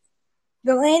me.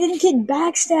 The Landon kid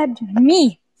backstabbed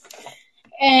me.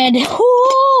 And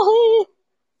oh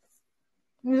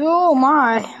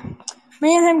my.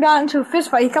 Me and him got into a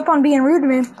fist fight. He kept on being rude to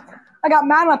me. I got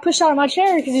mad and I pushed out of my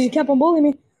chair because he kept on bullying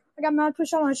me. I got mad,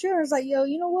 pushed out of my chair, and I was like, yo,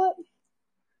 you know what?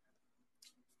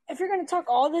 If you're gonna talk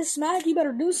all this smack, you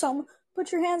better do something.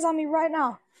 Put your hands on me right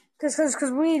now. Cause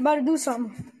we about to do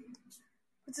something.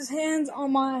 Puts his hand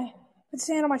on my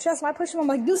chest and I push him. I'm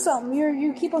like, do something.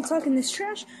 You keep on talking this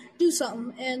trash. Do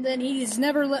something. And then he's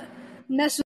never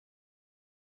mess with.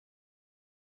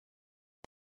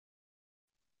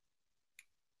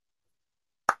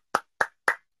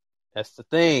 That's the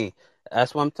thing.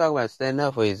 That's what I'm talking about. Standing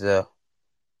up for yourself.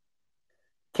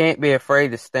 Can't be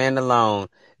afraid to stand alone.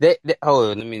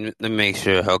 Hold on, let me make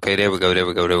sure. Okay, there we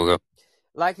go.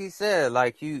 Like he said,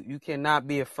 like you cannot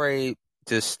be afraid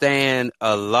to stand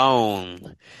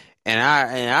alone. And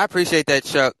I appreciate that,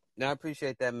 Chuck. And I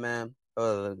appreciate that, man.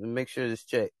 Make sure this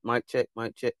check. Mic check.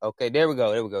 Okay, there we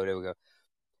go.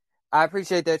 I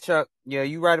appreciate that, Chuck. Yeah,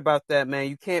 you right about that, man.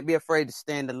 You can't be afraid to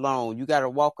stand alone. You gotta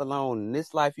walk alone. In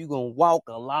this life, you gonna walk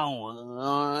alone,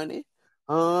 honey.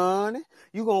 honey,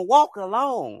 you gonna walk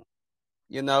alone,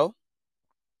 you know?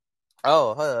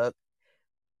 Oh, hold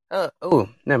up. Oh,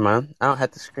 never mind. I don't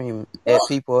have to scream at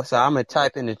people, so I'm gonna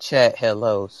type in the chat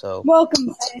hello. So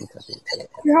Welcome, Faith.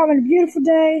 You're having a beautiful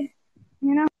day,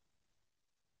 you know?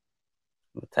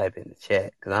 I'm gonna type in the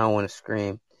chat because I don't want to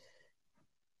scream.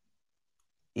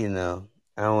 You know,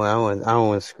 I don't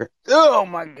want to scream. Oh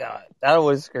my God, I don't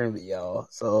want to scream at y'all.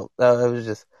 So it was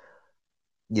just,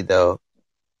 you know,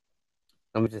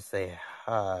 let me just say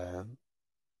hi.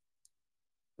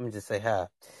 Let me just say hi.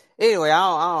 Anyway,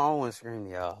 I don't want to scream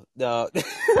at y'all. No,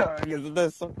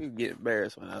 because some people get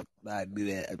embarrassed when I do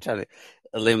that. I'm trying to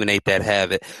eliminate that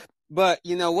habit. But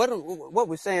you know what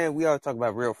we're saying, we all talk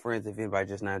about real friends. If anybody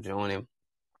just not joining,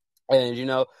 and you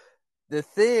know, the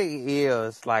thing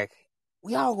is, like,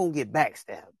 we all gonna get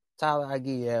backstabbed. Tyler, I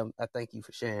thank you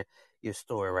for sharing your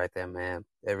story right there, man.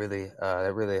 That really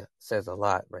says a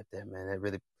lot right there, man.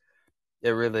 It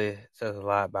really says a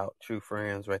lot about true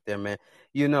friends right there, man.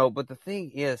 You know, but the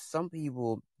thing is, some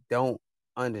people don't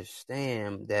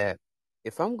understand that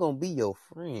if I'm gonna be your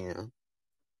friend,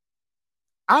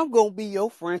 I'm gonna be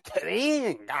your friend to the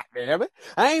end, goddammit.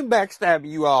 I ain't backstabbing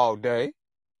you all day.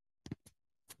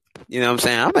 You know what I'm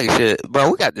saying? I'll make sure, bro,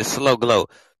 we got this slow glow.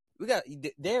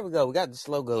 There we go. We got the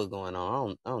slow glow going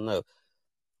on. I don't know.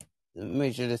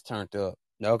 Make sure this turned up.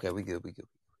 Okay, we good.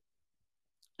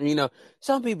 You know,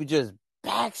 some people just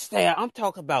backstab. I'm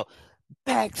talking about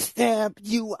backstab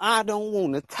you. I don't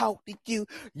want to talk to you.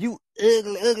 You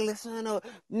ugly son of.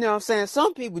 You know what I'm saying?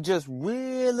 Some people just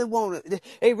really want to.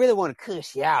 They really want to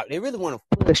cuss you out. They really want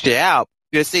to push you out.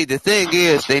 You see, the thing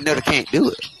is, they know they can't do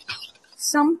it.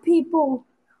 Some people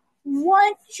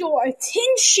want your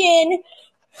attention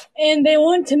and they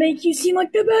want to make you seem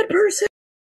like the bad person.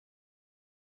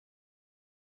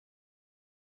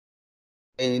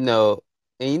 And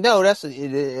you know that's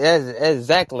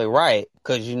exactly right,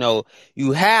 because you know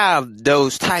you have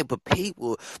those type of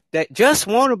people that just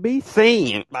want to be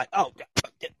seen. Like, oh,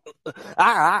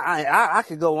 I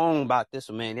could go on about this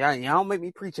one, man. Y'all don't make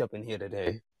me preach up in here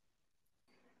today.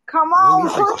 Come on,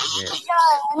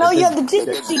 I know you have the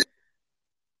tendency.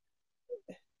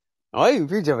 I ain't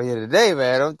preach up in here today,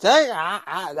 man. I'm telling you,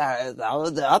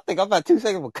 I think I'm about 2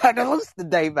 seconds for cutting loose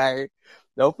today, man.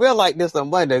 Don't feel like this on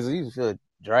Monday, so you should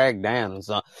drag down or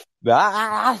something. But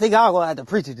I think I'm gonna have to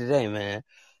preach it today, man.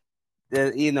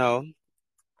 You know,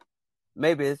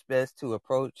 maybe it's best to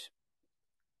approach.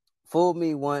 Fool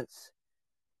me once.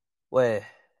 Well,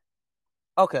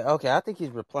 okay. I think he's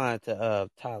replying to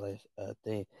Tyler's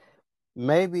thing.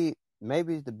 Maybe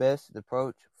it's the best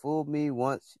approach. Fool me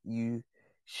once you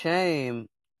shame.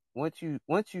 Once you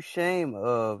shame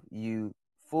of you,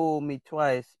 fool me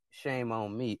twice. Shame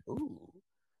on me.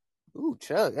 Ooh,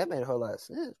 Chuck, that made a whole lot of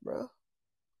sense, bro.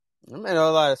 That made a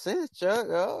whole lot of sense, Chuck.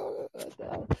 Oh,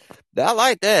 I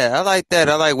like that.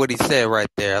 I like what he said right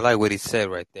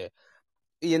there.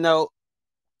 You know,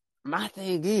 my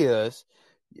thing is,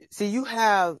 see, you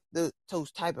have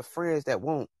those type of friends that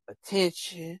want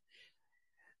attention,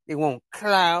 they want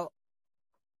clout.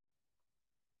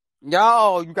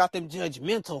 Y'all, you got them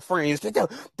judgmental friends.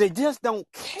 They just don't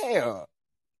care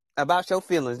about your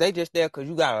feelings. They just there because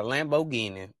you got a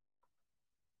Lamborghini.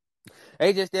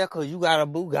 They just there because you got a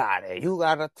Bugatti. You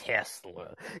got a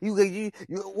Tesla.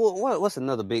 What's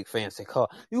another big fancy car?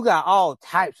 You got all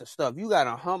types of stuff. You got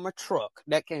a Hummer truck.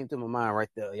 That came to my mind right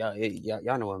there.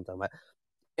 Y'all know what I'm talking about.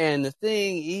 And the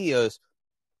thing is,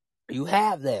 you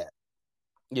have that,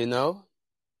 you know?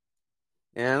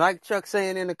 And like Chuck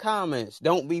saying in the comments,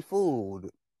 don't be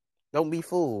fooled. Don't be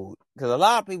fooled. Because a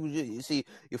lot of people, you see,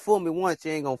 you fool me once,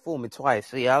 you ain't going to fool me twice.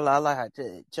 See, I like how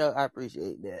Chuck, I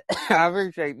appreciate that. I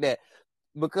appreciate that.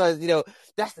 Because, you know,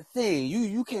 that's the thing.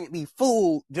 You can't be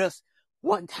fooled just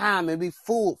one time and be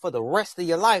fooled for the rest of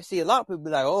your life. See, a lot of people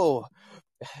be like, oh,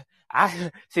 I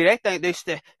see. They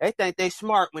think they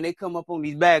smart when they come up on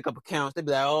these backup accounts. They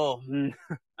be like, oh,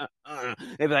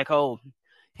 they be like, oh,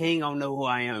 he ain't gonna know who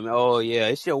I am. Oh yeah,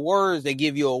 it's your words that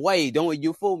give you away. Don't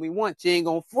you fool me once, you ain't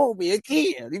gonna fool me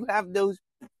again. You have those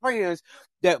friends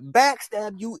that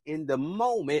backstab you in the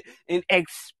moment and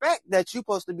expect that you're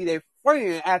supposed to be their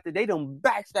friend after they done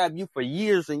backstab you for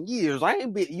years and years.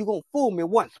 You gonna fool me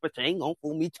once, but you ain't gonna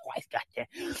fool me twice. Gotcha.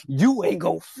 You ain't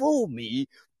gonna fool me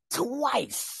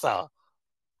twice.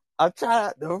 I'm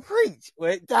trying to preach.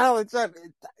 Wait, Tyler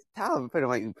better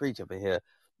make me preach up in here.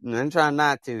 I'm trying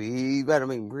not to. He better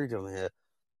make me preach up in here.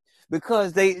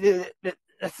 Because the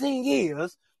thing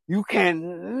is, you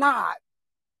cannot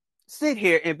sit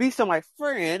here and be somebody's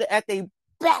friend at they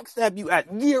backstab you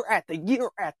at year after year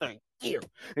after year.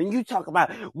 And you talk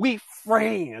about we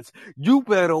friends. You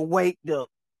better wake up.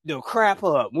 the crap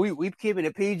up. We keeping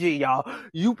it PG, y'all.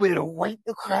 You better wake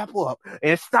the crap up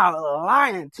and stop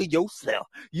lying to yourself.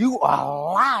 You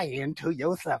are lying to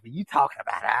yourself. You talking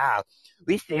about how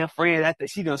we still friends after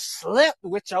she done slept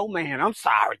with your man. I'm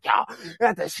sorry, y'all.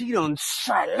 After she done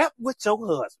slept with your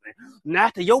husband. And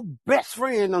after your best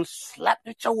friend done slept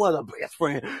with your other best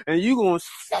friend. And you gonna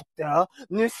sit there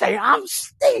and say, I'm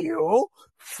still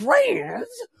friends?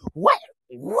 What?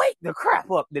 Wake the crap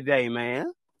up today,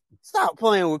 man. Stop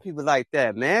playing with people like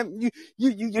that, man.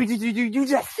 You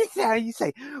just sit there and you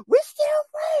say, we're still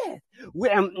friends.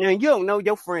 And you don't know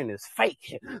your friend is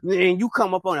fake. And you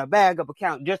come up on a bag up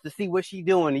account just to see what she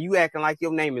doing and you acting like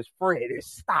your name is Fred.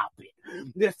 Stop it.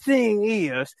 The thing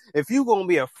is, if you gonna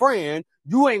be a friend,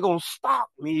 you ain't gonna stalk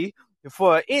me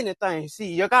for anything.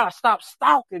 See, you gotta stop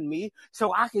stalking me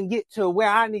so I can get to where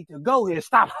I need to go and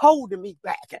stop holding me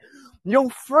back. Your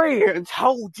friends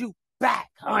hold you back,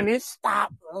 honey.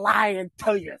 Stop lying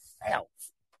to yourself.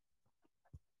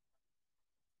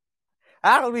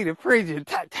 I don't need to preach it.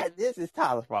 This is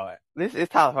Tyler's fault. This is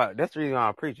Tyler's fault. That's the reason why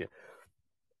I'm preaching.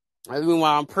 That's the reason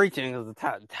why I'm preaching is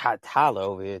Tyler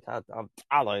over here.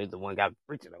 Tyler is the one got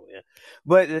preaching over here.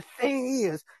 But the thing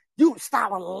is, you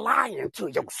stop lying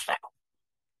to yourself.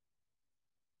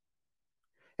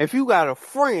 If you got a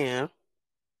friend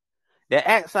that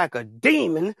acts like a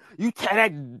demon, you tell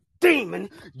that demon,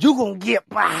 you gonna get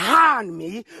behind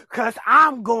me because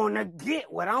I'm gonna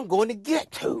get what I'm gonna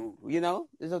get to. You know?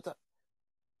 He said,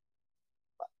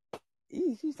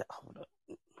 hold up.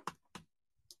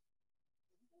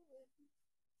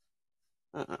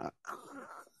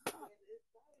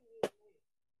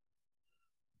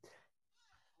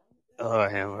 Oh,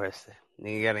 have mercy.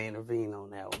 You gotta intervene on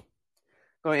that one.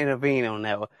 Gonna intervene on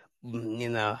that one. You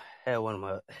know, had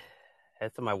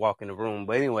somebody walk in the room.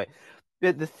 But anyway,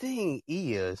 the thing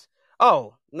is,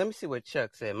 oh, let me see what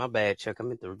Chuck said. My bad, Chuck. I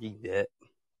meant to read that.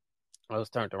 I was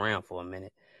turned around for a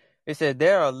minute. It said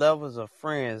there are levels of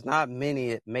friends. Not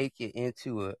many make it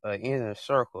into an inner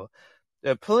circle.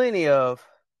 There are plenty of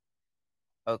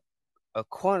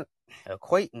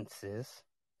acquaintances,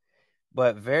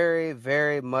 but very,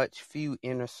 very much few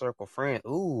inner circle friends.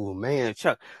 Ooh, man,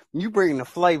 Chuck, you bringing the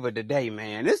flavor today,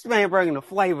 man. This man bringing the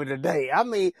flavor today. I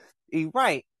mean, he's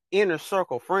right. Inner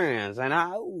circle friends, and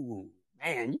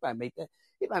man, you might make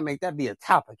that be a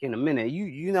topic in a minute.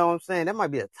 You know what I'm saying? That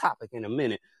might be a topic in a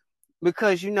minute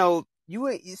because you gotta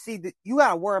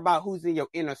worry about who's in your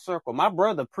inner circle. My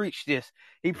brother preached this.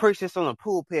 He preached this on a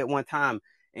pulpit one time,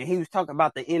 and he was talking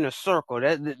about the inner circle.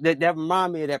 That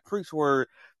reminded me of that preach word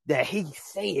that he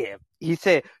said. He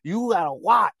said, you gotta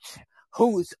watch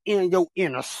who's in your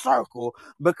inner circle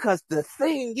because the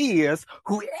thing is,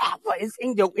 whoever is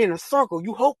in your inner circle,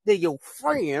 you hope they're your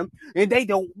friend and they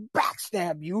don't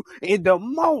backstab you in the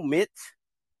moment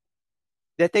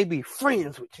that they be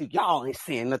friends with you. Y'all ain't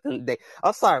saying nothing today.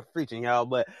 I'm sorry for preaching, y'all,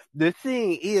 but the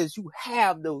thing is, you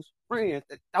have those friends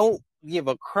that don't give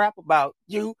a crap about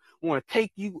you, want to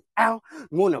take you out,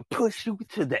 want to push you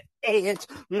to the edge,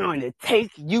 want to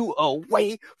take you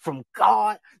away from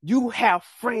God. You have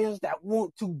friends that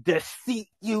want to deceive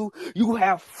you. You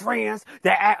have friends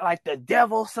that act like the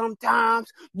devil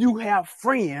sometimes. You have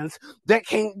friends that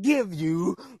can't give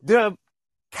you the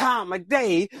time of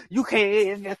day. You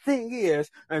can't. The thing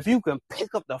is, if you can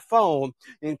pick up the phone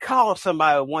and call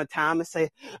somebody one time and say,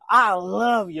 I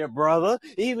love you, brother,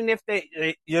 even if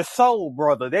your soul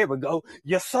brother, there we go,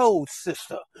 your soul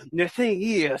sister. The thing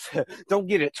is, don't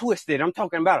get it twisted. I'm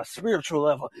talking about a spiritual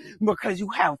level because you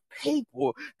have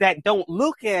people that don't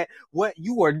look at what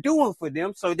you are doing for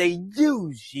them, so they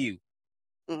use you.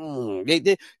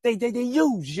 They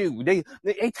use you. They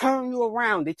turn you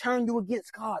around. They turn you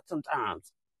against God sometimes.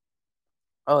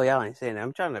 Oh, y'all ain't saying that.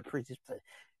 I'm trying to preach this.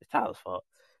 It's Tyler's fault.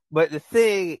 But the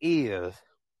thing is,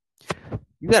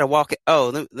 you gotta walk it.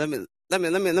 Oh, let me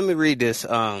read this.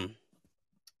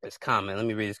 This comment. Let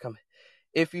me read this comment.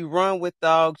 If you run with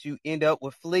dogs, you end up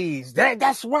with fleas.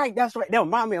 That's right. That's right. That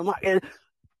remind me of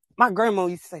my grandma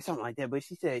used to say something like that, but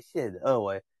she said the other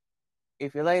way.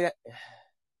 If you lay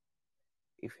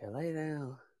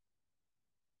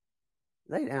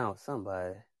down with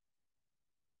somebody.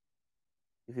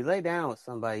 If you lay down with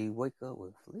somebody, you wake up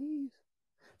with fleas.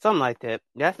 Something like that.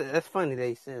 That's funny that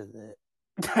he says that.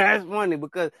 That's funny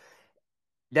because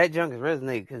that junk is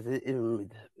resonating because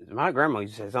my grandma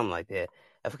used to say something like that.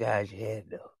 I forgot how she had it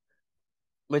though.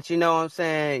 But you know what I'm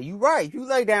saying? You right. If you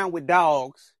lay down with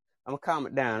dogs, I'm gonna calm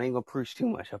it down. I ain't gonna preach too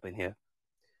much up in here.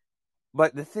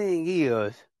 But the thing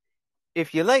is,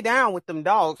 if you lay down with them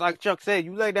dogs, like Chuck said,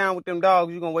 you lay down with them dogs,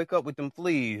 you're gonna wake up with them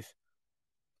fleas.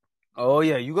 Oh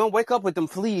yeah, you gonna wake up with them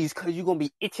fleas because you gonna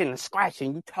be itching and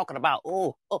scratching. You talking about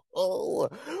what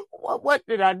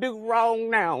did I do wrong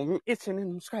now? I'm itching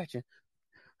and I'm scratching.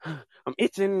 I'm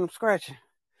itching and I'm scratching.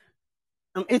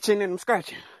 I'm itching and I'm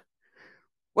scratching.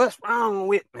 What's wrong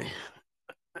with me?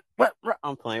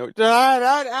 I'm playing with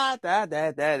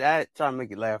that. Trying to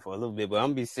make you laugh for a little bit, but I'm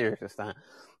gonna be serious this time.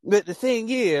 But the thing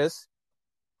is,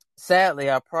 sadly,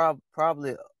 I'm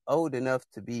probably old enough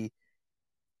to be.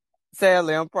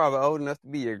 Sadly, I'm probably old enough to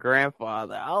be your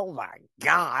grandfather. Oh my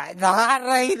God.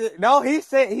 I hate it. No, he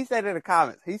said it in the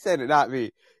comments. He said it, not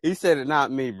me. He said it,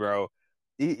 not me, bro.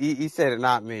 He said it,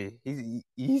 not me. He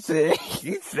said,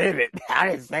 he said it.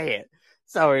 I didn't say it.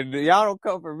 So y'all don't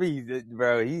come for me,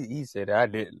 bro. He said it. I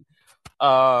didn't.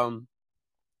 Man,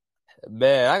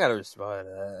 I gotta respond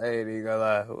to that. I ain't even gonna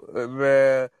lie.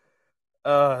 Man,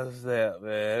 snap,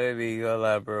 man. I ain't even gonna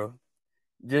lie, bro.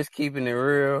 Just keeping it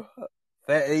real.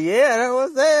 Yeah, that's what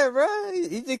I'm saying, bro.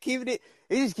 He just keeping it.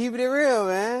 He just keeping it real,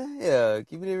 man. Yeah,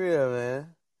 keeping it real,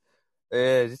 man.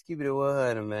 Yeah, just keeping it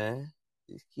 100, man.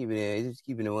 Just keeping it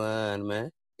 100,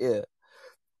 man. Yeah,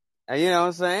 and you know what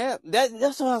I'm saying?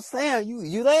 That's what I'm saying.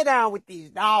 You lay down with these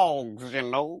dogs, you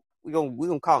know. We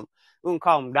gonna call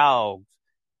them dogs.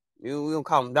 We gonna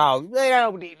call them dogs. You lay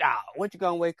down with these dogs. What you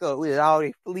gonna wake up with all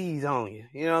these fleas on you?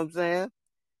 You know what I'm saying?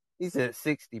 He said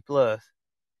 60 plus.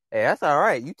 Hey, that's all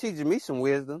right. You teaching me some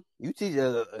wisdom. You teach.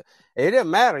 It doesn't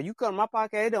matter. You come to my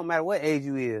podcast. It don't matter what age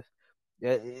you is.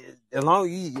 As long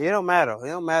as you, it don't matter. It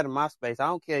don't matter my space. I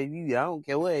don't care you. I don't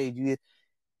care what age you is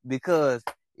because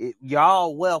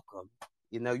y'all welcome.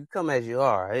 You know, you come as you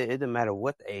are. It doesn't matter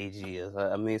what the age is.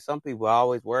 I mean, some people are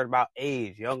always worried about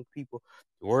age. Young people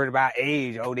worried about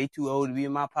age. Oh, they too old to be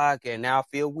in my podcast. Now I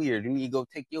feel weird. You need to go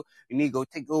take y'all,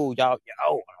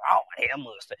 hell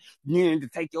must. You need to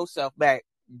take yourself back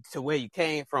to where you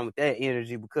came from with that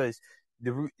energy because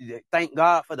thank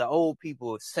God for the old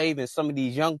people saving some of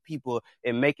these young people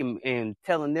and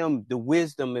telling them the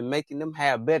wisdom and making them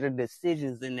have better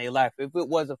decisions in their life. If it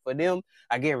wasn't for them,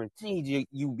 I guarantee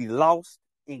you'd be lost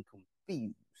and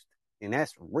confused. And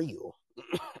that's real.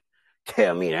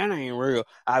 Tell me that ain't real.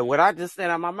 What I just said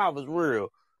out of my mouth was real.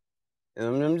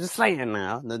 I'm just saying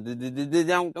now.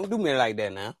 Don't do me like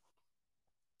that now.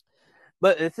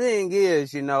 But the thing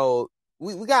is, you know,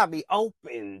 we gotta be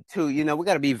open to, you know, we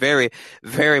gotta be very,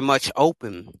 very much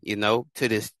open, you know, to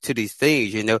these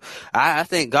things, you know. I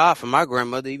thank God for my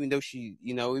grandmother, even though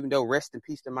rest in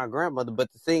peace to my grandmother.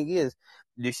 But the thing is,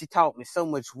 she taught me so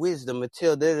much wisdom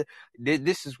until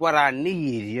this is what I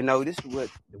need, you know, this is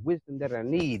what the wisdom that I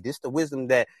need. This is the wisdom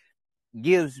that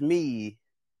gives me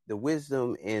the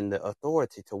wisdom and the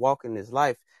authority to walk in this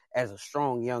life as a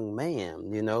strong young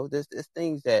man, you know. There's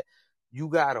things that you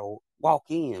gotta walk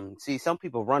in. See, some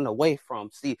people run away from.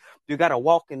 See, you gotta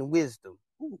walk in wisdom.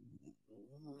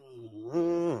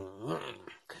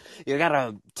 You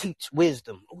gotta teach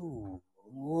wisdom.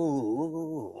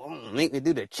 Make me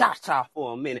do the cha-cha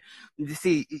for a minute.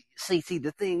 See,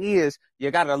 the thing is,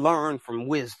 you gotta learn from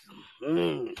wisdom.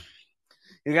 You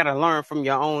gotta learn from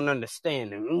your own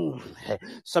understanding.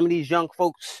 Some of these young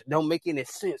folks don't make any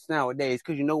sense nowadays,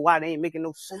 because you know why they ain't making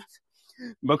no sense?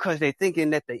 Because they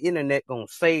thinking that the internet gonna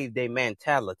save their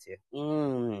mentality.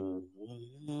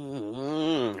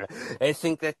 They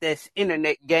think that this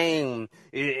internet game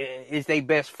is their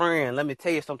best friend. Let me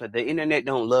tell you something. The internet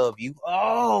don't love you.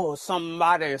 Oh,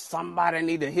 somebody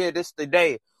need to hear this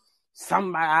today.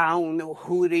 Somebody, I don't know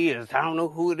who it is,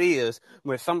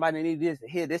 but somebody needs to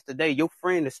hear this today. Your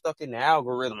friend is stuck in the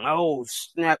algorithm. Oh,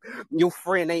 snap. Your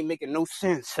friend ain't making no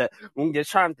sense. When you're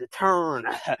trying to turn,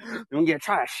 when you're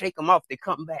trying to shake them off, they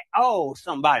come back. Oh,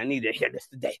 somebody need to hear this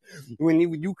today. When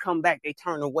you come back, they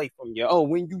turn away from you. Oh,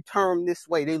 when you turn this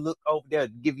way, they look over there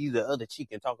to give you the other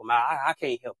cheek and talk about, I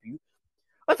can't help you.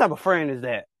 What type of friend is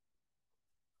that?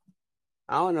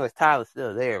 I don't know if Tyler's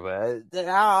still there, but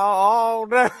oh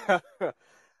my God,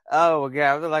 I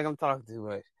feel like I'm talking too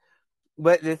much.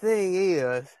 But the thing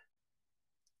is,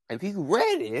 if you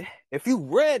ready,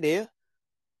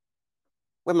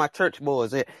 where my church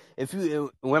boys at?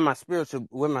 Where my spiritual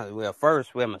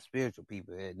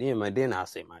people at? Then I'll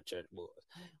say my church boys.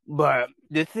 But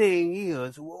the thing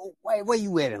is, where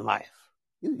you at in life?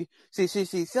 See, some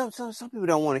people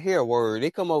don't want to hear a word. They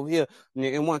come over here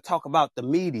and want to talk about the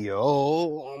media.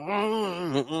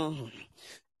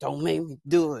 Don't make me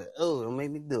do it. Oh, don't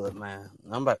make me do it, man.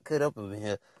 I'm about to cut up over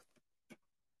here.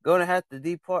 Gonna have to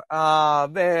depart.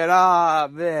 Man.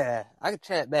 I can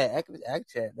chat back. I can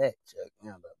chat back, Chuck.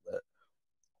 Yeah, but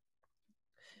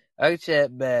I can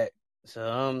chat back. So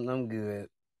I'm good.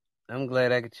 I'm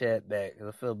glad I can chat back, because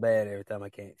I feel bad every time I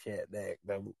can't chat back,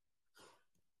 though.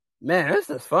 Man, this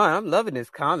is fun. I'm loving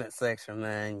this comment section,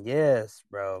 man. Yes,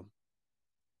 bro.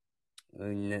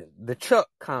 The Chuck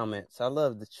comments. I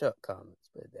love the Chuck comments,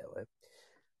 put it that way.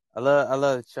 I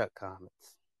love the Chuck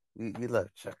comments. You love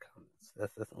Chuck comments.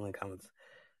 That's the only comments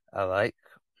I like.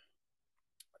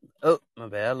 Oh, my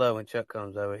bad. I love when Chuck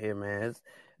comes over here, man.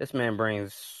 This man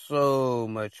brings so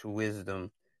much wisdom.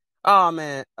 Oh,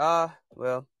 man. Well.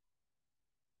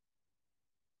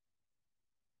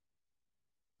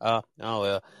 Oh,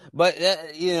 well. But,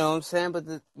 you know what I'm saying? But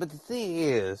the thing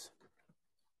is,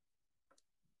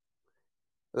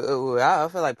 I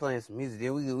feel like playing some music.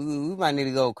 We might need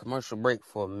to go commercial break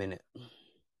for a minute.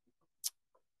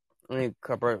 We need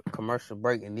to commercial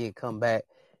break and then come back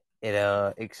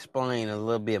and explain a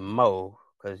little bit more.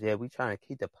 Because, yeah, we trying to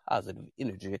keep the positive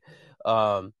energy.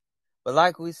 But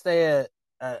like we said,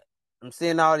 I'm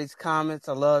seeing all these comments.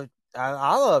 I love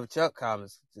Chuck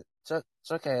comments. Chuck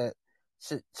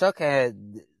had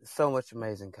so much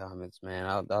amazing comments, man.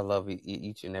 I love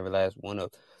each and every last one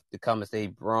of the comments they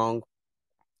brought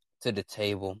to the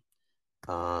table.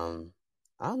 I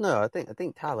don't know. I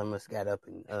think Tyler must got up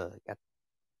and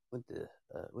went and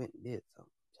did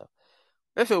something. So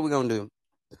that's what we're gonna do.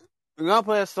 We're gonna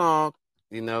play a song.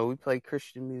 You know, we play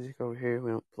Christian music over here.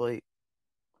 We don't play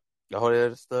the whole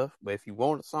other stuff. But if you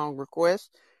want a song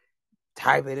request,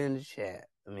 type it in the chat.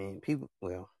 I mean, people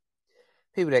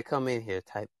that come in here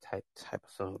type a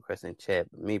song request in chat.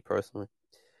 But me personally,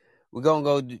 we're gonna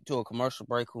go to a commercial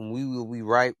break, and we will be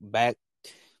right back.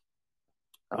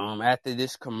 After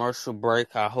this commercial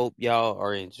break, I hope y'all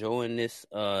are enjoying this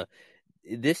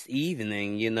this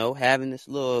evening, you know, having this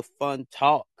little fun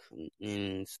talk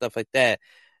and stuff like that.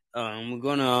 We're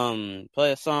gonna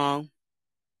play a song.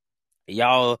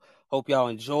 Y'all hope y'all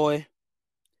enjoy,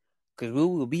 because we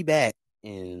will be back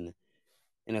in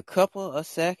a couple of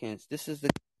seconds. This is the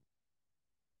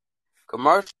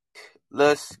commercial.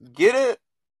 Let's get it.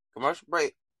 Commercial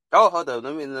break. Oh, hold up.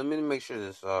 Let me make sure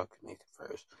this is all connected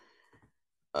first.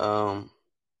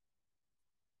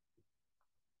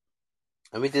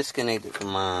 Let me disconnect it from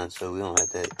mine so we don't have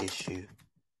that issue.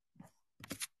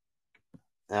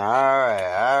 All right.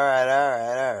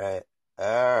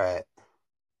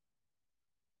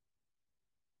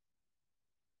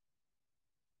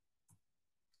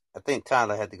 I think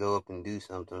Tyler had to go up and do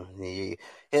something.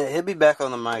 He'll be back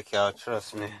on the mic, y'all.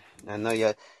 Trust me. I know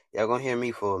y'all gonna hear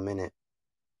me for a minute.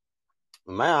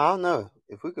 Man, I don't know.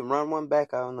 If we can run one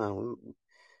back, I don't know.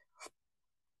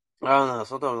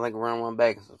 Sometimes I like to run one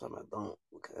back and sometimes I don't.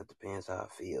 Because it depends how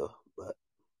I feel. But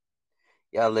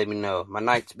y'all let me know. My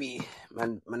nights be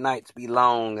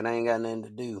long and I ain't got nothing to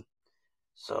do.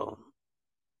 So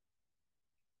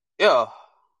yeah,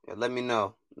 let me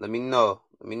know.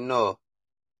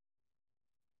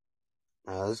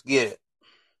 Now let's get it.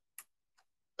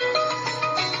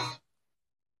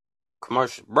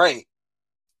 Commercial break.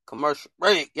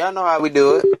 Y'all know how we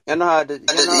do it. Y'all know how we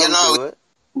do it.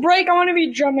 Break, I want to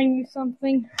be drumming you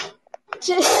something.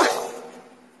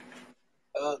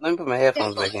 Let me put my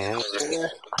headphones back in.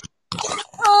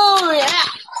 Oh, yeah.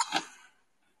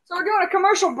 So we're doing a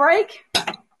commercial break?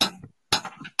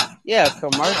 Yeah,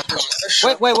 commercial.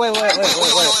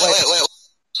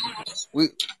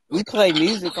 Wait. We play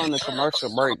music on the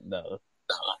commercial break, though.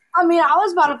 I mean, I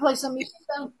was about to play some music,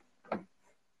 though.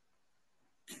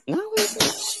 No,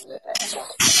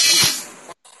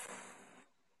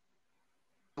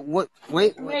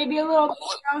 wait. Maybe a little.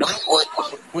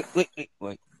 Wait.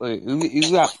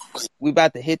 We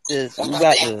about to hit this. We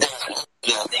about to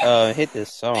hit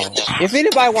this song. If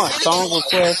anybody wants song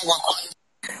requests,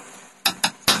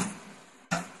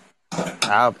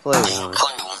 I'll play one.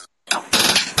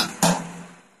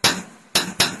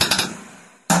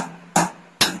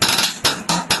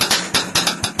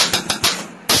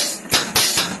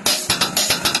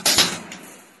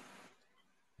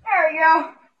 There we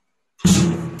go.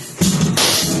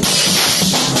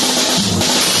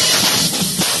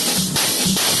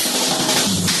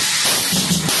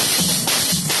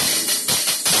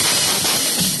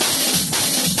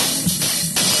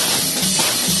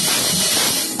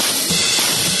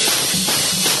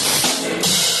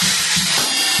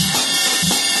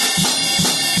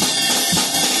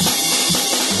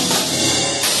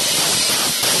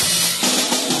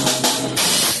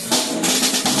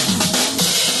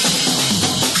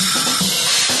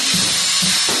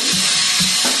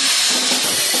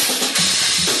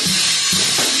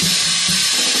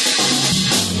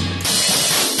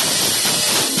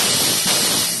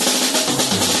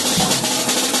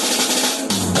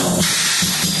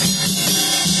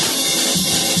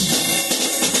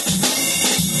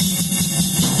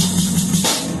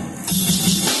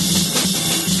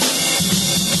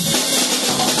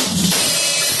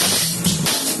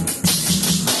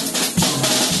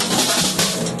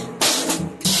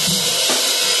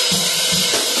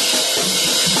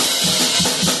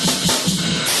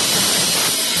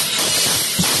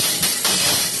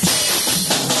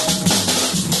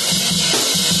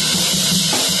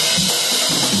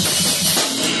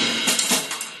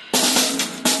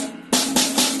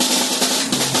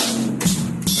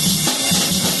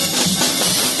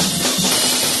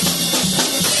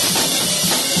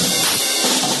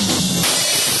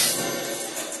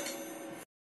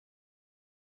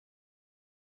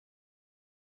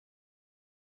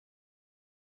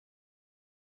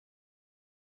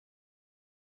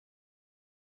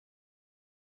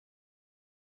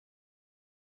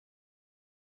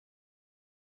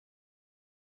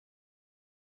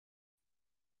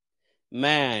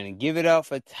 Man, give it up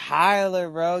for Tyler,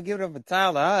 bro. Give it up for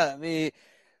Tyler. I mean,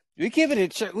 we keeping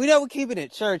it church. We know we keeping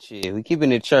it churchy. We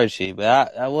keeping it churchy.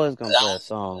 But I was gonna play a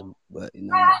song, but you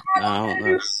know, I don't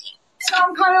know.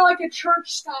 Sound kind of like a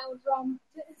church style drum.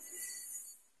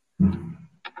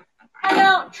 And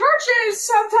now churches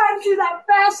sometimes do that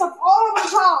fast up all the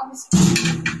toms.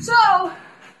 So,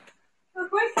 real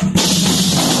quick.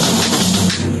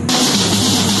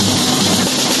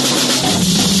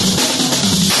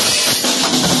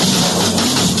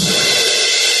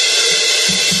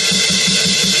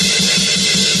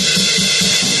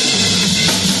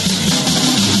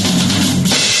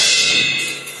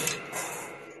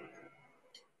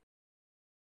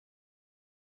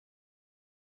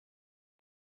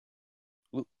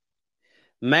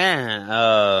 Man,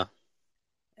 I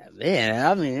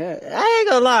mean, I ain't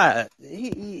gonna lie.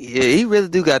 He really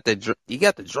do got he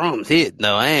got the drums hit.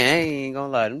 No, I ain't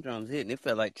gonna lie. Them drums hitting. It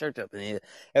felt like church up in here.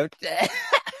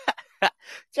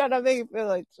 Trying to make it feel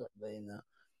like church, you know.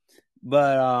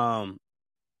 But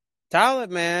Tyler,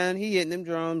 man, he hitting them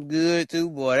drums good too,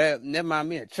 boy. That mind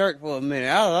me of church for a minute.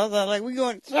 I was like, we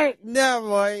going to church now,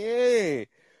 boy. Yeah.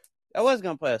 I was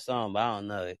gonna play a song, but I don't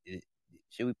know.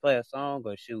 Should we play a song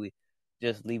or should we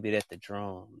just leave it at the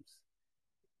drums?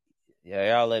 Yeah,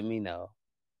 y'all let me know.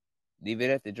 Leave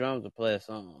it at the drums or play a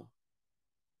song.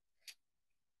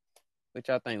 What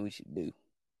y'all think we should do?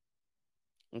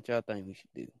 What y'all think we should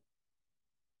do?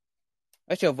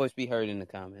 Let your voice be heard in the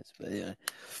comments. But yeah.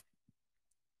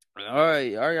 All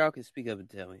right, y'all can speak up and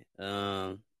tell me.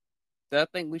 Do I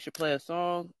think we should play a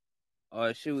song?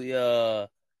 Or should we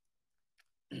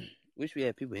wish we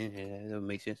had people in here. That doesn't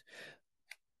make sense.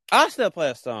 I'll still play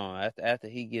a song after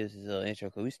he gives his intro,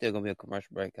 because we still gonna be a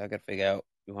commercial break. I gotta figure out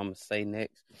what I'm gonna say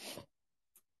next.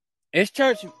 It's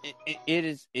church.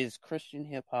 It is Christian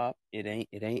hip hop. It ain't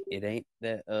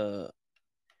that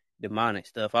demonic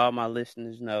stuff. All my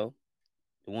listeners know.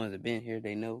 The ones that been here,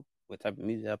 they know what type of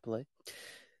music I play.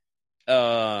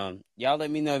 Y'all let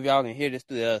me know if y'all can hear this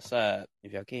through the other side.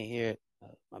 If y'all can't hear it,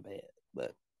 my bad.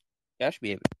 But y'all should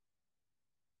be able.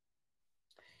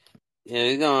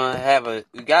 Yeah, we're gonna have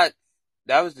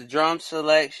that was the drum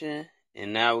selection,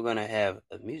 and now we're gonna have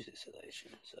a music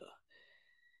selection. So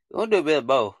we're gonna do a bit of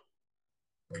both.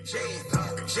 They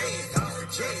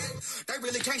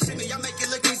really can't see me. I make it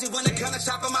look easy when they kind of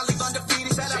chop on my leave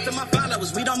undefeated. Shout out to my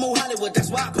followers. We don't move Hollywood. That's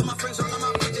why I put my friends all on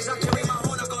my pages. I carry my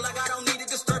own. I go like I don't need it.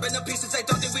 Disturbing the pieces. They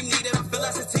thought that we needed. I feel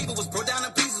like sativa was broke down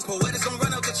in pieces. Poetics gonna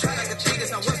run out the track like a cheetah.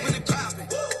 Now what's really poppin'?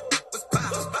 What's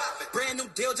poppin'? Brand new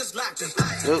deal just locked it.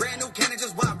 Brand new cannon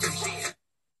just walked it.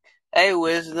 Hey,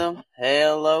 Wisdom.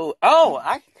 Hello. Oh,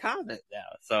 I can comment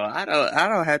now, so I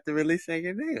don't have to really say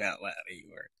your name out loud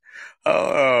anymore.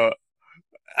 Oh,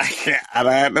 I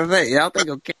don't have to say. Y'all think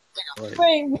okay?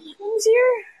 Wait, Wisdom's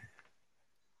here?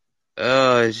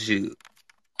 Oh shoot.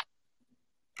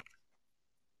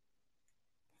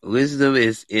 Wisdom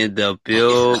is in the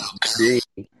building.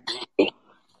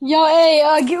 Yo,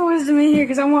 hey, get Wisdom in here,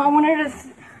 because I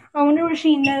wonder what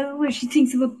she knows, what she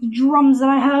thinks about the drums that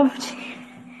I have.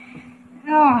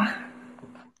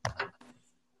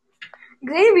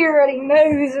 Xavier already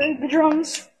knows the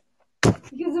drums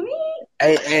because of me.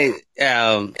 Hey,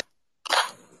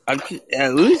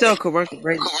 who's on commercial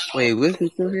break? Wait, Wisdom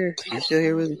still here? You still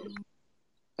here with me?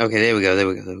 Okay, there we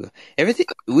go. Everything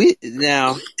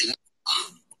now.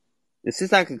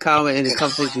 Since I can comment in the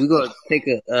conversation, we're gonna take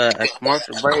a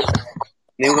commercial break.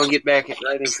 Then we're gonna get back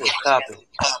right into the topic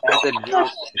after the drum.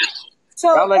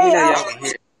 So, y'all let me know y'all can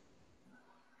hear.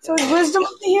 So is Wisdom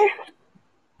here?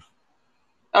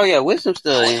 Oh yeah, Wisdom's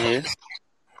still in here.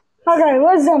 Okay,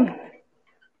 Wisdom.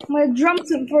 I'm gonna drum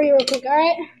something for you real quick,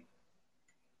 alright?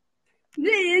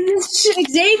 This shit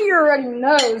Xavier already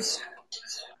knows.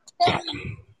 So I'm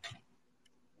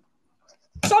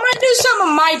gonna do something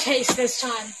of my taste this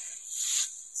time.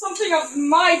 Something of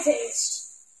my taste.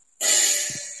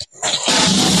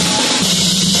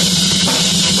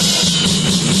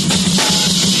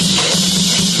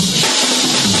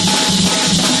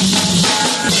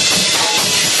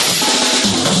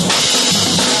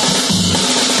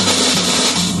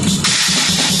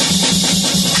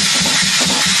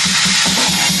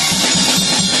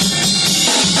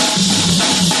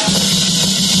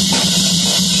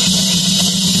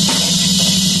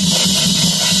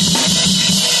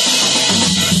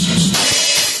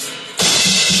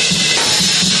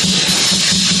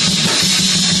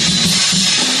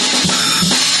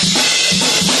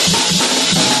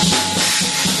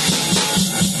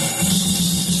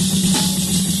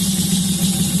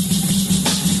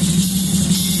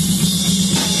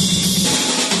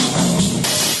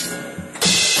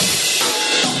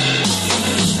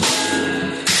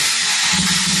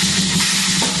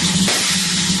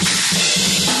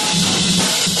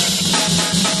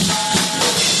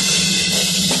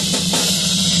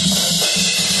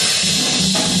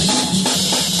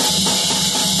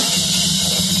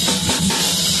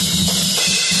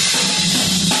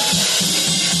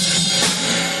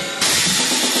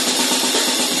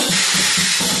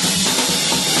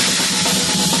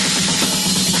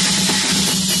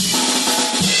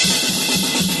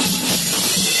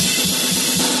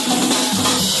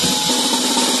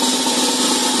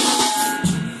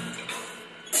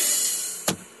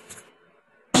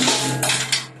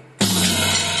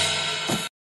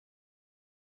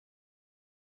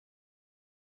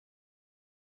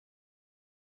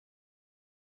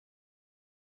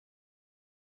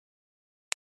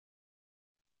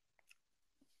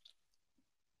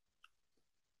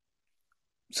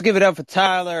 Let's give it up for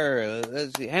Tyler.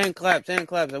 Let's see. Hand claps.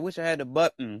 I wish I had the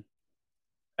button.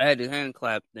 I had the hand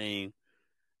clap thing.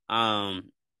 Can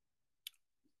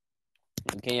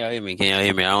y'all hear me?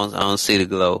 I don't see the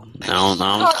glow. I don't.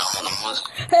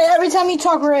 Hey, every time you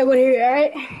talk, we're able to hear you,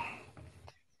 alright?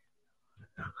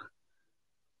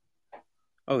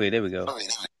 Okay, there we go.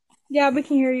 Yeah, we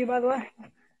can hear you, by the way.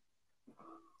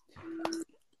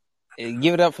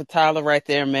 Give it up for Tyler right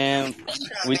there, man.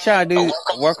 We try to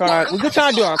we're gonna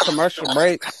try to do our commercial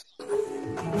breaks,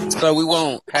 so we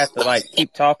won't have to like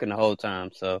keep talking the whole time.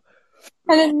 So,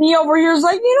 and then me over here is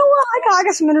like, you know what? I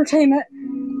got some entertainment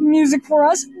music for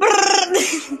us.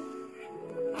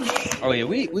 Oh yeah,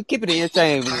 we keep it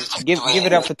entertaining. Give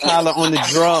it up for Tyler on the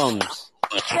drums.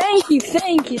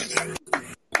 Thank you.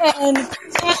 And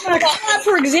I'm gonna clap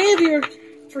for Xavier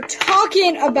for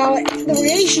talking about the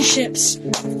relationships.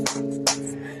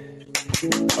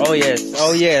 Oh yes.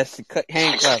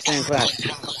 Hand clap. Put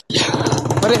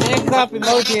a hand clap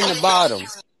emoji in the bottom.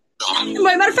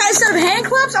 Matter of fact, instead of hand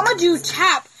claps, I'm gonna do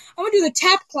tap. I'm gonna do the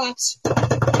tap claps.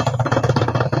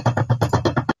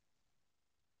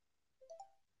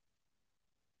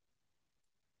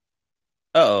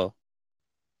 Uh-oh.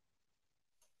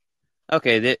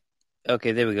 Okay,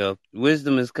 there we go.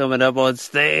 Wisdom is coming up on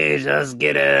stage. Let's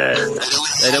get it.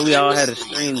 I know we all had a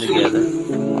stream together.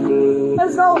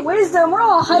 Let's go, Wisdom. We're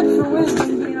all hyped for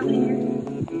Wisdom being up here.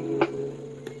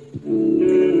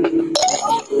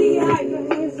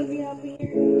 Wisdom being up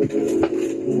here.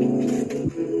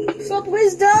 What's up,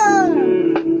 Wisdom?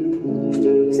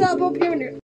 What's up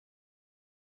here?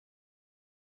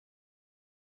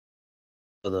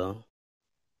 Though.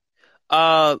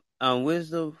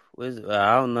 Wisdom.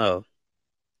 I don't know.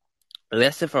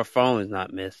 Unless if her phone is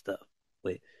not messed up.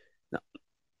 Wait, no,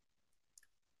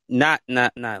 not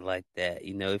like that.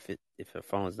 You know, if her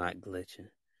phone's not glitching.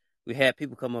 We had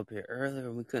people come up here earlier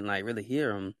and we couldn't like really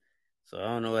hear them, so I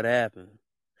don't know what happened.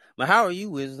 But how are you,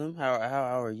 Wisdom? How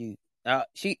are you?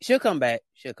 She'll come back.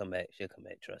 She'll come back.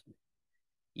 Trust me.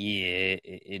 Yeah,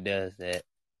 it does that.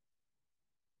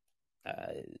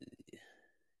 I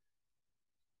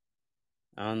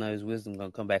don't know. Is Wisdom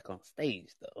gonna come back on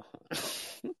stage though?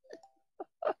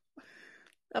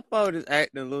 That phone is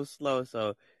acting a little slow.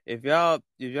 So if y'all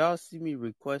see me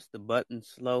request the button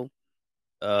slow,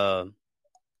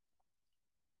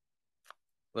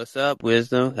 what's up,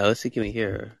 Wisdom? Let's see, can we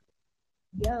hear her?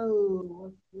 Yo,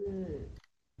 what's good?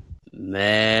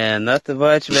 Man, nothing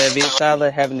much, man. Me and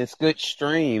Tyler having this good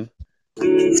stream.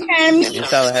 Me and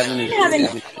Tyler having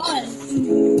this fun.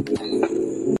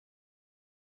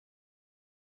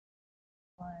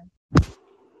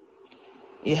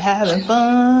 You having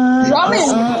fun?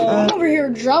 Drumming. I'm over here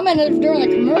drumming during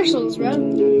the commercials, bro.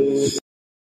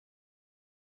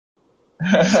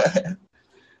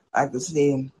 I can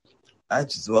see him. I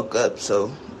just woke up,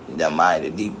 so you don't mind the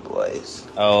deep voice.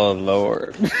 Oh,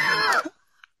 Lord.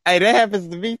 Hey, that happens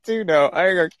to me too, though. I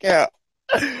ain't gonna count.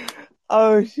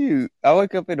 Oh, shoot. I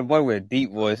wake up in the morning with a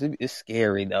deep voice. It's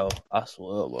scary, though. I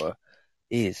swear, boy.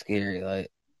 It is scary.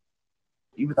 Like,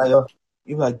 You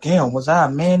be like, damn, was I a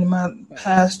man in my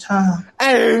past time?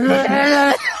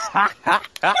 no.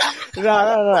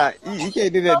 You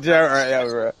can't do that joke right now,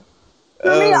 bro.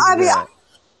 Does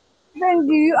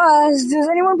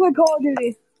anyone play Call of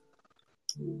Duty?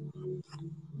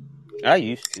 I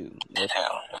used to.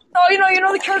 Oh, you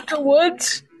know the character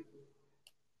Woods?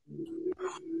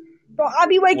 Bro, I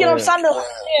be waking up Sunday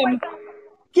like,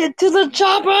 get to the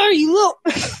chopper, you look.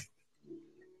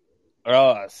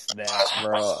 Oh, snap,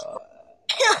 bro.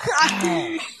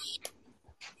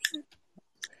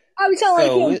 I be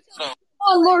telling like him,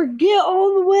 oh Lord, get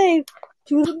all the way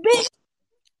to the base.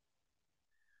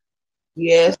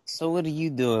 Yes. So what are you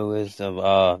doing with some,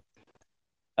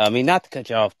 I mean, not to cut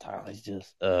you off, Tyler, it's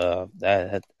just, I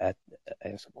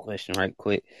ask a question right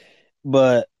quick.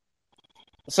 But,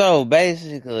 so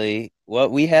basically,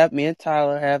 what me and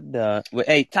Tyler have done,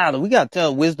 hey, Tyler, we gotta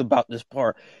tell Wisdom about this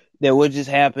part that what just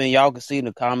happened. Y'all can see in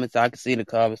the comments. I can see in the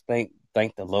comments.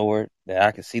 Thank the Lord that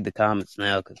I can see the comments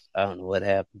now, because I don't know what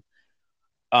happened.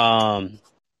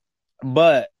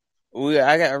 But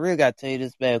I really got to tell you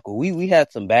this back. We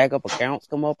had some backup accounts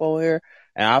come up over here,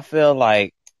 and I feel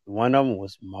like one of them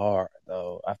was Mar,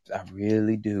 though. I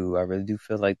really do. I really do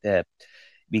feel like that,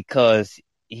 because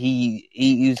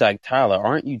he was like, Tyler,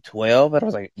 aren't you 12? And I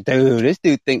was like, dude, this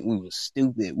dude think we was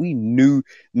stupid. We knew,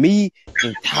 me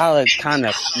and Tyler kind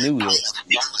of knew it.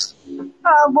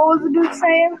 What was the dude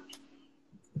saying?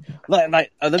 Let me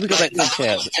go back to the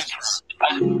chat.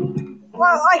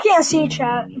 Well, I can't see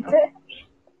chat.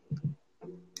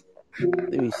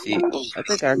 Let me see. I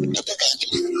think I can.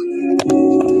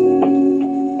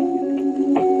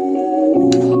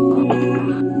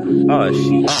 Oh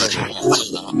shoot!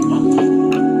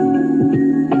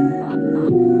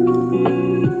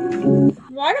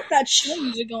 Well, I got that chill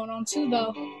music going on too,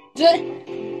 though.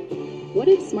 What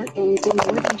if smartphones were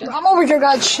more than just... I'm over here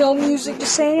got chill music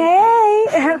just saying,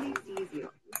 hey.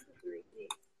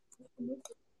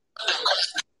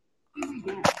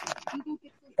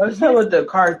 What's up with the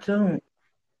cartoon?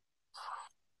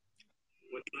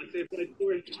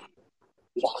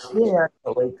 Yeah, I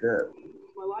can wake up.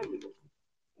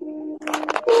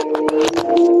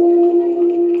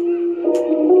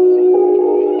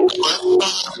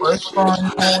 What's going on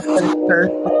with the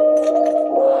church?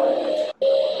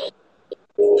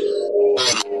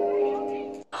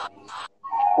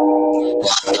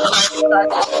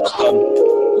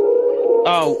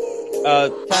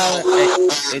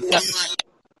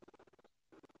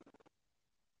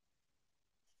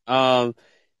 Tyler,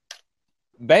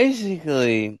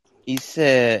 basically, he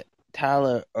said,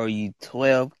 Tyler, are you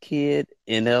 12, kid?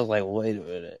 And I was like, wait a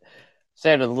minute.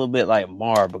 Said a little bit like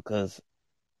Mar, because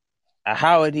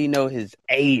how would he know his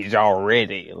age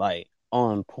already? Like,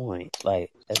 on point.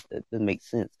 Like, that doesn't make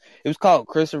sense. It was called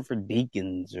Christopher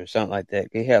Deakins or something like that.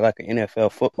 He had like an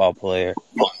NFL football player.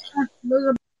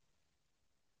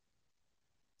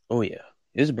 Oh, yeah.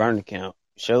 It was a burn account.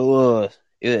 Sure was.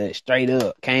 It was straight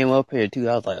up. Came up here, too.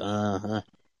 I was like, uh-huh.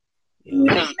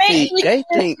 See, they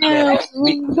think that...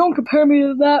 Don't compare me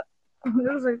to that. I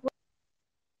was like,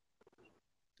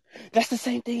 That's the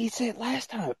same thing he said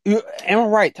last time. Am I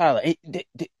right, Tyler?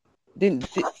 Didn't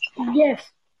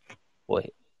yes.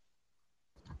 Wait.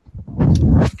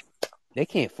 They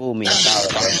can't fool me on Tyler.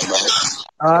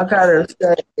 All I gotta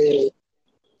say,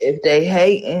 if they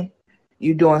hating,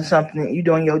 you doing something, you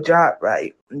doing your job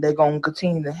right. They're gonna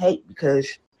continue to hate because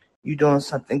you doing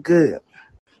something good.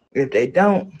 If they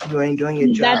don't, you ain't doing your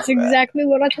job. That's exactly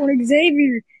what I told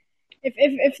Xavier.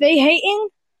 If they hating,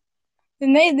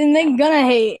 then they gonna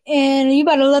hate, and you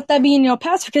better let that be in your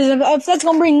past, because if that's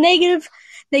gonna bring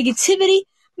negativity,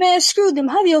 man, screw them.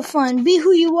 Have your fun. Be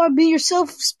who you are. Be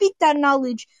yourself. Speak that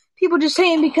knowledge. People just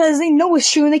hating because they know it's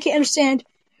true and they can't understand.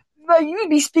 But you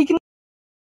be speaking.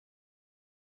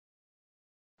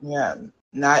 Yeah,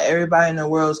 not everybody in the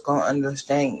world is gonna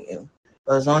understand you,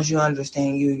 but as long as you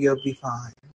understand you, you'll be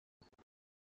fine.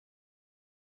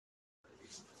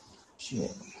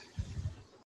 Shit.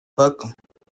 Fuck 'em.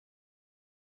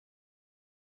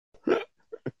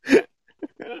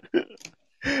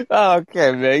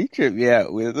 Okay, man, you trip me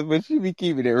out, Wisdom, but you be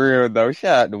keeping it real, though.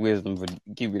 Shout out to Wisdom for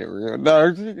keeping it real.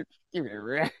 No, keeping it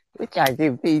real. We try to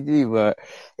keep PG, but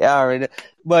yeah, already.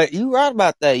 But you right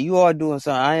about that. You are doing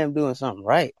something. I am doing something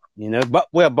right. You know, but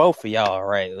well, both of y'all are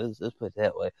right. Let's put it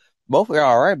that way. Both of y'all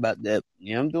are right about that.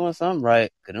 Yeah, I'm doing something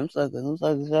right. Cause them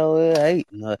suckers so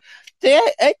hating. See,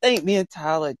 I think me and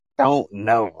Tyler don't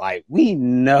know. Like, we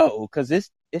know, cause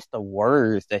it's the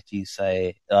words that you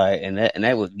say, like, and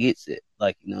that what gets it.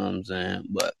 Like, you know what I'm saying?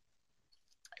 But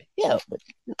yeah, but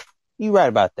you right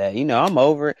about that. You know, I'm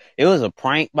over it. It was a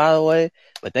prank, by the way,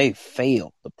 but they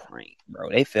failed the prank, bro.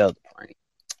 They failed the prank.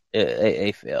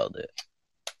 They failed it.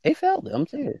 They failed it. I'm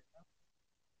serious.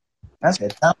 That's a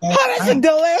dumbass That's a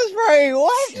dumbass prank.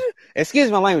 What? Excuse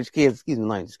my language, kids. Excuse my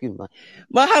language.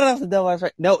 But how that's a dumbass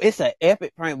prank? No, it's an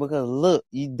epic prank, because look,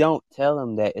 you don't tell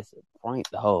them that it's a prank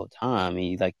the whole time, and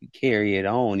you carry it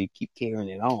on. You keep carrying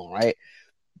it on, right?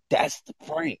 That's the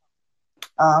prank.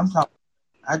 I'm talking.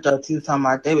 I thought you were talking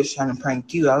about they was trying to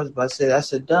prank you. I was about to say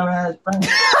that's a dumbass prank.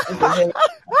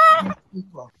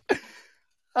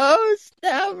 Oh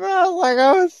snap,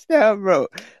 bro!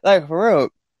 Like, for real,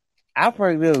 I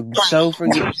pranked them so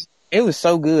freaking. It was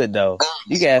so good, though.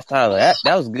 You can ask Tyler.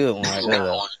 That was a good one right there,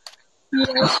 though.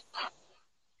 Yeah.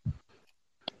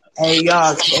 Hey,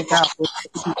 y'all, check out.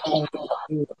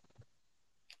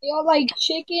 Y'all like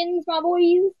chickens, my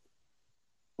boys?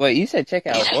 Wait, you said check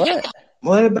out what?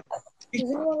 What about? Does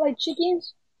anyone like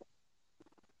chickens?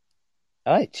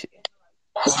 I like chicken.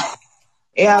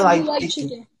 Yeah, I Why do like you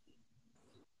chicken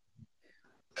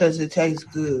because it tastes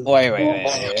good. Wait.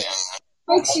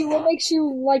 What makes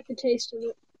you like the taste of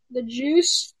it? The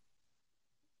juice?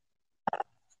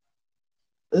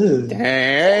 Ew.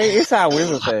 Dang, it's how we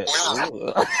would say.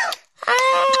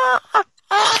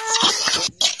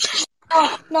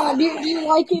 Oh, no, do you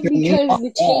like it because of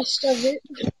the taste of it?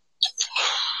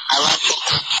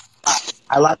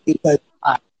 I like it because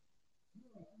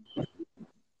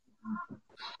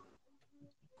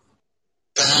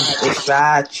it's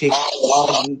fried chicken.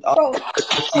 Bro,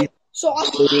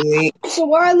 so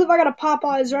where I live, I got a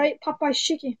Popeyes, right? Popeyes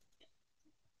chicken.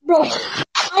 Bro,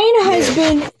 mine has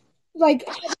been, like,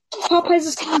 Popeyes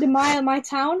is coming to my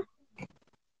town.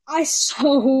 I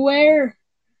swear,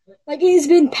 Like it's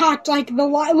been packed. Like the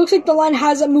line, it looks like the line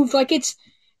hasn't moved. Like it's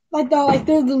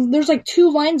there's like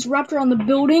two lines wrapped around the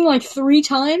building like 3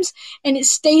 times, and it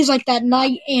stays like that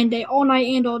night and day, all night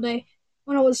and all day.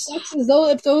 When it was sucks is though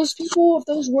if those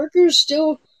workers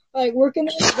still like working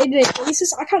on a day-to-day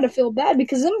basis, I kind of feel bad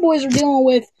because them boys are dealing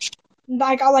with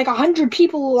like 100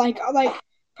 people, like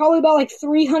probably about like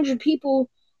 300 people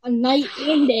a night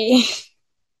and day.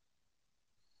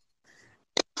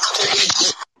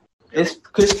 It's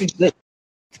crispy good.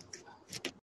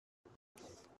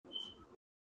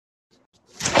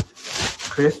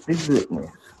 Crispy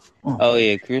goodness. Oh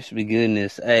yeah, crispy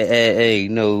goodness. Hey,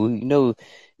 no,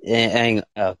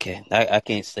 okay. I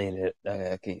can't say that.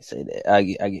 I can't say that. I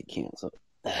get canceled.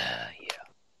 Yeah,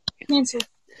 Cancel.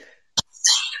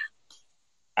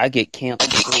 I get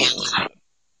canceled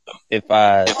if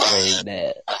I say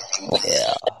that.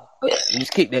 Yeah,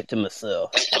 just keep that to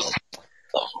myself.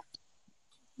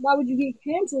 Why would you get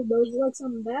canceled though? Is it like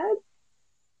something bad?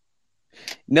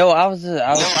 No, I was just saying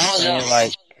I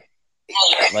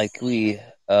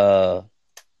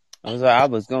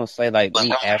was gonna say like we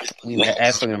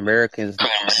African Americans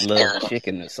love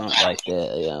chicken or something like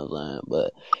that. You know what I'm saying?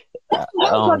 But I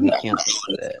don't want to get canceled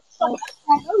for that. That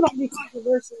was gonna be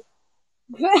controversial.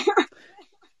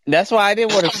 That's why I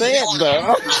didn't want to say it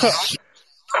though.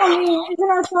 I mean, isn't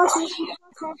our process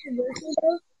controversial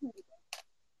though?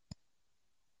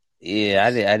 Yeah,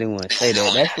 I didn't want to say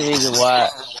that. That's the reason why.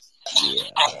 Yeah,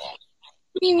 I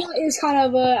mean, is kind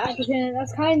of a African.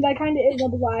 That kind of is a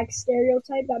black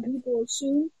stereotype that people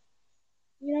assume,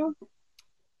 you know.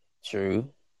 true.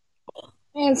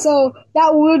 And so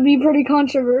that would be pretty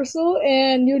controversial,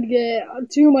 and you'd get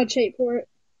too much hate for it.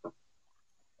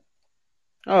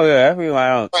 Oh yeah, that's the reason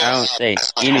why I don't say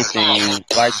anything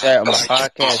like that on my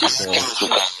podcast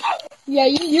because Yeah,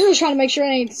 you're just trying to make sure it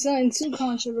ain't something too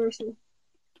controversial.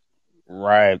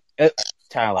 right.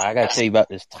 Tyler, I gotta tell you about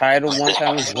this title one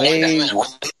time. It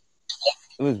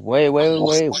was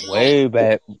way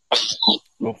back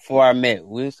before I met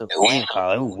Wisdom in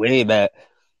college. It was way back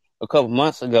a couple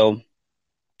months ago.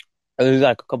 It was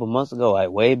like a couple months ago, like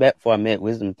way back before I met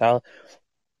Wisdom and Tyler.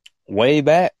 Way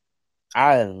back,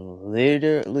 I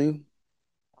literally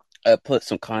put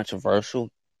some controversial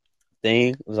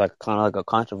thing. It was like kind of like a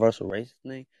controversial racist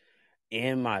thing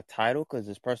in my title because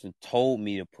this person told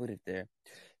me to put it there.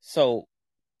 So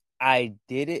I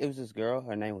did it. It was this girl.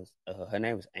 Her name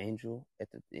was Angel.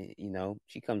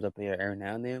 She comes up here every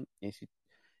now and then,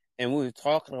 and we were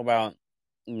talking about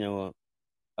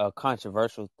a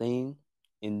controversial thing,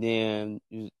 and then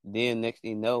next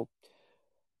thing you know,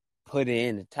 put it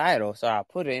in the title. So I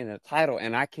put it in the title,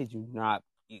 and I kid you not,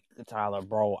 Tyler,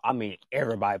 bro. I mean,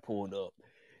 everybody pulled up.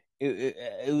 It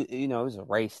was a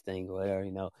race thing or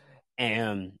whatever,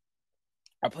 and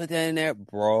I put that in there,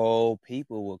 bro.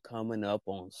 People were coming up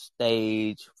on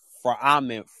stage.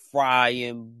 Frying,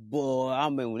 boy. I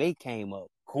mean, when they came up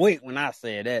quick when I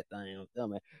said that thing, I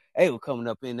mean, they were coming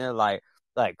up in there like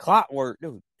clockwork. They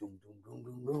was doom, doom, doom,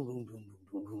 doom, doom, doom, doom,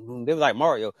 doom, doom, doom. They was like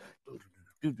Mario.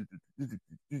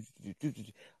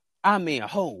 I mean, a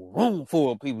whole room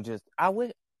full of people just. I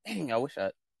wish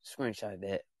I screenshotted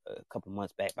that a couple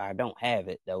months back, but I don't have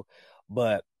it though.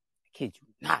 But I kid you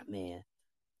not, man.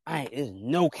 It's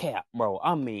no cap, bro.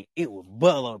 I mean, it was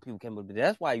buttload of people came up with it.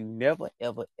 That's why you never,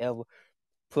 ever, ever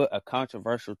put a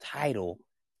controversial title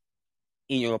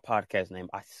in your podcast name.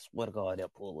 I swear to God, they'll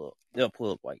pull up. They'll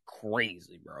pull up like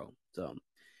crazy, bro. So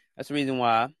that's the reason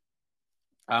why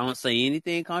I don't say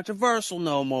anything controversial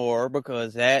no more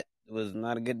because that was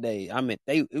not a good day. I mean,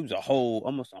 it was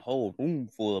almost a whole room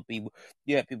full of people.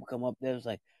 You had people come up there, it was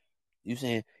like, you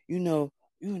saying,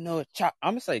 I'm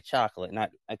gonna say chocolate,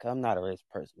 not like I'm not a racist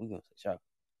person. We're gonna say chocolate.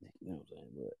 You know what I'm saying?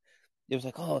 But it was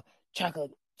like, oh,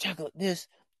 chocolate this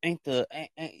ain't the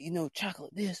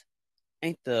chocolate this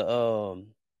ain't the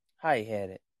how he had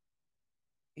it.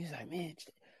 He's like, man,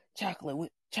 chocolate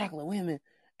women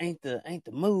ain't the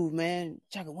move, man.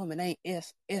 Chocolate women ain't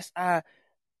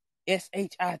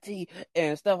SHIT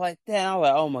and stuff like that. I'm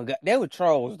like, oh my God. They were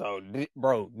trolls though.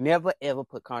 Bro, never ever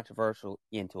put controversial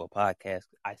into a podcast.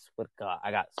 I swear to God, I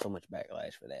got so much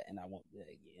backlash for that, and I won't do that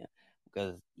again.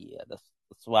 Because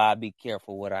that's why I be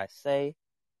careful what I say.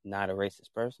 Not a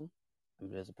racist person. I'm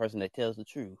just a person that tells the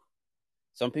truth.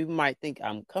 Some people might think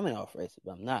I'm coming off racist,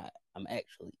 but I'm not. I'm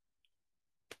actually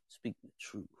speaking the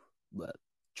truth. But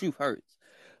truth hurts.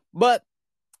 But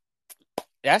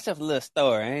that's just a little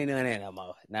story. I ain't doing that no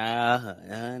more. Nah.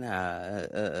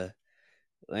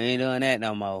 We ain't doing that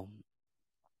no more.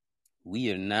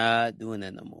 We are not doing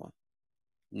that no more.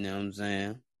 You know what I'm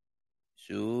saying?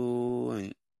 Sure.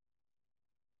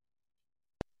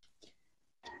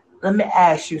 let me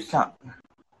ask you something.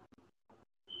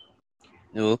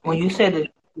 Okay. When you said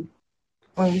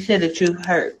the truth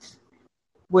hurts,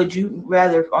 would you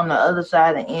rather on the other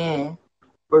side of the end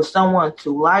for someone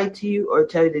to lie to you or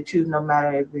tell you the truth no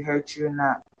matter if it hurts you or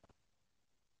not?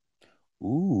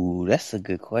 Ooh, that's a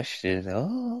good question.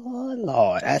 Oh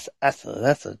Lord, that's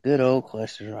a good old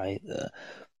question right there.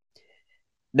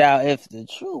 Now, if the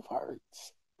truth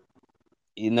hurts,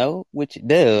 which it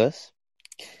does,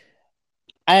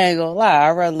 I ain't gonna lie.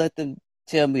 I'd rather let them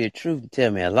tell me the truth than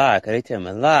tell me a lie. Cause they tell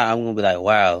me a lie, I'm gonna be like,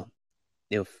 wow,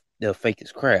 they'll fake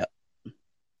as crap.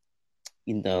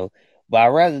 But I'd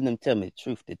rather them tell me the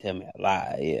truth than tell me a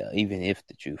lie. Yeah, even if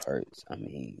the truth hurts. I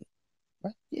mean,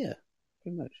 right? Yeah,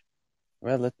 pretty much. I'd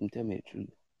rather let them tell me the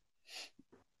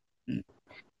truth.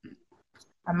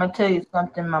 I'm gonna tell you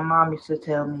something my mom used to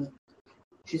tell me.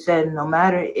 She said no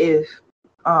matter if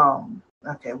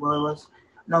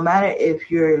no matter if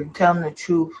you're telling the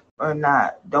truth or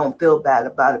not, don't feel bad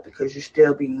about it because you're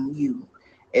still being you.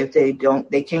 If they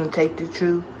can't take the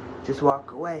truth, just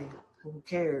walk away. Who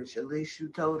cares? At least you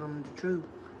told them the truth.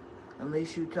 At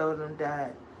least you told them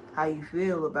that how you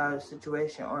feel about a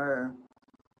situation or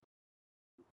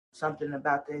something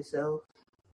about themselves.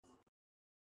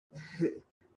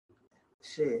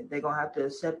 Shit, they're gonna have to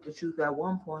accept the truth at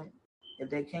one point. If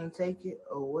they can't take it,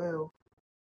 oh well.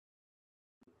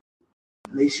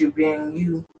 At least you're being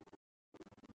you.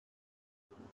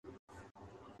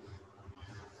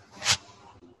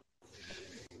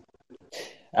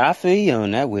 I feel you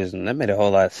on that wisdom. That made a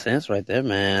whole lot of sense right there,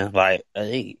 man. Like,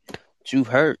 hey, truth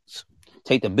hurts.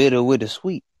 Take the bitter with the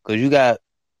sweet. Cause you got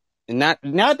not to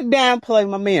downplay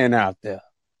my men out there.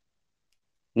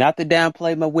 Not to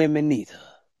downplay my women neither.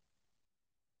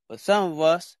 But some of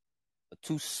us are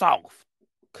too soft.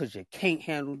 Cause you can't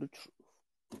handle the truth.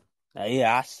 Now,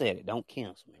 yeah, I said it. Don't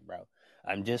cancel me, bro.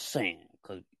 I'm just saying.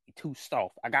 Cause you're too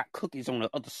soft. I got cookies on the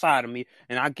other side of me.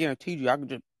 And I guarantee you I can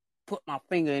just put my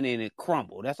finger in it and it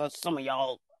crumble. That's how some of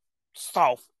y'all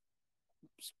soft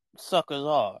suckers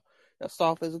are. They're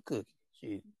soft as a cookie.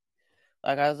 Shit.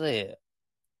 Like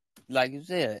you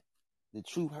said, the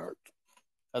truth hurts.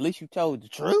 At least you told the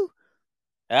truth.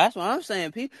 That's what I'm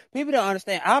saying. People don't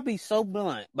understand. I'll be so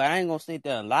blunt, but I ain't gonna sit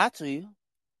there and lie to you.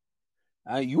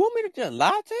 You want me to just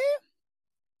lie to you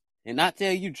and not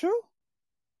tell you the truth?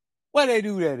 What they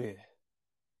do that is?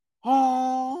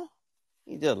 Oh,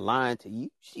 he just lying to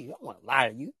you. Shit, I want to lie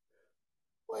to you.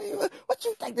 What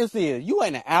you think this is? You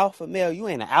ain't an alpha male. You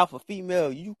ain't an alpha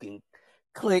female. You can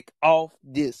click off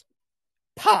this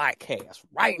podcast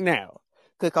right now.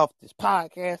 Click off this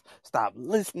podcast. Stop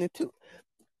listening to it.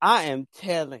 I am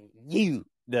telling you,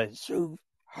 the truth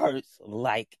hurts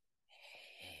like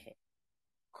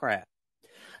crap.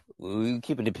 We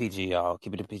keeping it PG, y'all.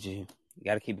 Keep it PG. You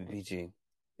gotta keep it PG,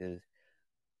 because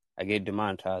I get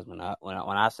demonetized when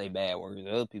I say bad words.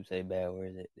 Other people say bad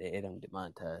words. It don't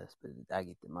demonetize, but I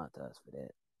get demonetized for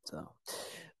that. So,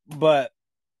 but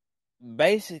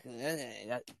basically,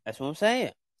 that's what I'm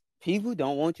saying. People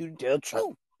don't want you to tell the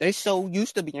truth. They so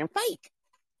used to being fake.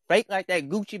 Fake like that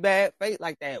Gucci bag. Fake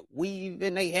like that weave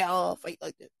in their hair. Fake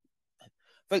like that.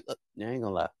 Fake. I ain't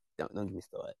gonna lie. Don't get me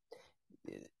started.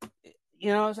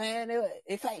 You know what I'm saying?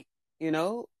 It's fake.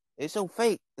 It's so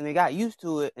fake, and they got used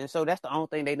to it, and so that's the only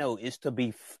thing they know is to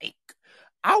be fake.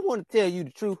 I want to tell you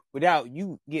the truth without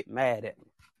you get mad at me.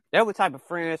 They're the type of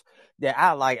friends that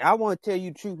I like. I want to tell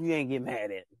you the truth, you ain't get mad at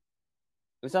me.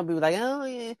 And some people like, oh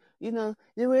yeah,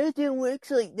 it didn't work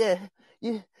like that.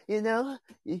 You got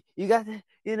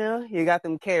you got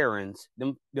them Karens,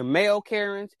 the male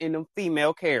Karens and them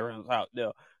female Karens out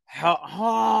there.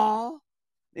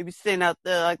 They be sitting out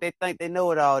there like they think they know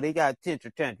it all. They got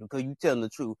attention because you telling the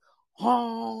truth.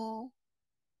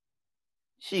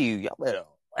 Shoot, y'all better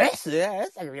listen.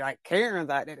 It's like Karens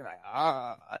out there. They're like,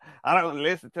 I don't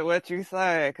listen to what you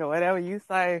say, because whatever you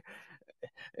say.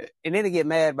 And then they get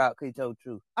mad about because you told the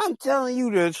truth. I'm telling you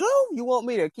the truth. You want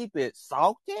me to keep it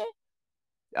salty?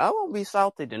 I won't be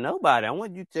salty to nobody. I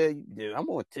want you to tell I'm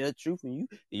going to tell the truth, and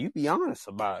you be honest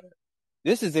about it.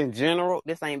 This is in general.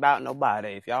 This ain't about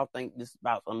nobody. If y'all think this is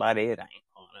about somebody, it ain't.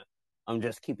 I'm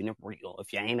just keeping it real.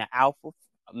 If you ain't an alpha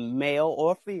male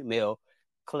or female,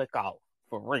 click off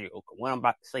for real. What I'm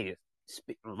about to say is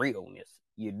spitting realness.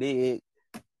 You dig?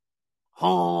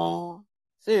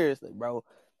 Seriously, bro.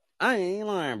 I ain't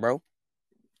lying, bro.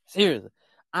 Seriously.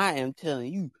 I am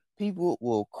telling you, people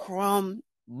will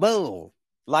crumble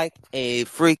like a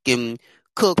freaking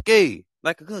cookie.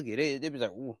 Like a cookie. They be like,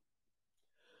 ooh.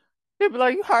 They be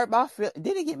like, you hurt my feelings.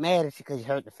 Did they get mad at you because you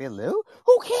hurt the feeling?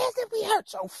 Who cares if we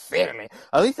hurt your feeling?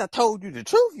 At least I told you the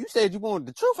truth. You said you wanted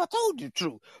the truth. I told you the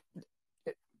truth.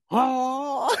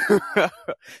 huh?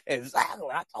 Exactly.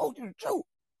 I told you the truth.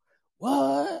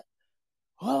 What?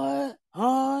 What?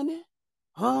 Honey?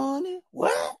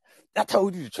 What? I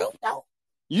told you the truth, though.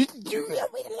 You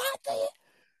want me to lie to you?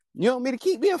 You want me to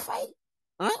keep being fake?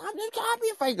 I'm just trying to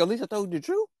be fake. At least I told you the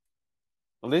truth.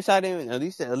 At least I didn't. At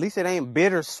least it ain't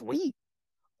bittersweet.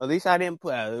 At least I didn't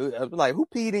put. Like, who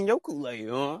peed in your Kool-Aid?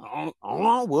 What?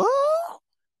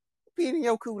 Who peed in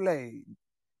your Kool-Aid?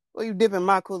 Well, you dip in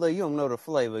my Kool-Aid, you don't know the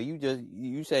flavor.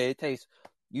 You say it tastes.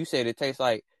 You said it tastes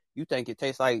like. You think it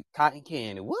tastes like cotton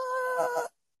candy. What?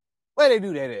 Where they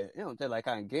do that at? It don't taste like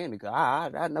cotton candy. Cause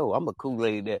I know I'm a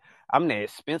Kool-Aid that I'm that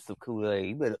expensive Kool-Aid.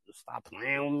 You better stop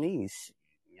playing with me.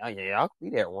 Yeah, I'll be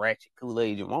that ratchet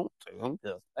Kool-Aid you want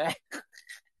to.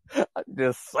 I'm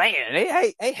just saying.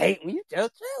 They hate when you tell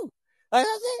the truth. Like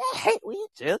I said, they hate when you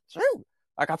tell the truth.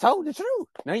 Like I told the truth.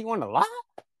 Now you want to lie?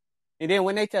 And then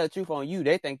when they tell the truth on you,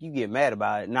 they think you get mad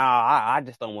about it. Nah, I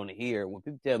just don't want to hear it. When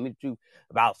people tell me the truth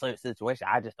about certain situation,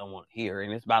 I just don't want to hear it.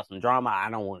 And it's about some drama,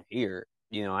 I don't want to hear it.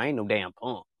 You know, I ain't no damn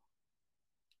punk.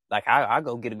 Like, I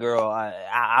go get a girl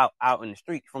out in the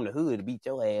street from the hood to beat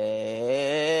your ass.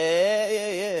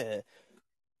 Yeah.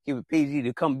 Keep it PG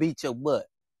to come beat your butt.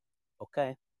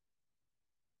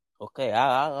 Okay,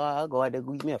 I'll go out there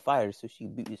and get me a fighter so she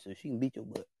can beat your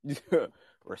butt.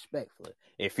 Respectfully.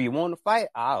 If you want to fight,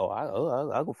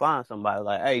 I'll go find somebody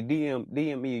like, hey, DM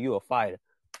me, you a fighter.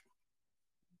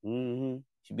 She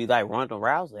be like Ronda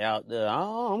Rousey out there.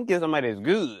 Oh, I'm gonna get somebody that's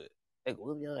good. They go,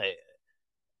 whoop your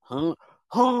ass.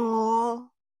 Huh?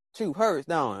 Truth hurts,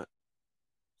 don't it?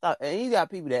 Stop. And you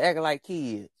got people that act like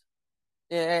kids.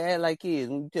 They act like kids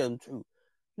when you tell them the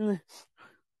truth.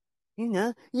 You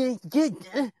know, you get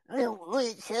I don't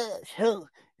want to tell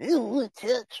I don't want to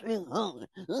tell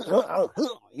the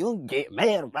truth. You get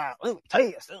mad about it. Let me tell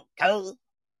you something, cuz.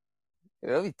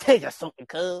 Let me tell you something,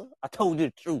 cuz. I told you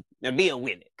the truth. Now deal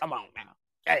with it. Come on now.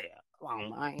 Yeah. Come on,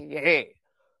 man. Yeah.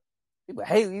 People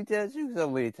hate when you tell the truth so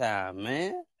many times,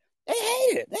 man. They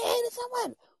hate it. They hate it so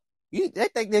much. They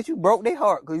think that you broke their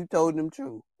heart because you told them the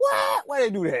truth. What? Why they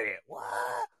do that at?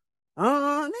 What?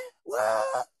 Honey?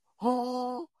 What?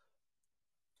 Huh?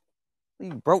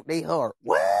 You broke their heart.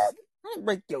 What? I didn't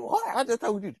break your heart. I just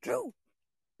told you the truth.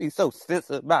 He's so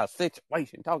sensitive about a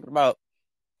situation. Talking about,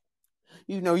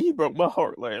 you broke my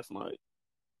heart last night.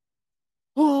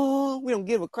 Oh, we don't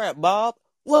give a crap, Bob.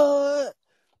 What?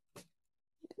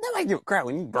 Nobody give a crap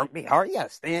when you broke their heart. You gotta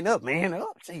stand up, man.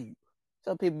 Up. See,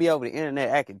 some people be over the internet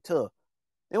acting tough.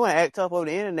 They want to act tough over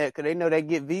the internet because they know they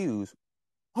get views.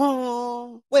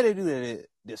 Oh, where they do that?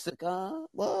 The sitcom?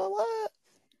 What?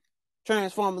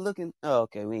 Transformer looking? Oh,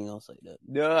 okay, we ain't gonna say that.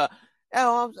 Duh. That's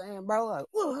what I'm saying, bro. Like,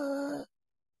 what?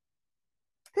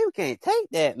 People can't take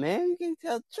that, man. You can't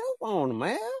tell the truth on them,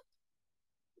 man.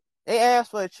 They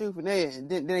ask for the truth and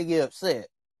then they get upset.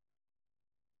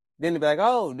 Then they be like,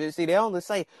 oh, they only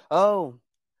say, oh,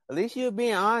 at least you're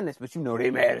being honest, but they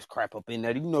mad as crap up in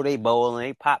there. They boiling,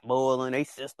 they pot boiling, they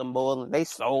system boiling, they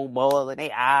soul boiling,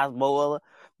 they eyes boiling,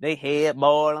 they head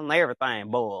boiling, everything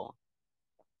boiling.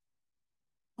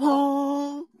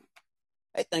 Oh,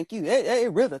 they think you, they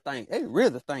really think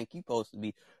you supposed to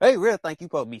be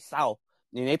soft.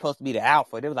 And they supposed to be the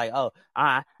alpha. They was like, oh,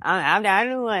 I'm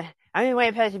the one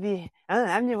supposed to be,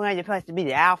 I'm the one supposed to be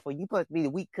the alpha. You supposed to be the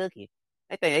weak cookie.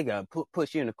 They think they gotta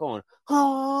push you in the corner.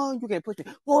 Oh, you can't push me.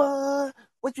 What?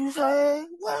 What you say?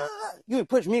 What? You can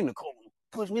push me in the corner.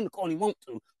 Push me in the corner you want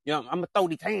to. I'm gonna throw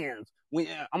these hands. I'm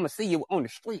gonna see you on the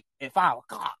street at 5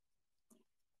 o'clock.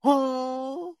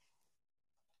 Oh,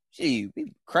 gee,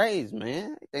 people crazy,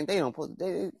 man. They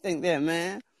think that,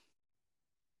 man.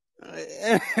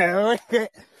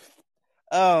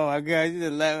 Oh my God, you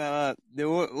just laugh out.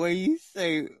 When you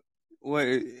say what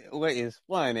is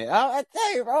funny, I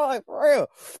tell you, bro, like, for real.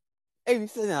 Hey, be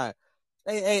sitting there.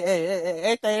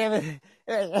 Hey,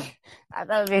 I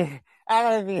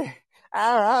don't be.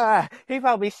 He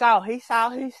probably soft. He's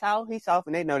soft,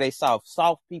 and they know they soft.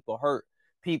 Soft people hurt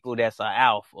people that's an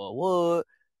alpha. What?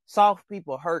 Soft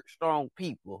people hurt strong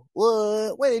people.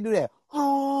 What? Where they do that?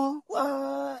 Oh,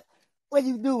 what? What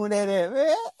you doing that at,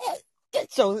 man?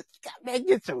 Get your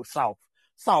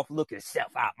soft looking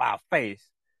self out my face.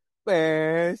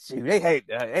 Man, shoot, they hate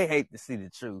to see the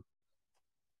truth.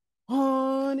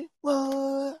 Honey,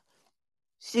 what?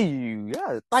 Shoot,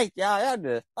 y'all thank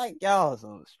y'all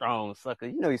some strong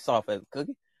suckers. You soft as a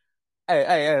cookie.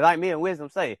 Hey, like me and Wisdom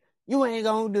say, you ain't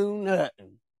gonna do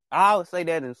nothing. I always say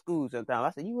that in school sometimes.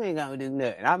 I said, you ain't gonna do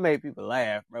nothing. I made people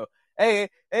laugh, bro. Hey,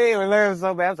 we learned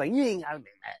so bad. I was like, you ain't gonna do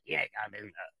nothing. You ain't gonna do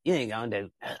nothing. You ain't gonna do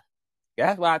nothing.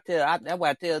 That's why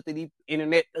I tell to these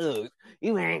internet thugs,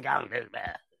 you ain't gonna do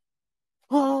nothing.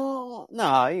 Oh,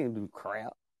 no, he ain't do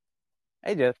crap.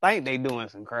 They just think they doing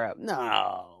some crap.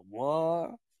 No, boy.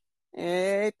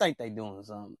 Yeah, they think they doing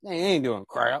something. They ain't doing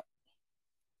crap.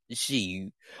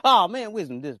 She. Oh, man,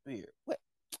 Wisdom disappeared. What?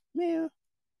 Man,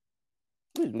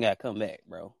 Wisdom gotta come back,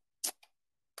 bro. She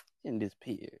didn't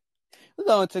disappear. We're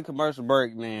going to commercial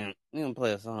break, man. We're gonna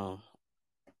play a song.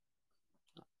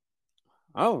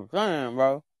 I'm saying,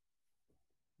 bro.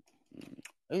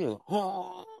 Yeah,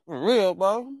 for real,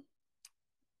 bro.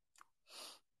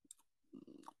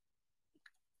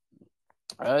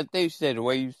 I think you said the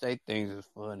way you say things is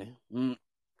funny. I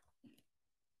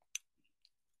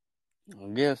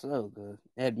guess so, cause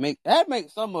that make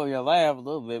some of you laugh a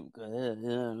little bit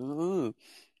because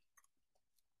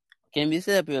can't be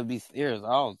set up here to be serious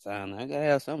all the time. I gotta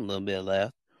have some little bit of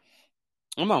laugh.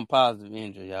 I'm on positive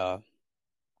energy, y'all.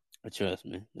 But trust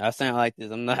me, I sound like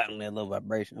this. I'm not on that low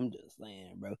vibration. I'm just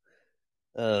saying, bro.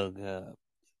 Oh god.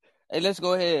 Hey, let's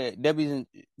go ahead. W.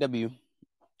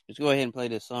 Let's go ahead and play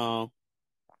this song.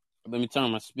 Let me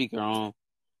turn my speaker on.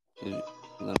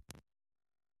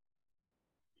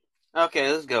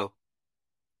 Okay, let's go.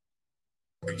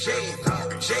 They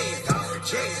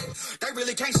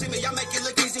really can't see me. I make it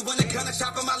look easy when they come to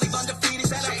chop 'em. I leave undefeated.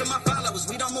 Shout out to my followers.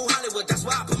 We don't move Hollywood. That's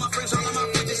why I put my friends all on my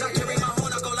pages. I carry my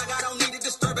horn. I go like I don't need it.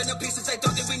 Disturbing the pieces they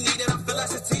thought that we needed. I feel like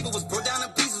sativa was brought down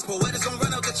in pieces. Poetics gon'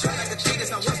 run out the track like the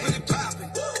cheaters. Now what's really poppin'?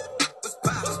 What's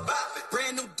poppin'?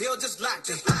 Brand new deal just locked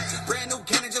it. Brand new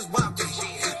cannon just walked it.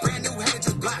 Brand new head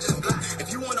just blocked it.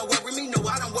 If you wanna work with me, no,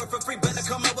 I don't work for free. Better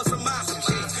come up with some awesome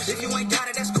shit. If you ain't got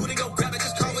it, that's cool to go grab it.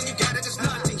 Just call when you got it. It's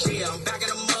nothing. Yeah, I'm back in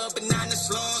the mud, but not in the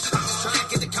slums. I'm just trying to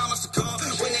get the comments to come.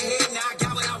 When they hit, now I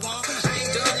got what I want. I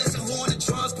ain't done this and who on the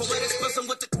drums. Poetics bustin'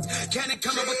 with the cannon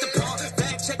coming with the ball.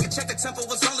 Back check the tempo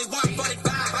was only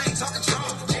 145. I ain't talking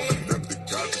strong. Let the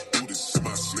God just do this in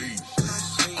my sleeve.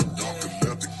 I'm knocking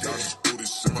left, the God just do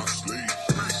this in my sleeve.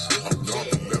 I'm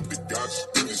knocking left, the God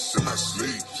just do this in my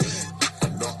sleeve.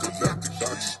 I'm knocking left, the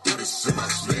God just do this in my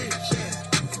sleeve.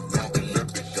 I'm knocking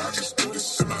left, the God just do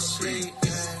this in my sleeve.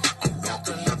 I'm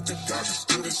knocking left, the God just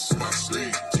do this in my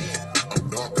sleeve. I'm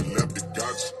knocking left, the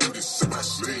God just do this in my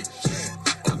sleeve.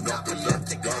 I'm knocking left,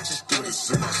 the God just do this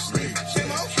in my sleeve.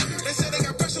 They say they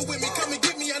got pressure with me, come and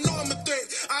get me, I know I'm a threat.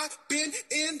 I've been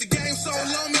in the game so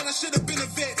long, man, I should have been a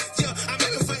vet. Yeah, I'm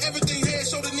aiming for everything, head,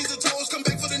 shoulder, knees, and toes, come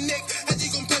back for the neck. How you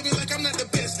gon' play me like I'm not the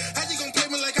best? How you gon' play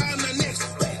me like I'm not next?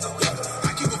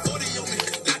 I keep a 40 on me,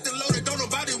 locked and loaded, don't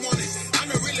nobody want it. I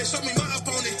know really, show me my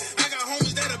opponent. I got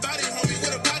homies that a body homie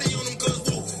with a body on them, cause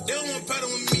whoa, they don't want battle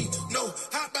with me. No,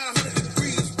 hot by 100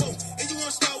 degrees, whoa, and you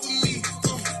wanna start with me?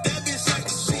 That bitch like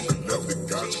the sea. Left, the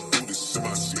God just do this in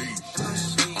my sleeve.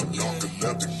 I'm knocking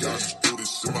left, the God just do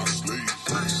this in my sleeve.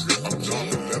 I'm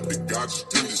knocking left, the God just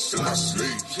do this in my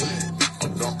sleeve.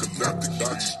 I'm knocking left, the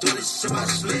God just do this in my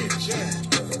sleeve.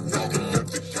 I'm knocking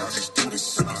left, the God just do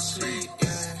this in my sleeve.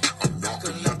 I'm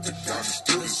knocking left, the God just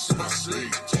do this in my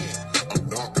sleeve. I'm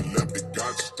knocking left, the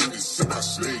God just do this in my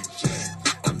sleeve.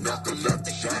 I'm knocking left,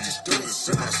 the God just do this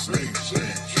in my sleeve.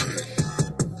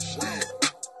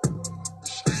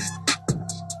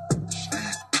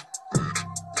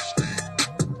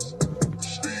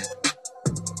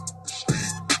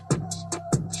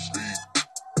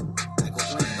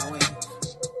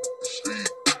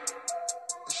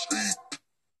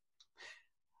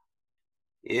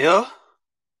 Yeah.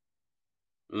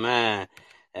 Man.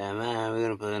 Yeah, man, we're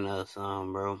gonna play another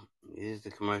song, bro. This is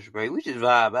the commercial break. We just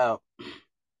vibe out.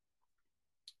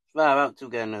 Vibe out too,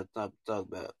 got another topic to talk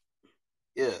about.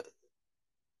 Yeah.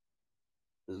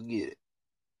 Let's get it.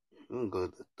 We're gonna go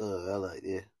to the thug. I like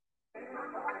that.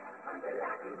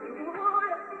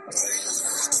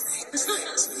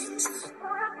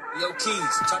 Yo,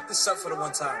 Keys, chop this up for the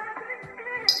one time.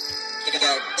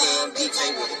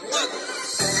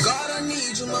 God, I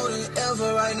need you more than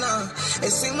ever right now.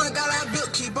 It seems like all I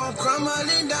built keep on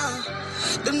crumbling down.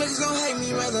 Them niggas gon' hate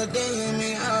me rather than hear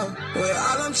me out. Well,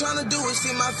 all I'm tryna do is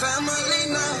see my family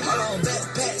now. Hold on,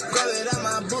 backpack, grab it out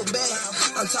my book bag.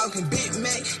 I'm talking Big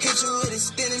Mac, hit you with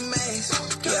extended max.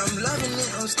 Yeah, I'm loving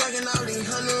it, I'm stacking all these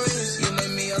hundreds. You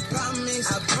made me a promise,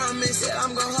 I promise that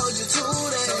I'm gon' hold you to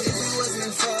that. So if you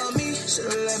wasn't for me,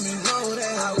 should've let me know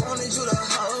that. I wanted you to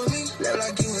hold me, live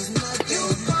like you was nothing. You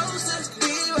supposed to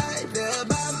be right there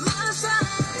by my side.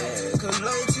 Yeah, cause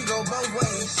loyalty go both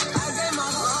ways. I gave my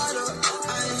heart up,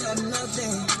 I ain't had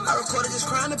nothing. I recorded just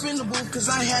crying up in the booth cause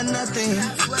I ain't had nothing.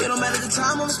 It don't matter the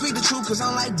time, I'ma speak the truth cause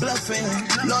I'm like bluffing.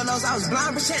 Lord knows I was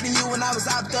blind protecting you when I was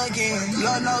out thugging.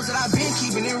 Lord knows that I've been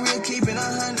keeping it real, keeping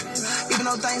 100. Even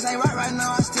though things ain't right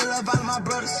now, I still love all of my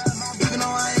brothers. Even though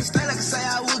I ain't stay like I say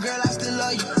I would, girl, I still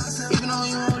love you. Even though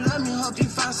you won't love me, hope you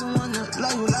find someone to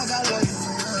love you like I love you.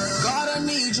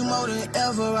 more than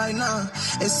ever right now.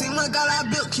 It seems like all I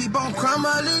built keep on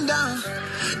crumbling down.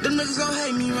 Them niggas gon'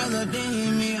 hate me rather than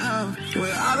hear me out.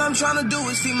 Well, all I'm tryna do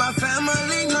is see my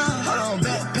family now. Hold on,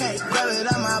 backpack, grab it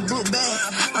out my book bag.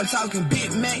 I'm talking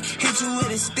Big Mac, hit you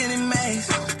with extended max.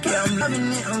 Yeah, I'm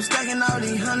loving it, I'm stacking all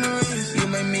these hundreds. You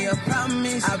made me a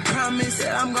promise, I promise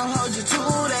that I'm gon' hold you to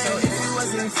that. So if it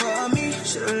wasn't for me,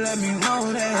 should've let me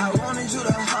know that. I wanted you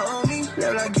to hold me,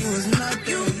 live like you was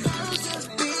nothing.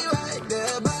 Be right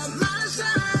there by my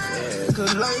side.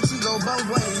 Cause loyalty go both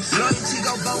ways. Loyalty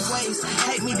go both ways.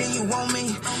 Hate me, then you want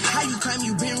me. How you claim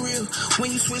you been real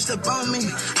when you switched up on me?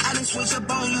 I didn't switch up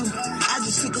on you. I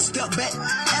just took a step back.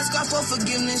 Ask God for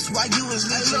forgiveness while you was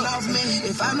leeching off me.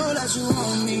 If I know that you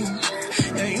want me,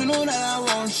 and you know that I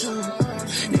want you,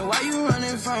 then why you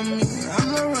running from me? I'm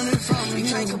not running from you. We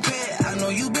can't compare. I know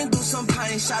you been through some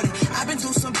pain, shawty. I've been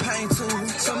through some pain too.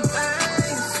 Some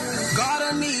things.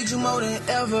 God, I need you more than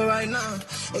ever right now.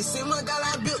 It seems like all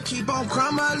I built keep on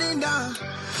crumbling down.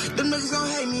 Them niggas gon'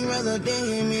 hate me rather than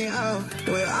hear me out.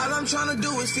 Well, all I'm tryna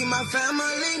do is see my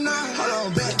family now. Hold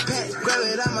on, backpack, grab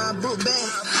it out my book bag.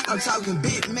 I'm talking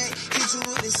Big Mac, hit you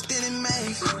with extended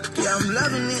max. Yeah, I'm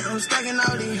loving it, I'm stacking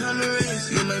all these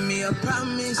hundreds. You made me a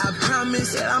promise, I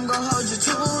promise that I'm gon' hold you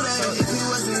to that. So if it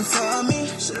wasn't for me,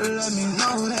 should've let me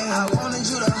know that. I wanted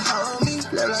you to hold me,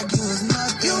 live like you was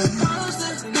nothing. You supposed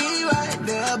to be right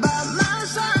there by my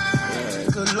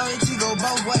side. Cause loyalty go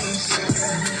both ways.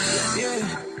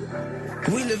 Yeah.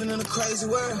 We living in a crazy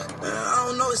world. I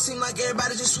don't know, it seems like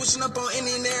everybody just switching up on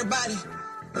any and everybody.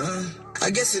 I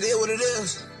guess it is what it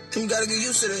is. You gotta get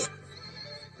used to that.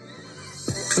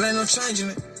 Cause ain't no changing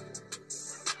it.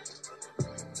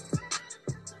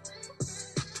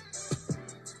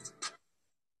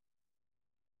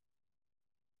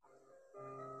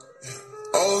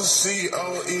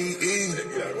 OCOEE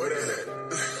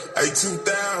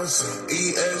A2000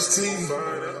 EST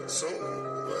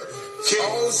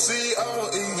OCOEE.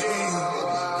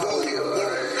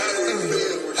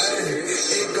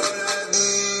 It go like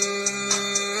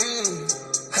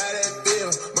how that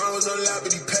feel? Mine was on lot,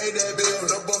 but he paid that bill.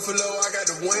 No Buffalo, I got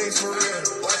the wings for real.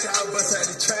 Watch how I bust out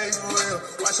the chain for real.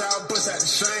 Watch how I bust out the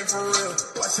shame for real.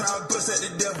 Watch how I bust at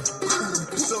the devil.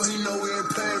 So he know we ain't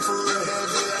playing for real.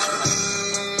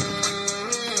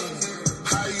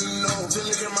 How you know? Just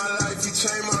look at my life, he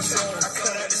changed my soul. I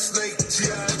cut out the snake,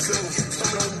 G.I. Joe.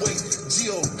 Don't wait,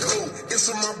 G.O. go. It's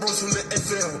on my bros from the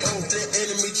FL. Oh, the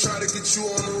enemy try to get you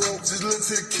on the rope. Just look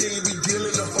to the king, be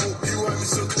dealing the hope. He wipe me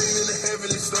so clean in the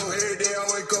heavenly stone. Every day I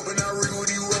wake up and I read what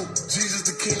he wrote. Jesus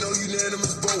the king, no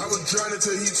unanimous vote. I was drowning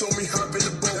till he told me hop in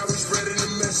the boat. I was spreading the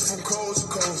message from coast to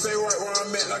coast. Stay right where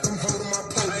I'm at like I'm holding my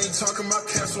post. I ain't talking about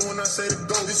castle when I say the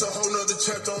go. This a whole nother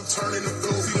chapter, I'm turning the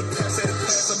flow. See the past at the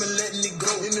past, I've been letting it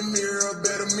go. In the mirror, a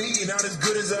better me, not as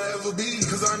good as I ever be.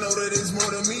 Cause I know that it's more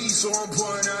than me, so I'm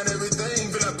pouring out everything.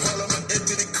 Feel like Paul, I'ma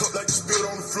empty the cup like the spirit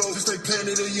on the floor. Just stay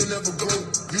planted or you never go.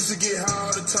 Used to get high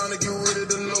all the time to get rid of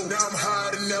the low. Now I'm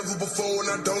higher than ever before and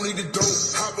I don't need the dope.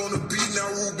 Hop on the beat, now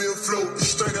Ruby float.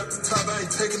 Straight up the top, I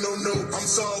ain't taking no note. I'm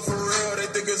soft for real, they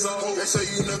think it's all. They say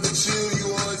you never chill, you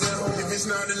always at home. If it's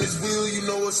not in this wheel, you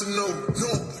know it's a no.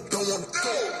 No, don't wanna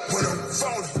go. When I'm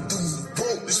falling through the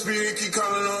rope, the spirit keep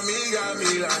calling on me, got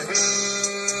me like,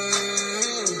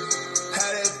 how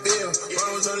that feel?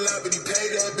 Mine was on lot, but he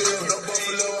paid that bill. No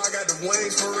Buffalo, I got the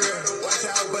wings for real. Watch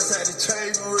how I bust out the chain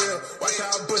for real. Watch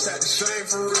how I bust out the shame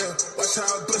for real. Watch how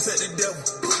I bust at the devil.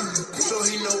 So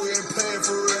he know we ain't playing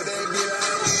for real. They be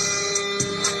like,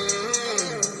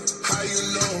 how you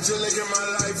know? Just look at my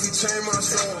life, he changed my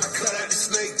soul. I cut out the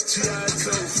snake, G.I.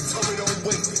 Joe. He told me don't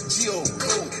wait, G.O.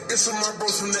 go. It's on my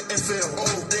bros from the FL.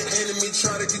 Oh, the enemy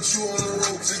try to get you on the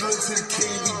rope. Just look to the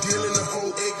king, be dealing the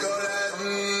hope. It go like,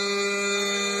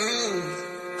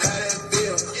 how that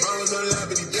feel? Mine was on lot,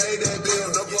 but he paid that bill.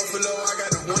 No Buffalo, I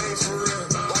got the wings for real.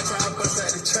 Watch how I bust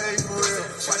at the chain for real.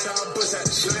 Watch how I bust at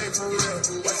the shame for real.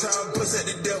 Watch how I bust at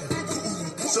the devil.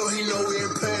 So he know we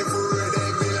ain't playing for real. They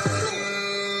be like,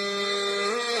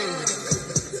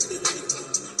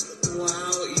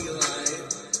 Wow, Eli,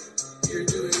 you're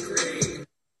doing great.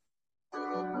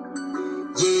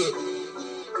 yeah,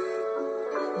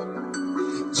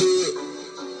 yeah.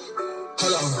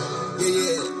 Hold on.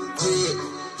 Yeah.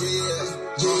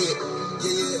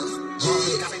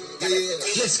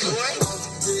 Let's go.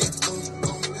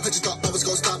 I just thought I was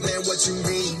gonna stop, man. What you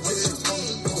mean?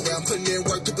 The way I'm putting in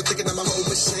work, people thinking I'm a whole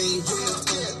machine.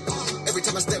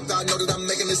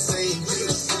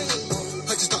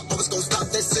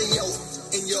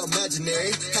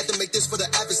 dedicate this for the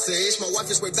adversaries. My wife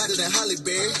is way better than Holly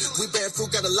Berry. We bear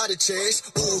fruit, got a lot of cherries.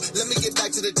 Ooh, let me get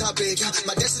back to the topic.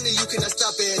 My destiny, you cannot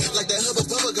stop it. Like that hubba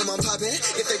bubba gum, I'm popping.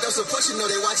 If they don't support you, know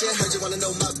they watching. Heard you wanna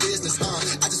know my business.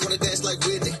 I just wanna dance like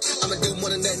Whitney. I'ma do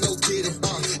more than that, no kidding.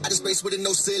 I just space with it,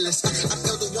 no ceilings. I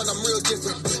felt the one, I'm real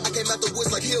different. I came out the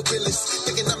woods like hillbillies.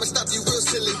 Thinking I'ma stop you real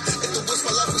silly. If the woods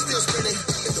fall off, we still spinning.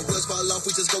 If the woods fall off,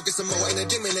 we just go get some more. Ain't a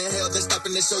demon in hell that's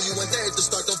stopping to show you when there at the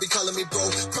start. Don't be calling me bro.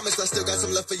 Promise I still got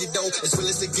some left for you though. As real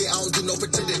as it get, I don't do no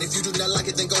pretending. If you do not like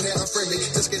it, then go ahead, unfriend me.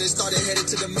 Just getting started, headed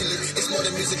to the million. It's more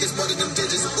than music, it's more than them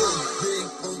digits.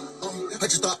 I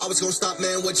just thought I was gonna stop,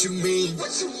 man. What you mean?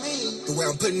 The way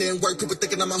I'm putting in work, people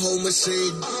thinking I'm a whole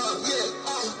machine.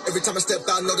 Every time I step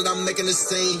out, know that I'm making a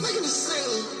scene.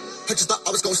 I just thought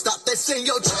I was gonna stop that scene,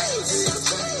 yo, dreams.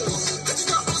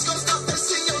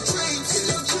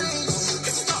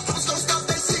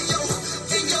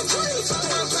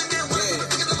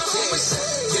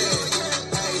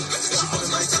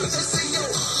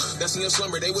 That's in your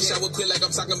slumber. They wish I would quit like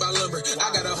I'm talking about lumber. I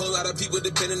got a whole lot of people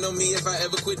depending on me. If I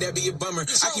ever quit, that'd be a bummer.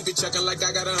 I keep it checking like I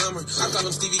got a Hummer. I call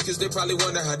them Stevie because they probably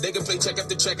wonder how they can play check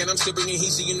after check. And I'm still bringing heat,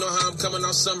 so you know how I'm coming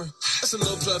all summer. That's a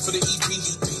little plug for the EP.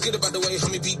 Get about the way,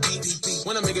 homie, beat.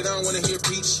 When I make it, I don't want to hear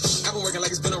preach. I've been working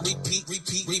like it's been on repeat.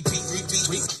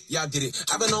 Y'all get it.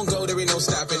 I've been on go, there ain't no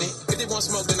stopping it. If they want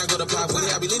smoke, then I go to pop with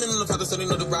it. I be leaning on the father so they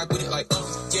know to rock with it. Like,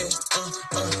 yeah,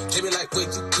 They be like, where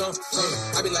you come from?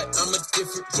 I be like, I'm a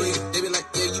different breed. They be like,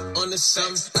 yeah, you on the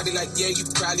something. I be like, yeah, you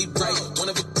probably right. One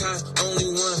of a kind, only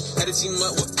one. Had to team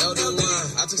up with LD1.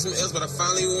 I took some L's, but I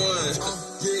finally won.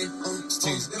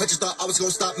 I just thought I was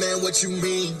gonna stop, man. What you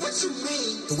mean?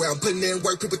 The way I'm putting in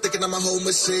work, people thinking I'm a whole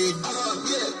machine.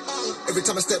 Every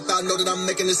time I step out, know that I'm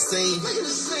making a scene.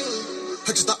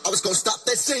 I just thought I was gonna stop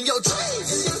that scene, yo,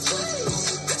 dreams.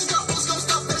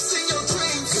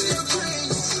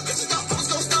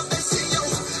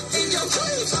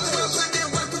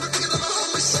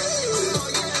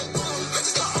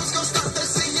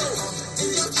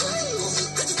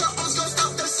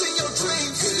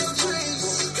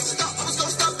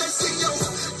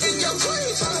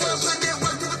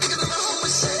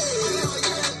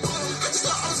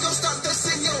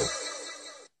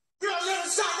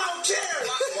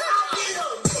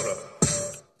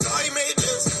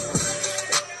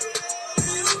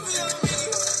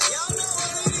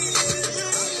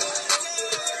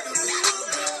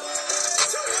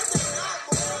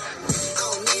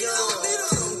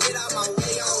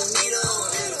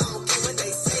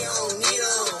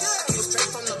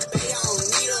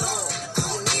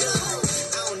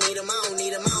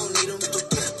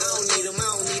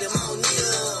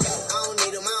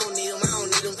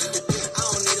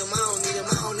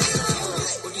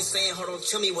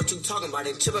 Tell me what you talking about.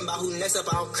 They tripping about who next up.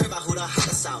 I don't care about who the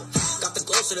hottest out. Got the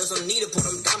glow, so there's no need to put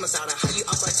them diamonds out. And how you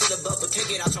up right to the butt, but can't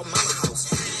get out your mama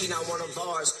house. He not one of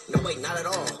ours. No, wait, not at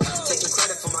all. Taking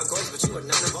credit for my growth, but you are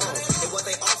none involved. And what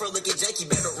they offer, look at Jake,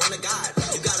 you better run to God.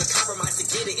 You gotta compromise to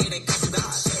get it, it ain't cause of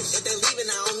God. If they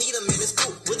leaving, I don't need them in the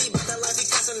school. Really about that life, he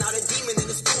casting out a demon in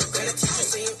the school. Got a teacher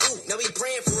saying, ooh, now we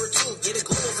praying for her too. Get it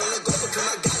glorious on the go, because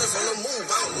my God is on the move.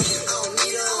 I don't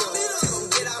need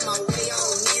them. Get out my way, I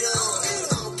don't need them.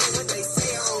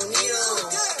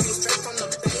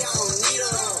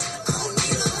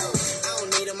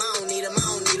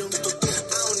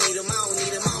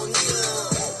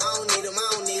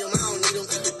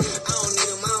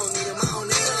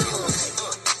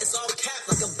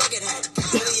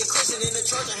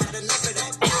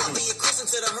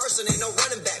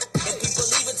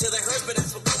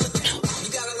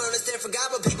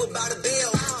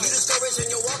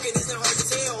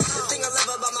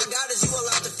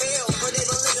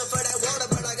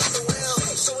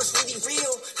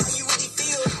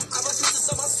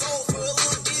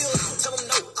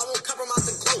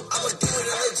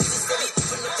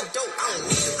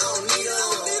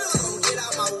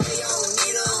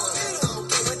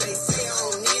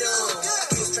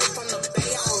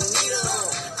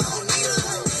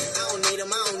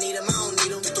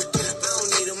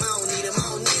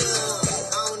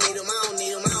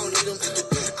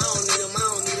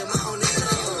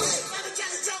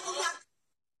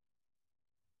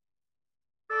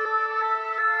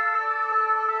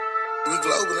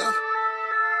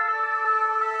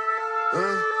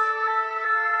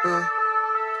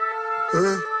 I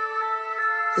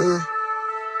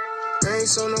ain't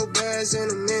sold no bags in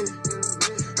a minute.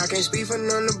 I can't speak for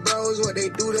none of the bros. What they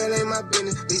do, that ain't my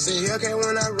business. Lisa Hellcat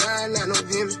when I ride, not no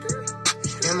him.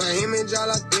 And my image all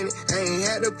authentic. I ain't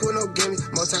had to put no gimmicks.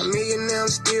 Multi-millionaire,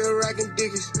 I'm still racking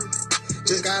dickies.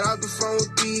 Just got off the phone with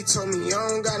B, told me I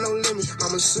don't got no limits.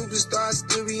 I'm a superstar,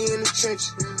 still be in the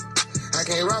trenches. I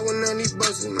can't rock with none of these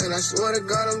buses, man. I swear to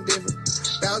God I'm different.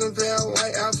 1,000 pair of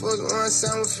white Air Force One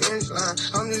sound with finish line.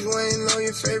 I'm just waiting on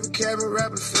your favorite cabin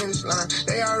rapper finish line.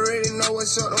 They already know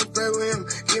what's up, don't play with him.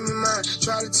 Give me mine.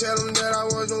 Try to tell them that I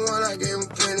was the one, I gave them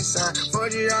plenty sign.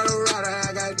 $40 rider, I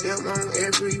got them on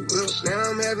every wheel. Now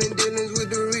I'm having dealings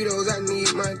with Doritos, I need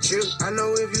my chip. I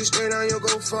know if you stay down, you'll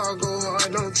go far, go hard,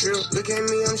 don't trip. Look at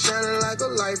me, I'm shining like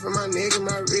a light from my neck and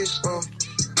my wrist,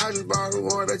 I just brought the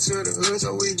water to the hood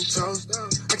so we can toast.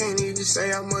 I can't even say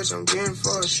how much I'm getting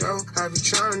for a show. I be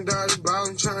trying to dodge the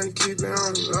ball, I'm trying to keep it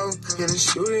on the low. In the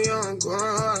studio, I'm going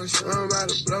hard, I'm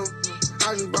about to blow.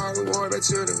 I just brought the water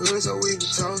to the hood so we can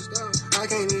toast. I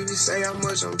can't even say how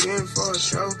much I'm getting for a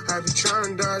show. I be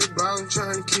trying to dodge the ball, I'm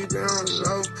trying to keep it on the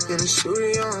low. In the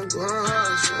studio, I'm going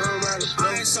hard, I'm about to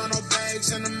blow. I ain't saw no bags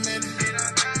in a minute.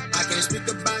 I can't speak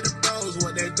about the bros,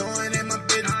 what they doing in my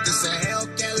business. This a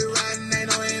Hellcat, we riding, ain't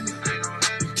no enemy.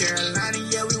 Carolina,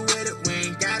 yeah, we with it. We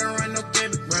ain't gotta run no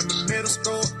gimmick. Remember middle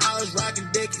school, I was rocking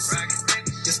Dickies.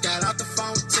 Just got off the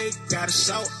phone with Tick, got a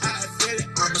show, I feel it.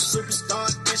 I'm a superstar,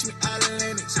 catch me out of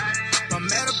limits. I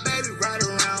met a baby right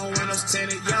around windows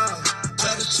tinted, y'all.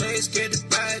 Tell the chase, get the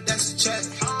bag, that's a check.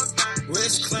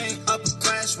 Wrist clean, upper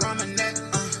class, run my neck.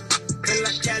 Feel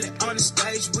like Kelly on the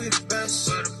stage, we the best.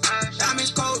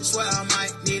 Diamonds cold, swear I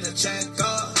might need a check.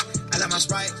 I let my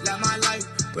Sprite, let my life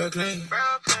real clean.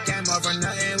 Came up for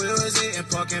nothing, we was eating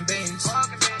pork and beans.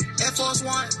 Air Force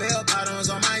One, bell bottoms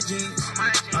on my jeans.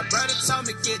 My brother told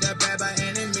me get that bag by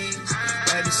any means.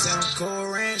 Baby said I'm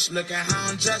cool ranch, look at how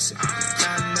I'm dressing.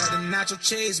 Counting up the nacho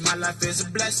cheese, my life is a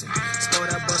blessing. Score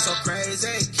that bus so crazy,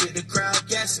 keep the crowd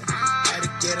guessing. Had to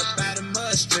get up out of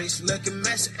mud streets, looking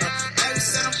messy. Baby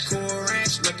said I'm cool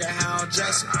ranch, look at how I'm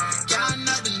dressing. Counting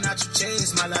up the nacho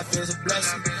cheese, my life is a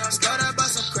blessing. Score that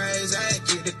bus so crazy,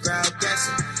 keep the crowd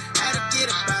guessing. Had to get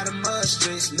up out of mud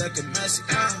streets, looking messy.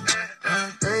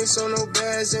 I ain't saw no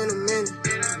bags in a minute.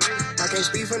 I can't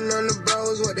speak for none of the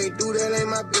bros. What they do, that ain't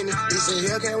my business. It's a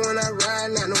Hellcat when I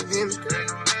ride, not no him.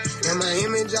 And my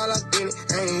image all up in it.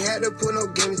 I ain't had to put no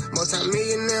gimmicks.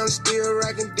 Multi-millionaire, I'm still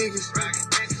rocking Dickies.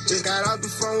 Just got off the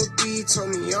phone with B, told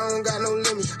me you don't got no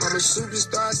limits. I'm a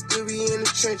superstar, still be in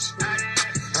the trenches.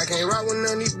 I can't rock with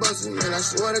none of these buses, man. I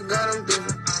swear to God I'm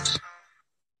different.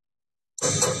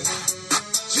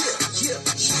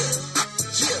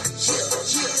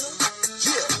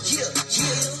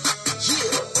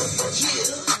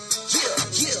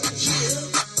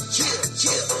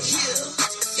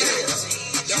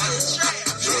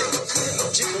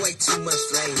 Too much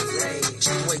flame,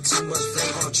 drink away too much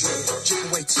flame on trip. Drink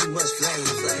away too much flame,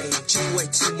 drink away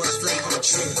too much flame on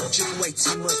trip. Drink away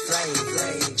too much flame,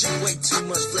 drink away too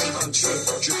much flame on trip.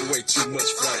 Drink away too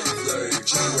much flame,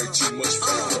 drink away too much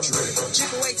flame on trip.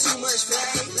 Drink away too much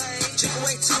flame, drink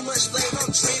away too much flame on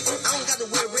trip. I don't got to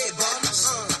wear red bottoms.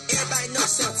 Everybody knows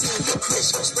 17, you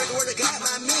Christian. Spread the word of God,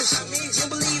 my mission. You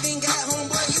believe in God,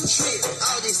 homeboy, you trip.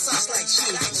 All this sauce like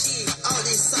cheese, all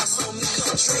this sauce on me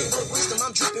on trip. With wisdom,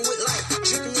 I'm dripping with life,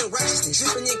 dripping in righteousness,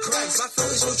 dripping in Christ. My flow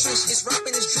is nutritious, it's ripe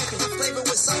and it's dripping. The flavor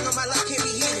with salt on my life can't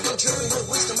be hidden. I'm dripping with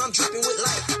wisdom, I'm dripping with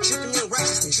life, dripping in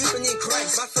righteousness, dripping in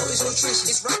Christ. My flow is nutritious,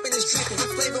 it's ripe and it's dripping. The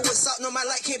flavor with salt on my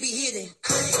life can't be hidden.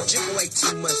 Drip away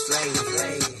too much flame,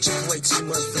 drip away too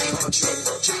much flame on trip.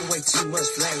 Drip away too much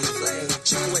flame,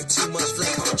 drip away too much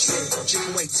flame on trip. Drip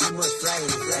away too much flame,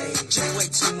 drip away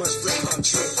too much flame on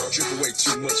trip. Drip away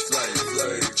too much flame,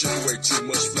 drip away too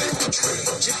much flame on trip.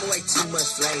 Drip away too much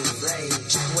flame,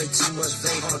 drip away too much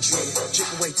flame on trip. Drip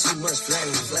away too much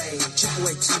flame, drip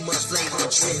away too much flame on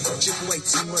trip. Drip away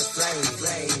too much flame,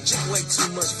 drip away too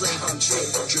much flame on trip.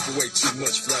 Drip away too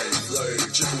much flame,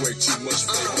 drip away too much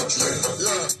flame on trip.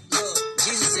 Look,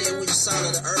 Jesus said we the salt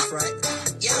of the earth, right?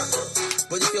 Yeah,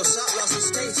 but if your salt lost its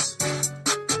taste,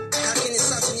 how can its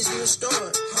saltiness be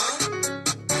restored?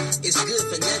 It's good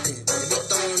for nothing. It be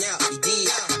thrown out, be dead.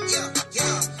 Yeah.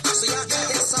 So y'all keep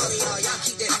that salt in y'all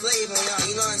keep that flavor on y'all,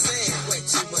 you know what I'm saying? Way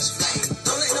too much flavor.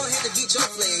 Don't let no head to get your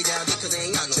flavor down because they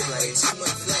ain't got no flavor. Too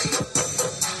much flavor.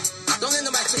 Don't let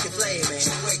nobody take your flavor, man.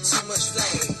 Way too much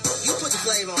flavor. You put the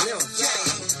flavor on them.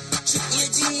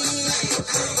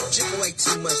 Drip away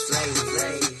too much flavor,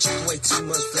 drip away too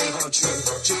much flavor on trip.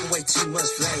 Drip away too much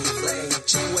flavor,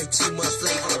 drip away too much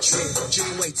flavor on trip. Drip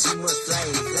away too much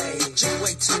flavor, drip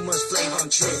away too much flavor on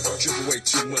trip. Drip away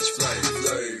too much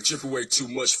flame, drip away too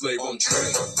much flavor on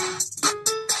trip.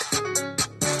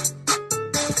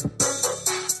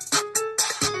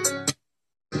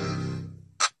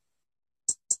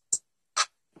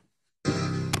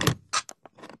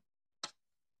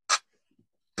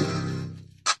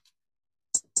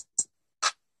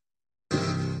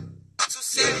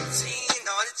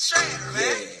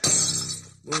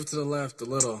 Move to the left a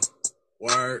little.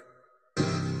 Word.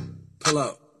 Pull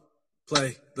up.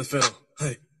 Play the fiddle.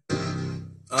 Hey.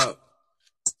 Up.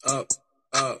 Up.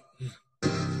 Up.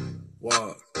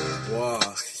 Walk.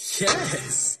 Walk.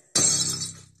 Yes.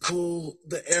 Pull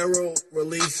the arrow.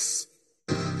 Release.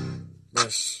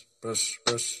 Brush. Brush.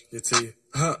 Brush your teeth.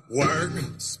 Huh. Work.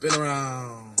 Spin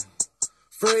around.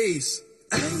 Freeze.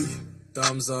 Hey.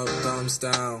 Thumbs up. Thumbs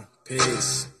down.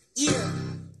 Peace. Yeah.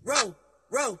 Roll.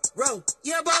 Roll. Roll.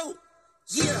 Yeah, bro.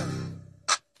 Yeah.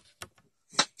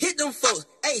 Hit them folks.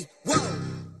 Hey. Whoa.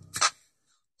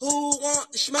 Who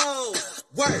want the smoke?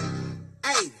 Work.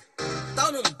 Hey.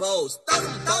 Throw them bowls. Throw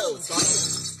them bowls.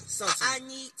 I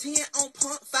need 10 on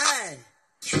pump 5.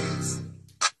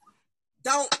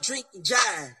 Don't drink and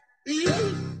drive.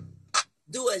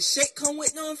 Do a shake, come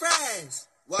with no fries.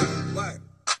 Work, work.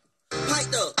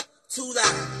 Piped up, 2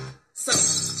 loud.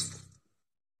 Something.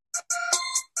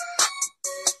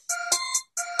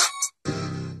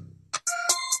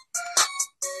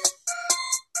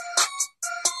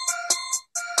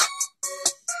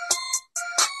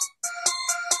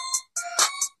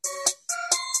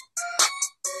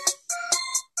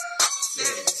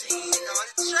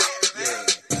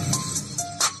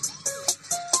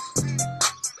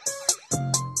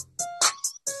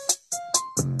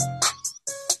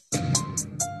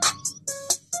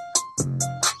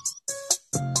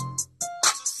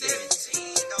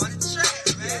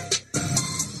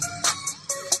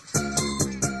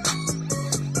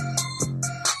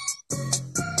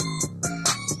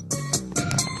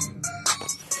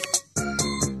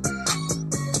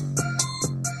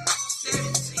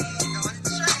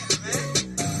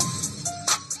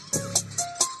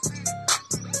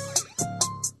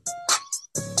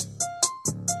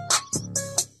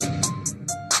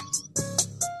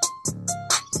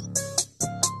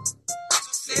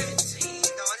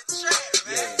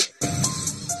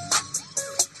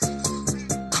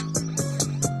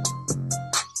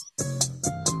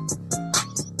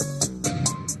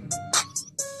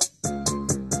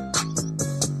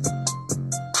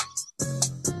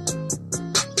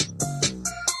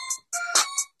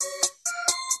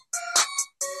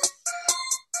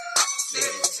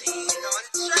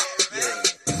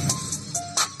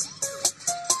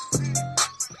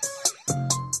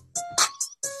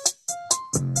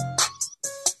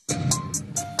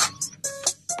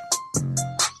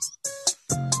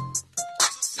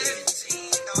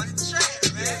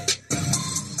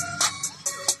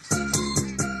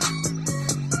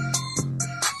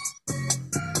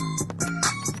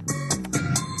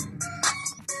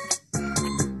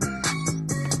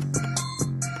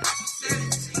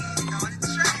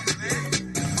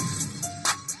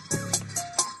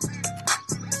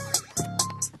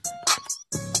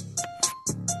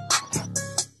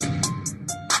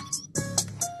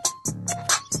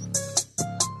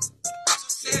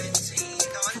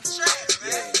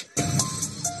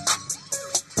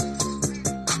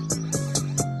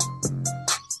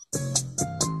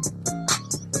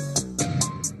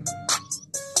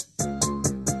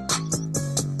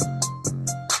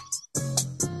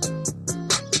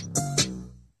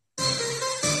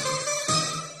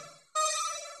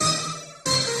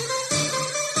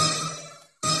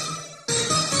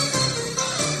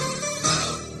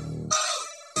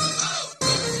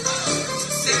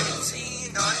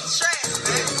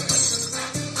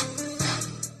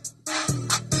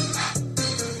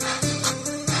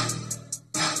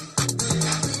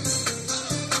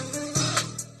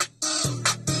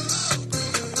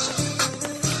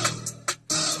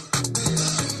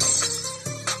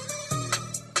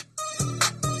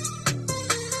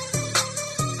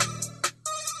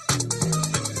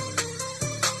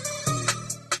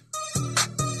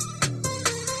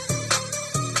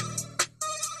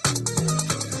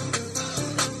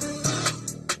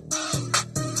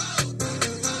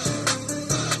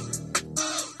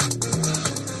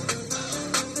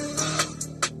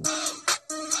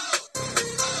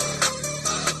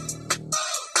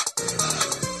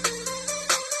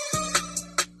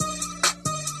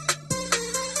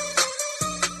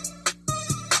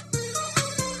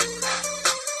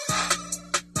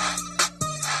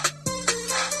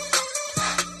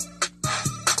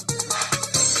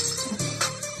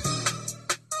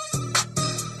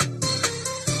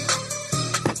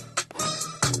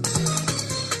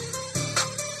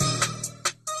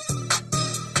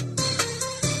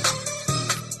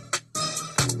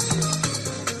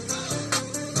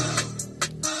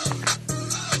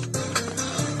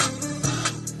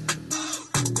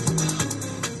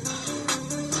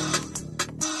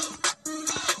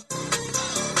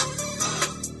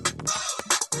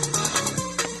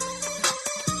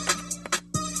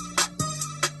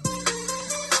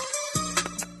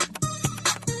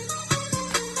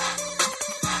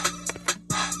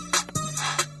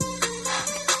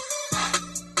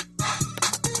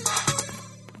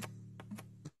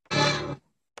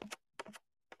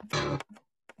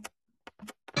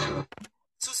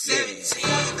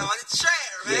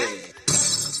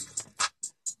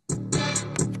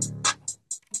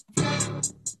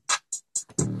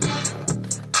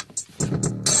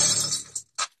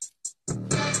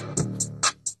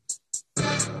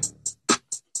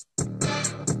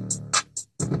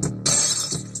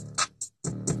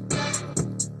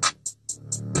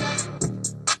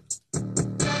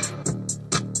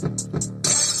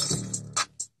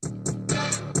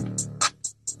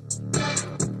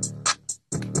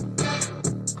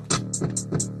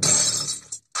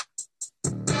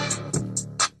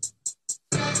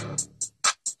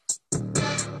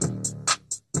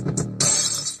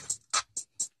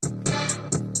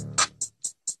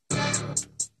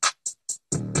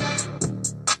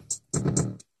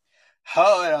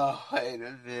 Hold on, wait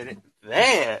a minute.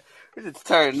 Man, we just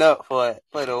turned up for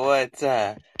the one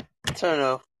time. Turn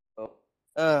up.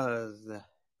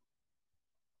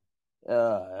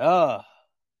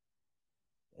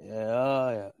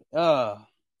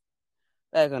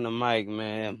 Back on the mic,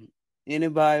 man.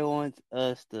 Anybody wants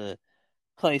us to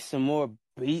play some more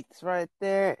beats right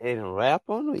there and rap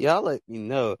on them? Y'all let me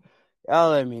know. Y'all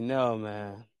let me know,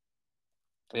 man.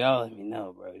 Y'all let me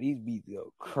know, bro. These beats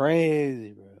go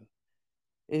crazy, bro.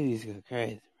 These beats go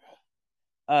crazy,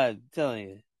 bro. I'm telling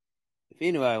you, if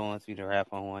anybody wants me to rap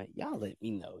on one, y'all let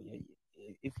me know.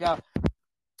 If y'all,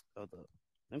 hold up,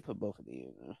 let me put both of these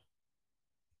in.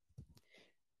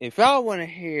 If y'all want to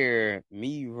hear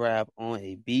me rap on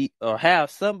a beat or have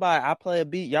somebody, I play a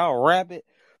beat, y'all rap it.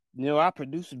 I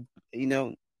produce,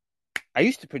 I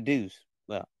used to produce.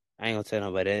 Well, I ain't gonna tell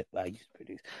nobody that, but I used to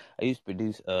produce. I used to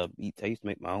produce beats. I used to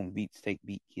make my own beats, take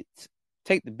the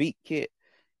beat kit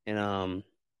and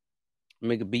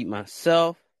make a beat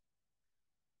myself.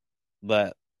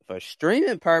 But for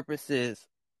streaming purposes,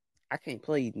 I can't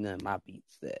play none of my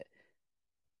beats that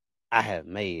I have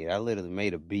made. I literally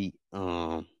made a beat,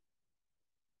 and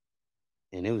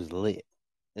it was lit.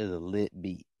 It was a lit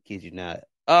beat, kid you not.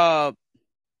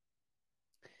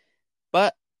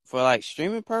 But for like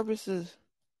streaming purposes,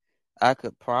 I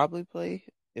could probably play.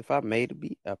 If I made a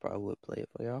beat, I probably would play it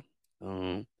for y'all.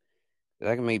 I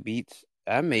can make beats.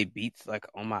 I made beats like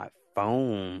on my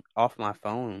phone, off my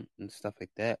phone and stuff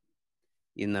like that.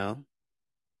 I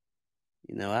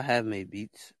have made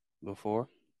beats before.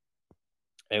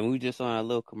 And we just on a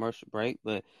little commercial break,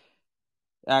 but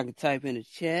I can type in the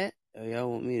chat or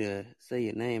y'all want me to say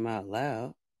your name out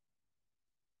loud.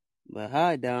 But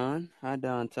hi Don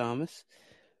Thomas.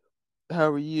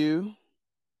 How are you?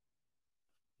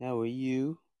 No,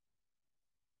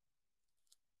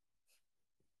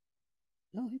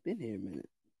 he's been here a minute.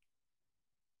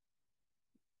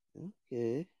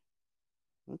 Okay,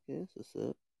 that's what's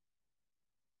up.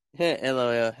 Hey,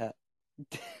 LOL.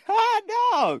 Hi,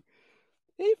 dog.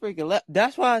 He freaking left.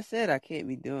 That's why I said I can't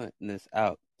be doing this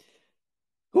out.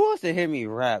 Who wants to hear me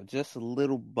rap just a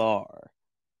little bar?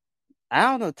 I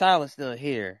don't know. Tyler's still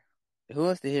here. Who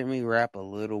wants to hear me rap a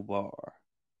little bar?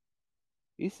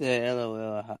 You said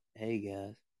LOL. Hey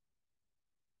guys.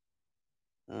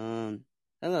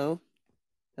 Hello,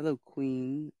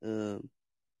 Queen.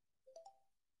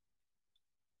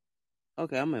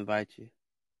 Okay, I'm gonna invite you.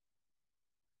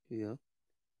 Here you go.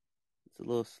 It's a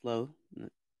little slow.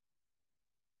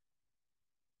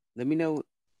 Let me know.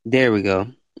 There we go.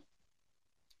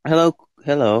 Hello.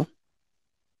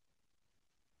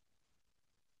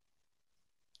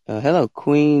 Hello,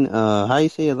 Queen. How you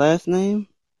say your last name?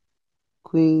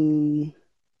 Queen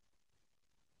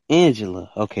Angela.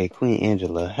 Okay, Queen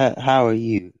Angela. How are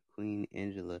you, Queen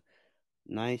Angela?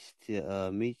 Nice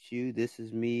to meet you. This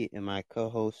is me and my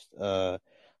co-host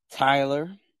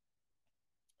Tyler.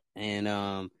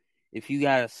 And if you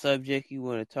got a subject you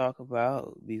want to talk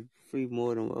about, be free,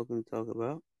 more than welcome to talk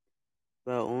about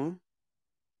one.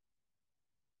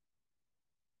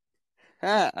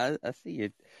 I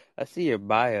see your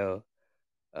bio.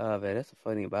 Man, that's a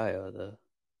funny bio though.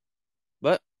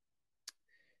 But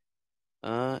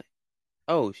oh,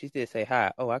 she did say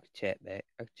hi. Oh, I could chat back.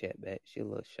 She a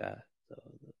little shy, so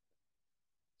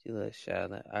she a little shy.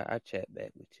 I chat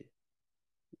back with you.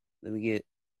 Let me get.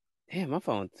 Damn, my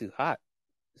phone's too hot.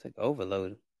 It's like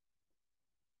overloading.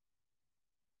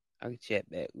 I can chat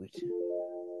back with you.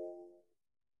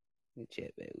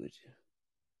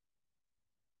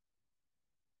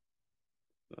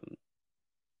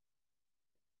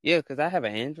 Yeah, because I have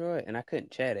an Android and I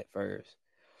couldn't chat at first.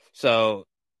 So,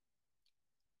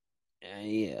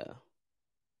 yeah.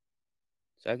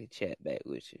 So I can chat back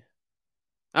with you.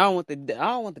 I don't want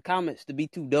the comments to be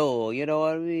too dull. You know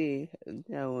what I mean? I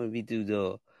don't want to be too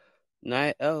dull.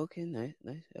 Nice. Oh, okay. Nice.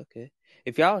 Okay.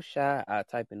 If y'all shy, I'll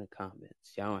type in the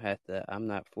comments. Y'all don't have to. I'm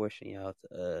not forcing y'all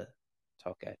to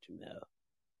talk at your mouth.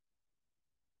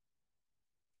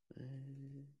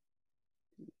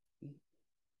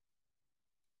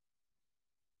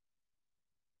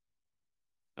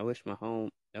 I wish my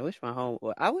homeboy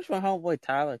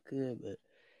Tyler could, but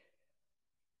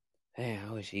man,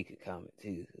 I wish he could comment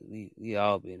too. We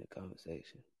all be in the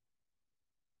conversation.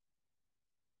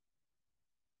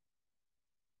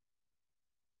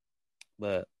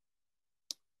 But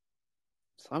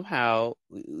somehow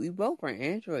we both are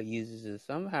Android users, and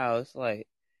somehow it's like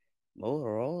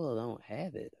Motorola don't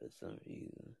have it for some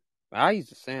reason. I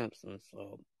use a Samsung,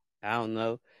 so I don't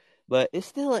know. But it's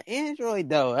still an Android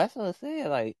though. That's what I'm saying.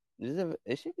 Like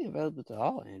it should be available to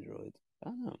all Androids. I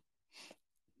don't know.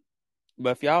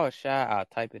 But if y'all are shy, I'll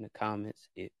type in the comments.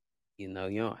 You know,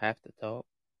 you don't have to talk.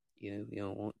 You know, if you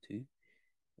don't want to.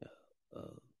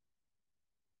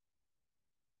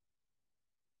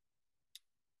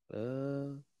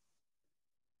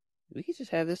 We can just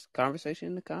have this conversation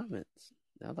in the comments.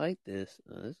 I like this.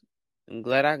 I'm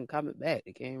glad I can comment back.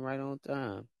 It came right on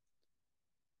time.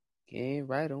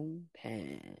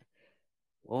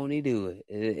 Won't he do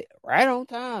it? Right on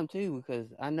time, too,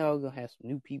 because I know I'm going to have some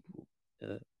new people.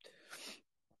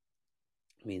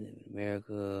 Me live in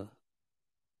America.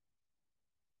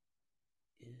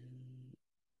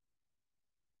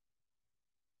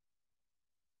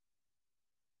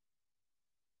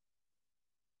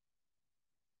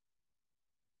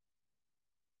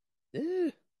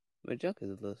 My junk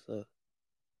is a little slow.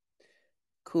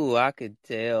 Cool, I could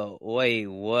tell. Wait,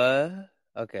 what?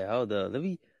 Okay, hold up. Let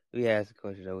me ask a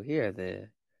question over here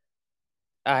then.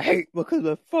 I hate because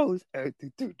my phone's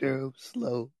acting too damn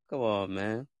slow. Come on,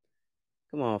 man.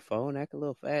 Come on, phone. Act a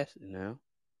little faster now.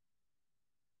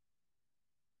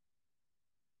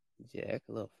 Yeah, act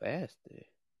a little faster.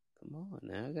 Come on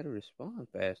now. I gotta respond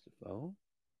faster, phone.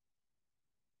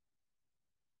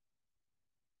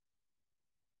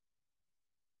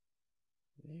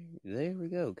 There we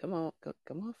go. Come on,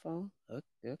 phone.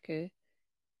 Okay.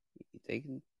 You're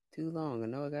taking too long. I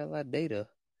know I got a lot of data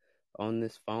on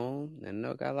this phone. I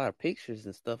know I got a lot of pictures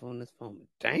and stuff on this phone. But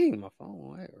dang, my phone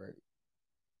won't act right.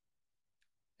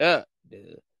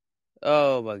 Dude.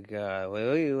 Oh my god.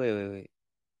 Wait.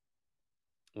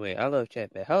 Wait, I love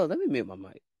chat back. Hold on, let me mute my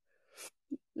mic.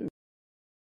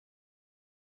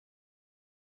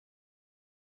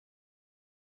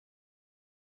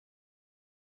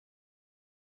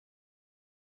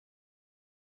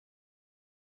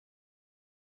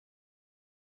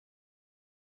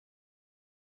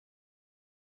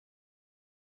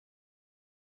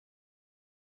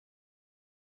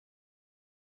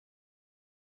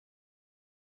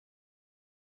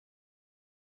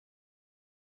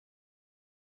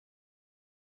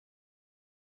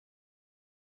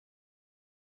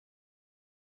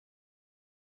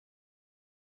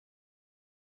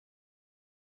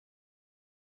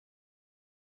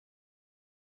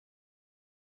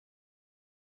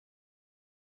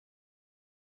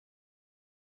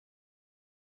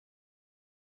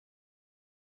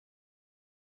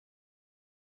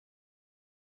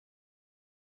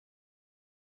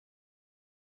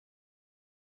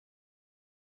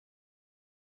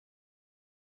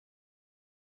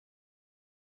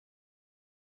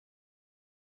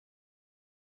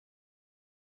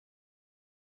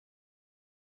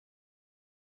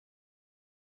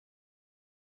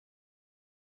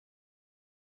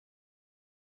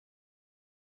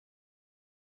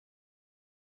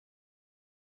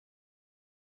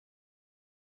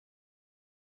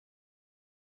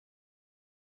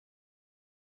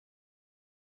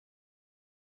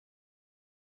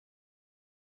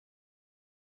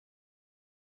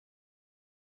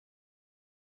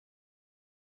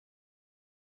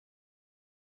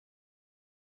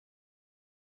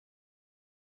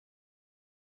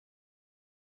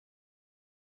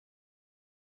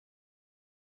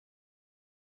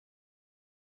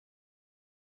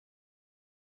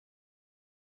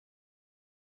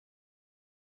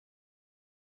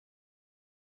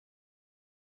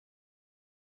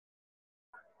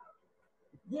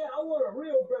 Yeah, I want a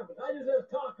real breakfast. I just have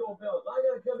Taco Bell. I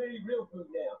gotta come and eat real food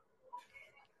now.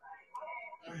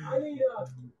 I need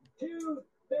 2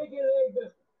 bacon and egg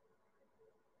biscuits.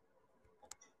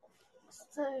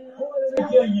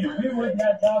 You wouldn't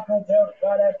have Taco Bell to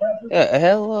try that breakfast? Yeah,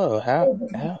 hello. How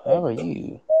are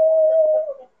you?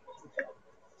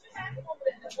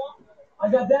 I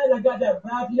got that, and I got that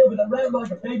wrap, with a wrap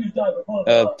like a baby's diaper full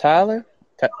of Tyler?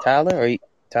 Tyler, are you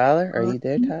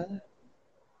there, Tyler?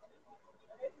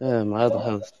 My other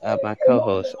host, my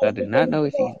co-host. I do not know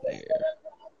if he's there.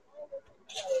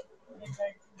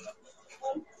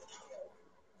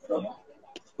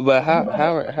 But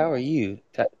how are you,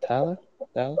 Tyler?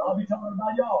 I'll be talking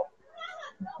about y'all.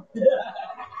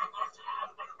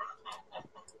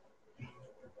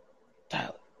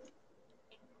 Tyler.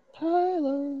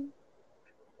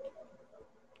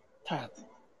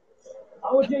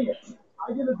 I will tell you.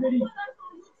 I give a pity.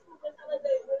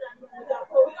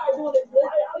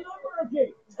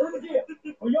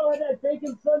 When y'all had that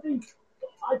bacon Sunday,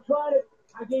 I tried it.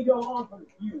 I gave y'all offers.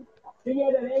 You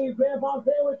had that angry grandpa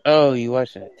sandwich? Oh, you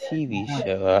watching a TV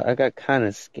show. I got kind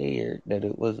of scared that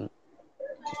it wasn't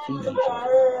a TV show.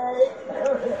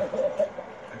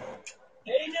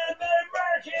 Ain't nothing better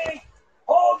marching.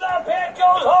 Hold up,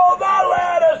 pickles, hold on,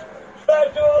 lettuce.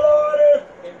 Special orders.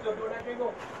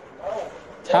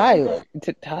 Tyler.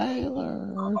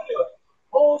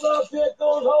 Hold up,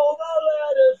 pickles, hold on,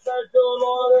 lettuce. Special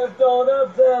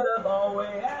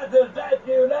does that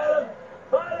do, Adam?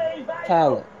 My name's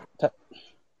Tyler.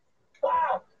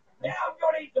 Wow. Now I'm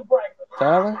gonna eat some breakfast.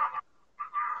 Tyler?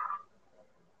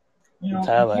 You know,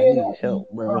 Tyler, I you need cannot help,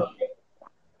 eat bro. turkey.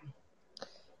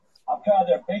 I've tried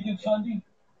their bacon Sunday.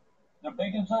 Their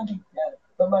bacon Sunday? Yeah,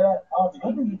 something like that. Oh, it's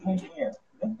good thing you came here.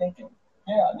 Good thinking.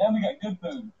 Yeah, now we got good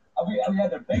food. We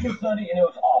had their bacon Sunday and it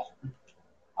was awesome.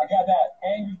 I got that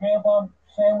Angry Grandpa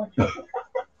sandwich.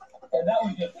 And that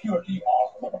was just pure tea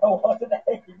awesome. It wasn't the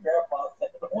Angry Grandpa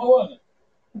sandwich. What was it?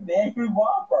 The Angry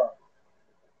Whopper.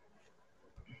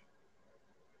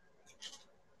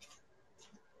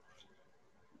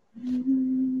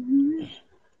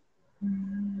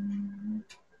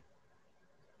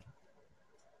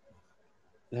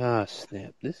 Ah,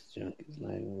 snap. This junk is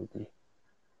not even working.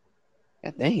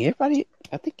 God dang, everybody.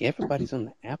 I think everybody's on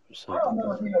the app or I something. don't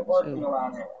remember seeing a Burger King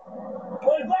around here. Well,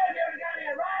 glad you got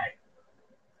here, right?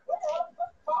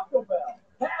 Taco Bell.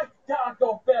 That's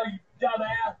Taco Bell, you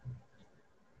dumbass.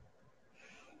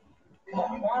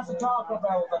 That's the Taco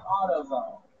Bell with an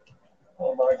AutoZone.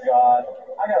 Oh my God.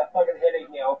 I got a fucking headache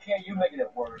now. Okay, you making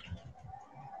it worse.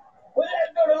 Well,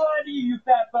 let's go to line to you,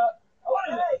 fat fuck. What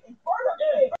is it? It's Burger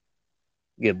King.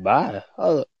 Goodbye.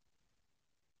 Hold up.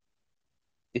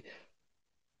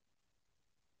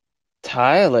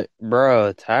 Tyler,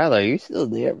 you still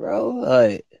there, bro?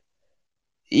 Like,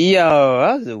 yo,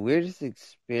 that was the weirdest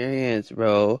experience,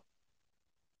 bro.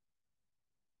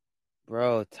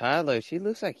 Bro, Tyler, she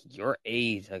looks like your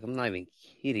age. Like, I'm not even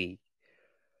kidding.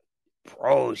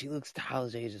 Bro, she looks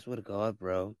Tyler's age. I swear to God,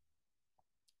 bro.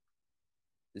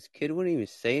 This kid wouldn't even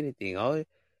say anything.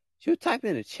 She would type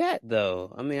in the chat,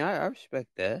 though. I mean, I respect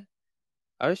that.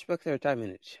 I respect her typing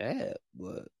in the chat,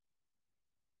 but...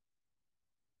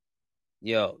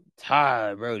 Yo,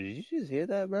 Ty, bro, did you just hear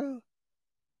that, bro?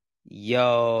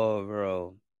 Yo,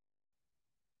 bro.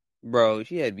 Bro,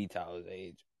 she had to be Tyler's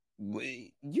age.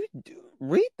 Wait,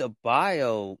 read the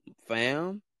bio,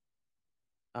 fam.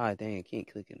 Ah, dang, I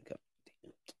can't click in the cup.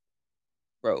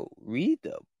 Bro, read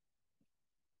the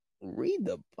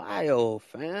bio,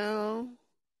 fam.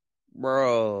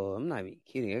 Bro, I'm not even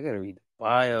kidding. I gotta read the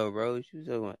bio, bro. She was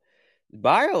talking about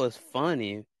bio is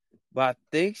funny, but I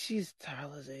think she's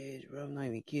Tyler's age, bro. I'm not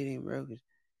even kidding, bro.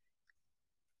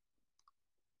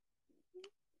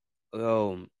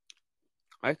 Yo,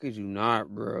 I could you not,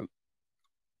 bro.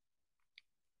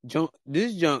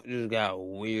 This junk just got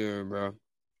weird, bro.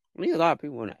 I need a lot of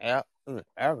people in the app. The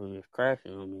app is just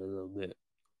crashing on me a little bit.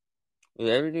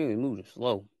 Everything is moving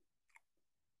slow.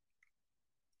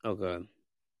 Okay.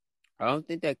 I don't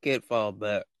think that kid fall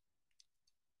back.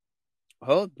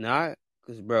 Hope not.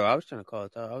 Because, bro, I was trying to call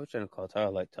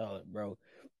Tyler like, Tyler, bro,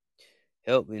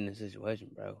 help me in this situation,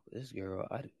 bro. This girl,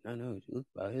 I did not know she looked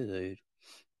about his age.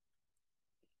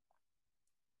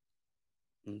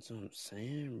 That's what I'm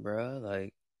saying, bro.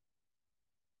 Like,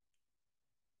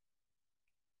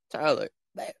 Tyler,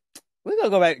 man, we're going to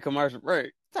go back to commercial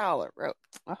break. Tyler, bro.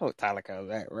 I hope Tyler comes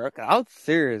back, bro. Cause I'm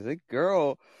serious. This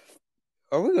girl,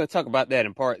 or we're going to talk about that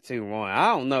in part 2 1. I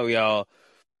don't know, y'all.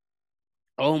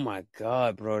 Oh, my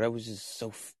God, bro. That was just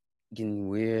so getting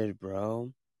weird,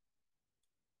 bro.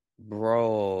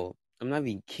 Bro, I'm not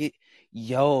even kidding.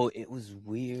 Yo, it was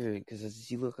weird because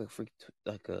she looked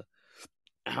like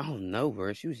I don't know,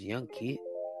 bro. She was a young kid.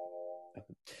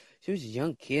 She was a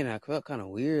young kid, and I felt kind of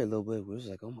weird a little bit. It was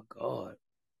like, oh my God,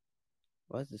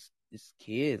 what's this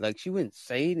kid? Like, she wouldn't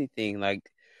say anything. Like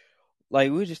we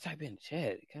were just typing in the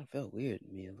chat. It kind of felt weird to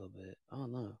me a little bit. I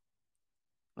don't know.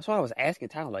 That's why I was asking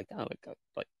Tyler,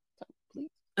 please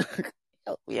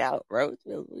help me out, bro. It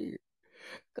feels weird.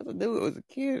 Because I knew it was a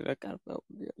kid, and I kind of felt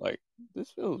weird. Like,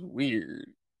 this feels weird.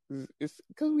 It's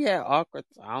because we had awkward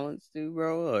silence, too,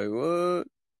 bro. Like, what?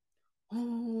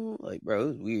 Oh, like, bro, it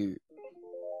was weird.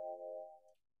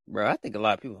 Bro, I think a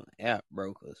lot of people on the app,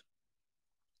 bro, because,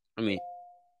 I mean,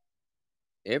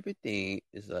 everything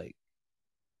is, like,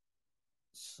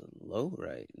 slow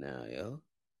right now, yo.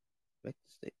 Back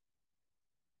to stage.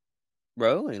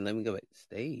 Bro, and let me go back to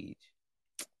stage.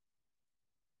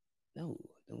 No,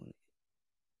 I don't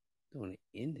want to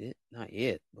end it. Not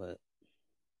yet, but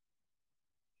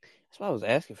that's why I was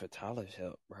asking for Tyler's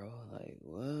help, bro. Like,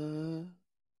 what?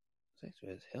 Thanks for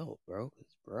his help, bro.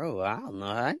 Cause, bro, I don't know.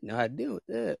 I didn't know how to deal with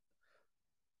that.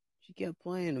 She kept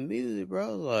playing the music, bro.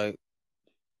 I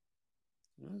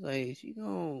was like, is she?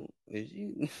 Yo.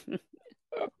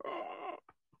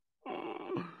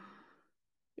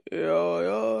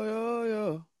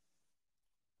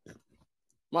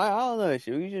 I don't know.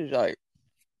 Should we just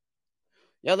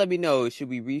y'all let me know. Should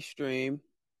we restream?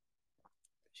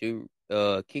 Should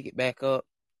kick it back up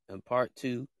in part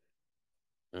 2?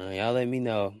 Y'all let me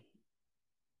know.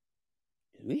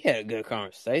 We had a good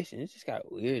conversation. It just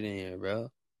got weird in here,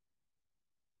 bro.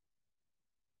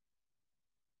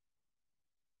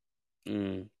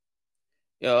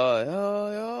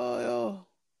 Yo.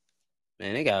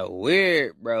 Man, it got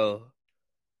weird, bro.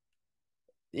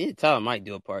 This time I might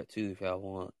do a part 2 if y'all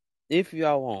want. If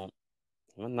y'all want.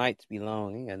 My nights be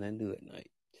long. Ain't got nothing to do at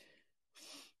night.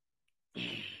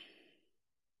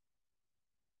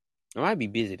 I might be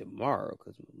busy tomorrow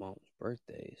because of my mom's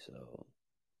birthday, so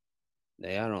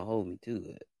y'all don't hold me to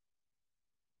it.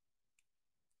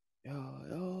 Yo.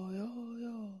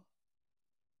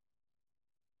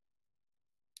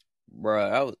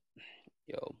 Bruh, that was...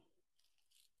 Yo.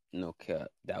 No cap.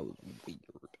 That was weird.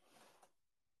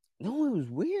 No, it was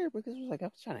weird because it was like I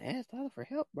was trying to ask Tyler for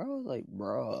help, bro. I was like,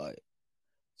 bro,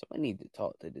 somebody need to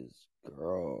talk to this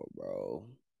girl, bro.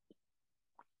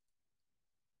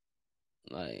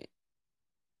 Like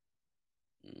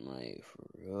for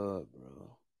real,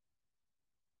 bro.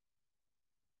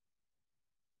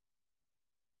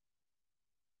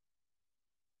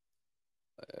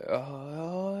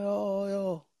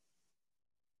 Yo.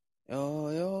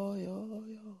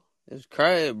 It's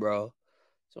crazy, bro.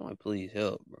 Somebody please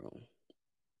help, bro.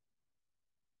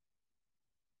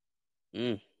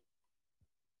 I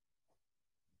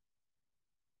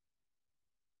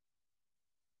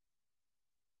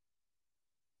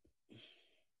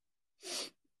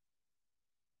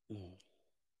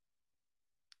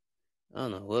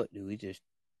don't know what do we just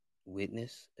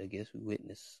witness. I guess we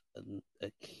witnessed a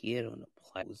kid on a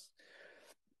platform.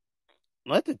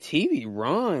 Let the TV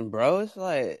run, bro. It's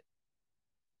like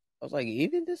I was like,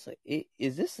 even this,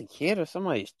 is this a kid or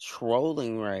somebody's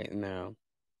trolling right now?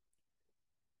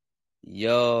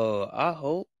 Yo, I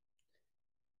hope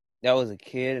that was a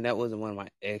kid and that wasn't one of my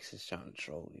exes trying to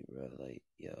troll me, bro. Like,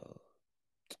 yo,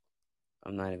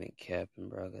 I'm not even capping,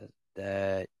 bro. Cause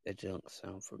that junk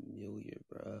sound familiar,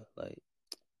 bro. Like,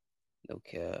 no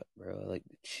cap, bro. Like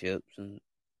the chips and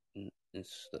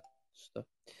stuff.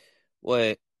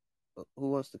 Wait, who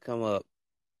wants to come up?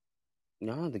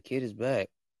 No, the kid is back.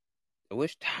 I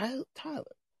wish Tyler.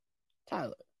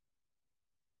 Oh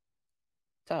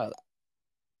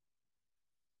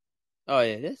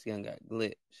yeah, this gun got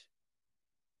glitched.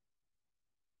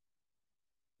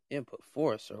 Yeah, put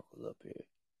 4 circles up here.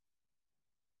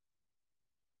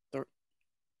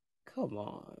 Come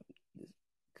on,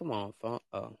 phone.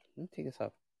 Oh, let me take this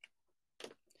off.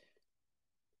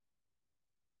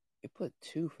 It put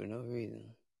 2 for no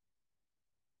reason.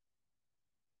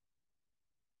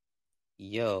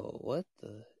 Yo, what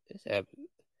the? This happened.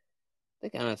 They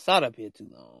kind of sat up here too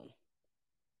long.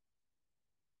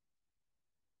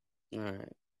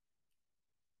 Alright.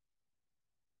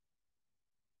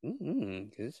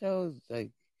 Cause this show's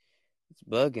like, it's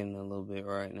bugging a little bit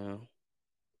right now.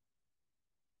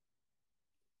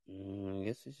 I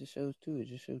guess it just shows 2. It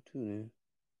just showed 2 now.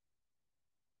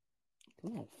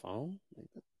 Come on, phone.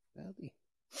 Like, that'll be.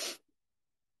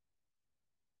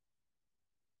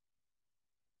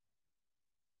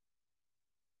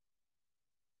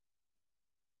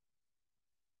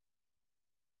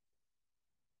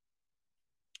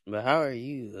 But how are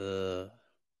you?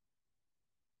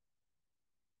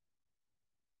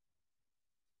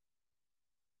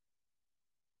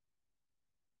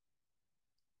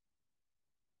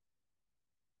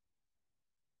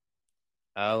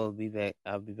 I'll be back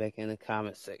in the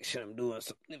comment section. I'm doing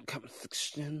something in the comment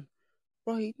section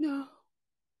right now.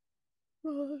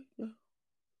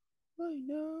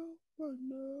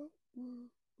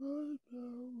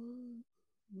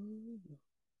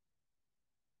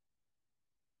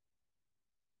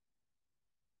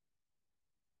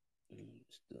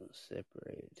 Just doing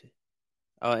separated.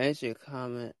 I'll answer your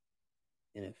comment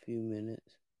in a few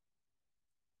minutes.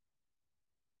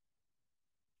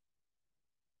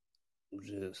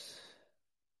 Just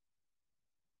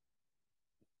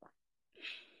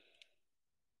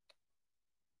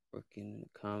working in the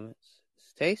comments.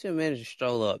 It takes a minute to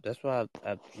stroll up. That's why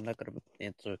I'm not gonna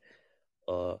answer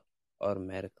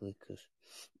automatically, because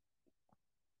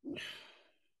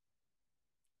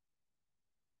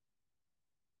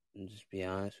just be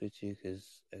honest with you,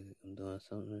 because I'm doing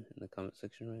something in the comment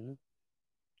section right now.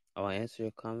 I'll answer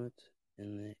your comments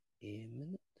in a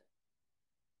minute.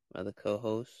 My other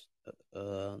co-host, I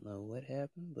don't know what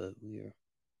happened, but we are.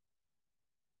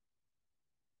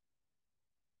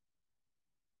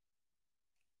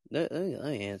 Let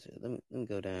me answer. Let me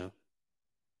go down.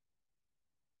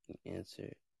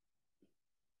 Answer.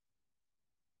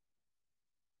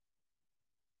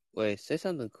 Wait, say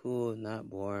something cool, not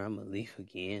boring. I'm gonna leave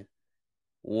again.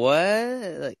 What?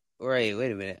 Like, wait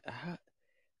a minute.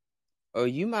 Are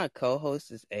you my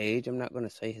co-host's age? I'm not gonna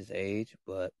say his age,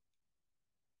 but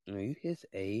Are you his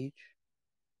age?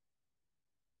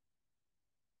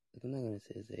 I'm not gonna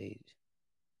say his age.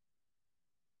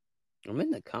 I'm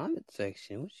in the comment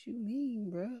section. What you mean,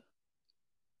 bro?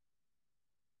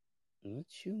 What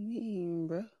you mean,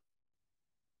 bro?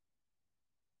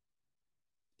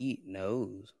 Eat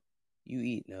nose. You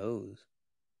eat nose.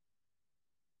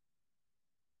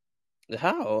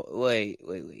 How? Wait.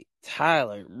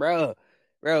 Tyler, bro.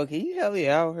 Bro, can you help me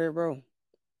out here, bro?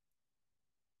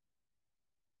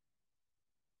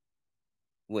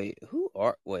 Wait, who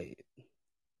are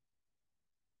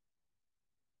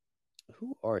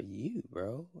you,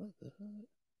 bro? What the heck?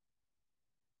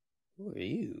 Who are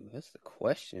you? That's the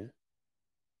question.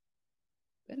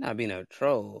 Better not be no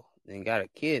troll. Then got a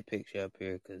kid picture up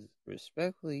here, because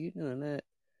respectfully, you doing that.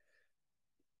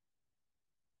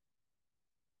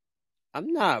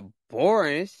 I'm not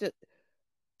boring. It's just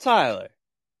Tyler.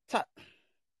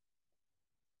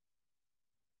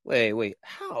 Wait.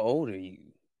 How old are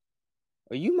you?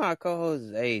 Are you my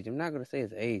co-host's age? I'm not gonna say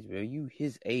his age, but are you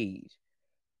his age?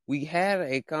 We had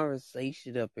a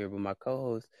conversation up here, but my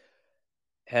co-host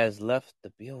has left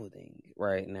the building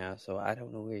right now, so I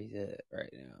don't know where he's at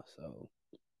right now. So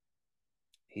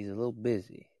he's a little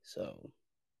busy. So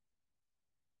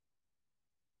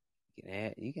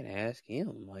you can ask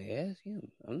him. Ask him.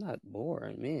 I'm not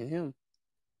boring. Me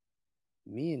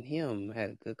and him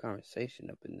had a good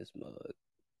conversation up in this mug.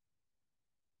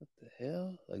 What the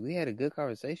hell? We had a good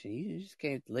conversation. You just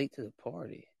came late to the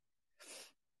party.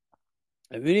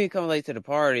 If you didn't come late to the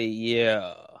party,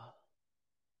 yeah,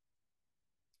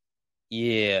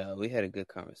 we had a good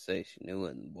conversation. It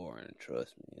wasn't boring,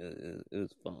 trust me. It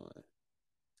was fun.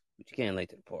 But you came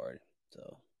late to the party,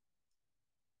 so.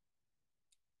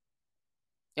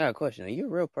 I got a question. Are you a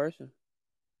real person?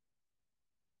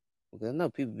 Because I know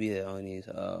people be on these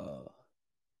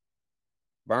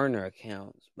burner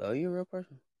accounts, but are you a real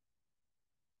person?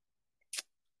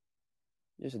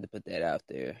 Just had to put that out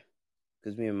there.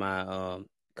 Because me and my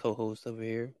co-host over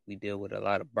here, we deal with a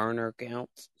lot of burner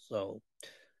accounts, so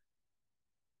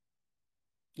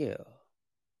yeah.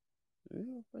 Are you a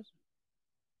real person?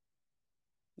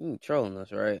 You ain't trolling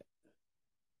us, right?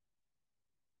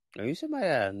 Are you somebody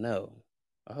I know?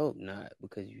 I hope not,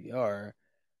 because if you are,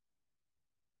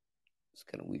 it's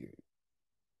kind of weird.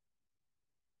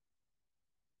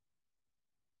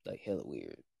 Hella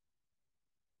weird.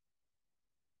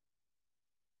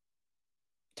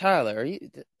 Tyler, are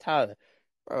you Tyler?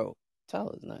 Bro,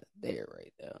 Tyler's not there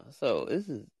right now. So this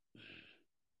is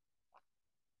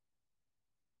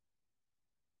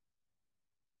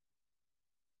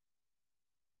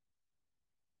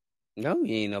no,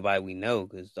 you ain't nobody we know.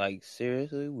 Cause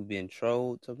seriously, we've been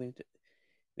trolled. Me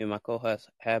and my co-hosts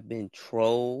have been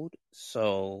trolled.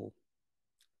 So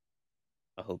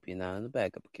I hope you're not in the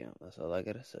backup account. That's all I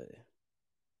gotta say.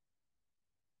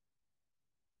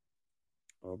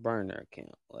 Or burner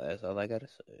account. Well, that's all I gotta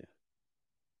say.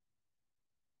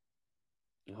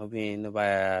 I hope you ain't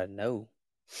nobody I know.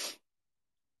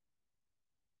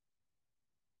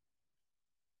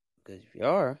 Because if you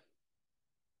are,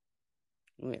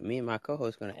 me and my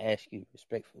co-host gonna ask you to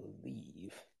respectfully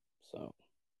leave. So.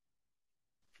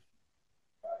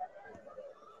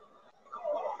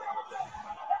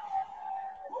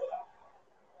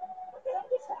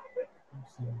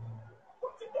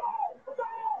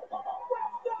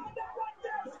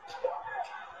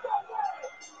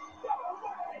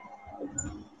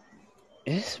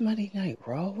 It's Monday Night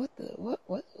Raw. What?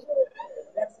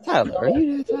 Tyler, are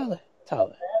you there, Tyler?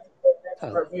 Tyler. I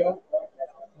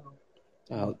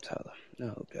hope Tyler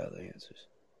answers.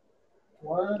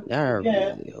 What? I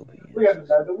really hope he answers. We got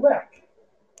another wreck.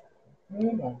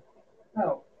 No.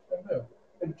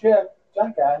 The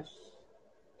jackass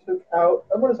took out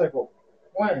a motorcycle.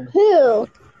 When? Who?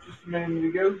 Just a minute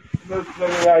ago. The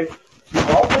guy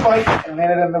off the bike and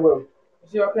landed on the road.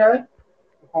 Is he okay?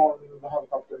 We're calling the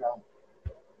helicopter now.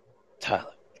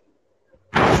 Tyler.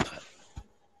 I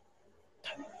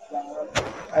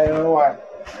don't know why.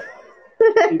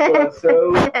 People are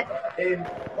so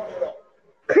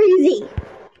crazy.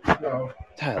 No.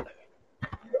 Tyler.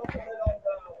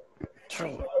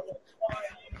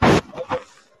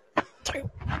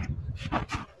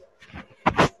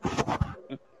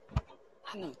 I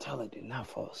know Tyler did not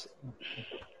fall asleep.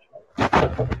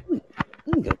 Let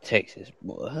me go text this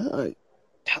boy.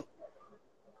 Tyler.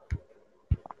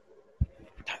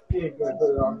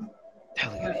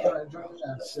 Tyler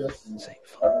got it. Same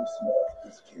phone.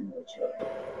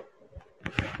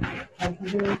 I can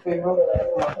do a favor.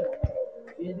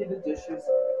 You did the dishes.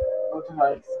 Go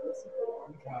tonight.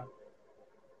 Okay.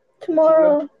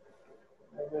 Tomorrow.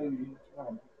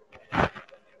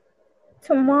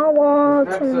 Tomorrow.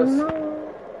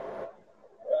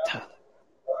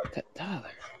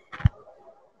 Tyler.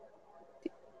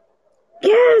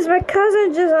 Yes, my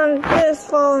cousin just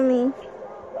followed me.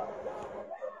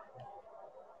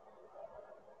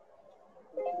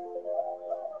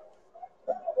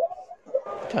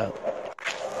 Tyler.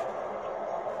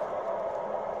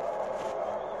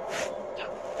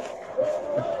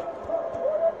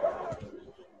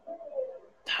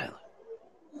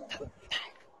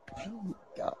 Oh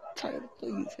God, Tyler,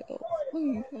 please help.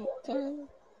 Please help, Tyler.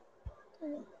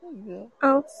 Tyler, please help.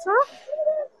 Outside?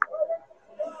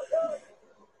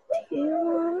 Do you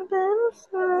want a better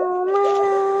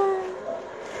snowman?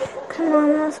 Come on,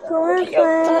 let's go and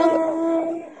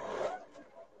play.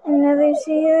 I never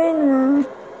see you anymore.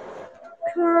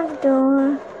 Come on the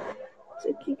door.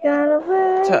 Took you got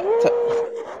away.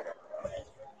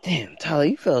 Damn, Tyler,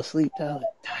 you fell asleep, Tyler.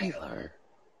 Tyler.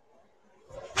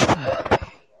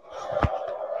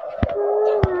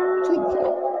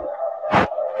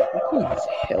 Please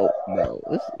help, bro.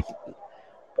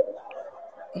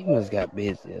 He must got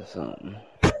busy or something.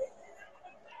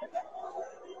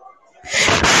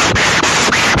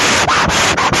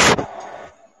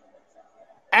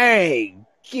 Hey,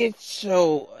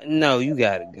 no, you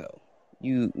gotta go.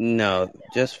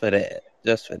 Just for that.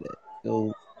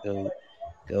 Go.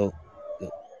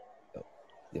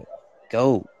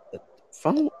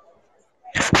 Phone.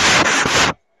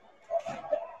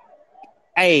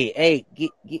 Hey,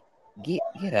 get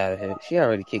out of here. She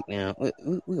already kicked down. We're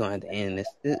gonna have to end this.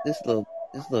 This little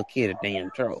kid a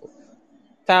damn troll.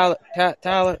 Tyler,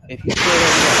 if you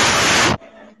still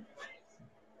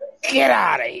get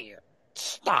out of here.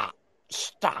 Stop.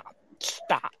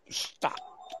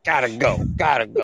 Gotta go.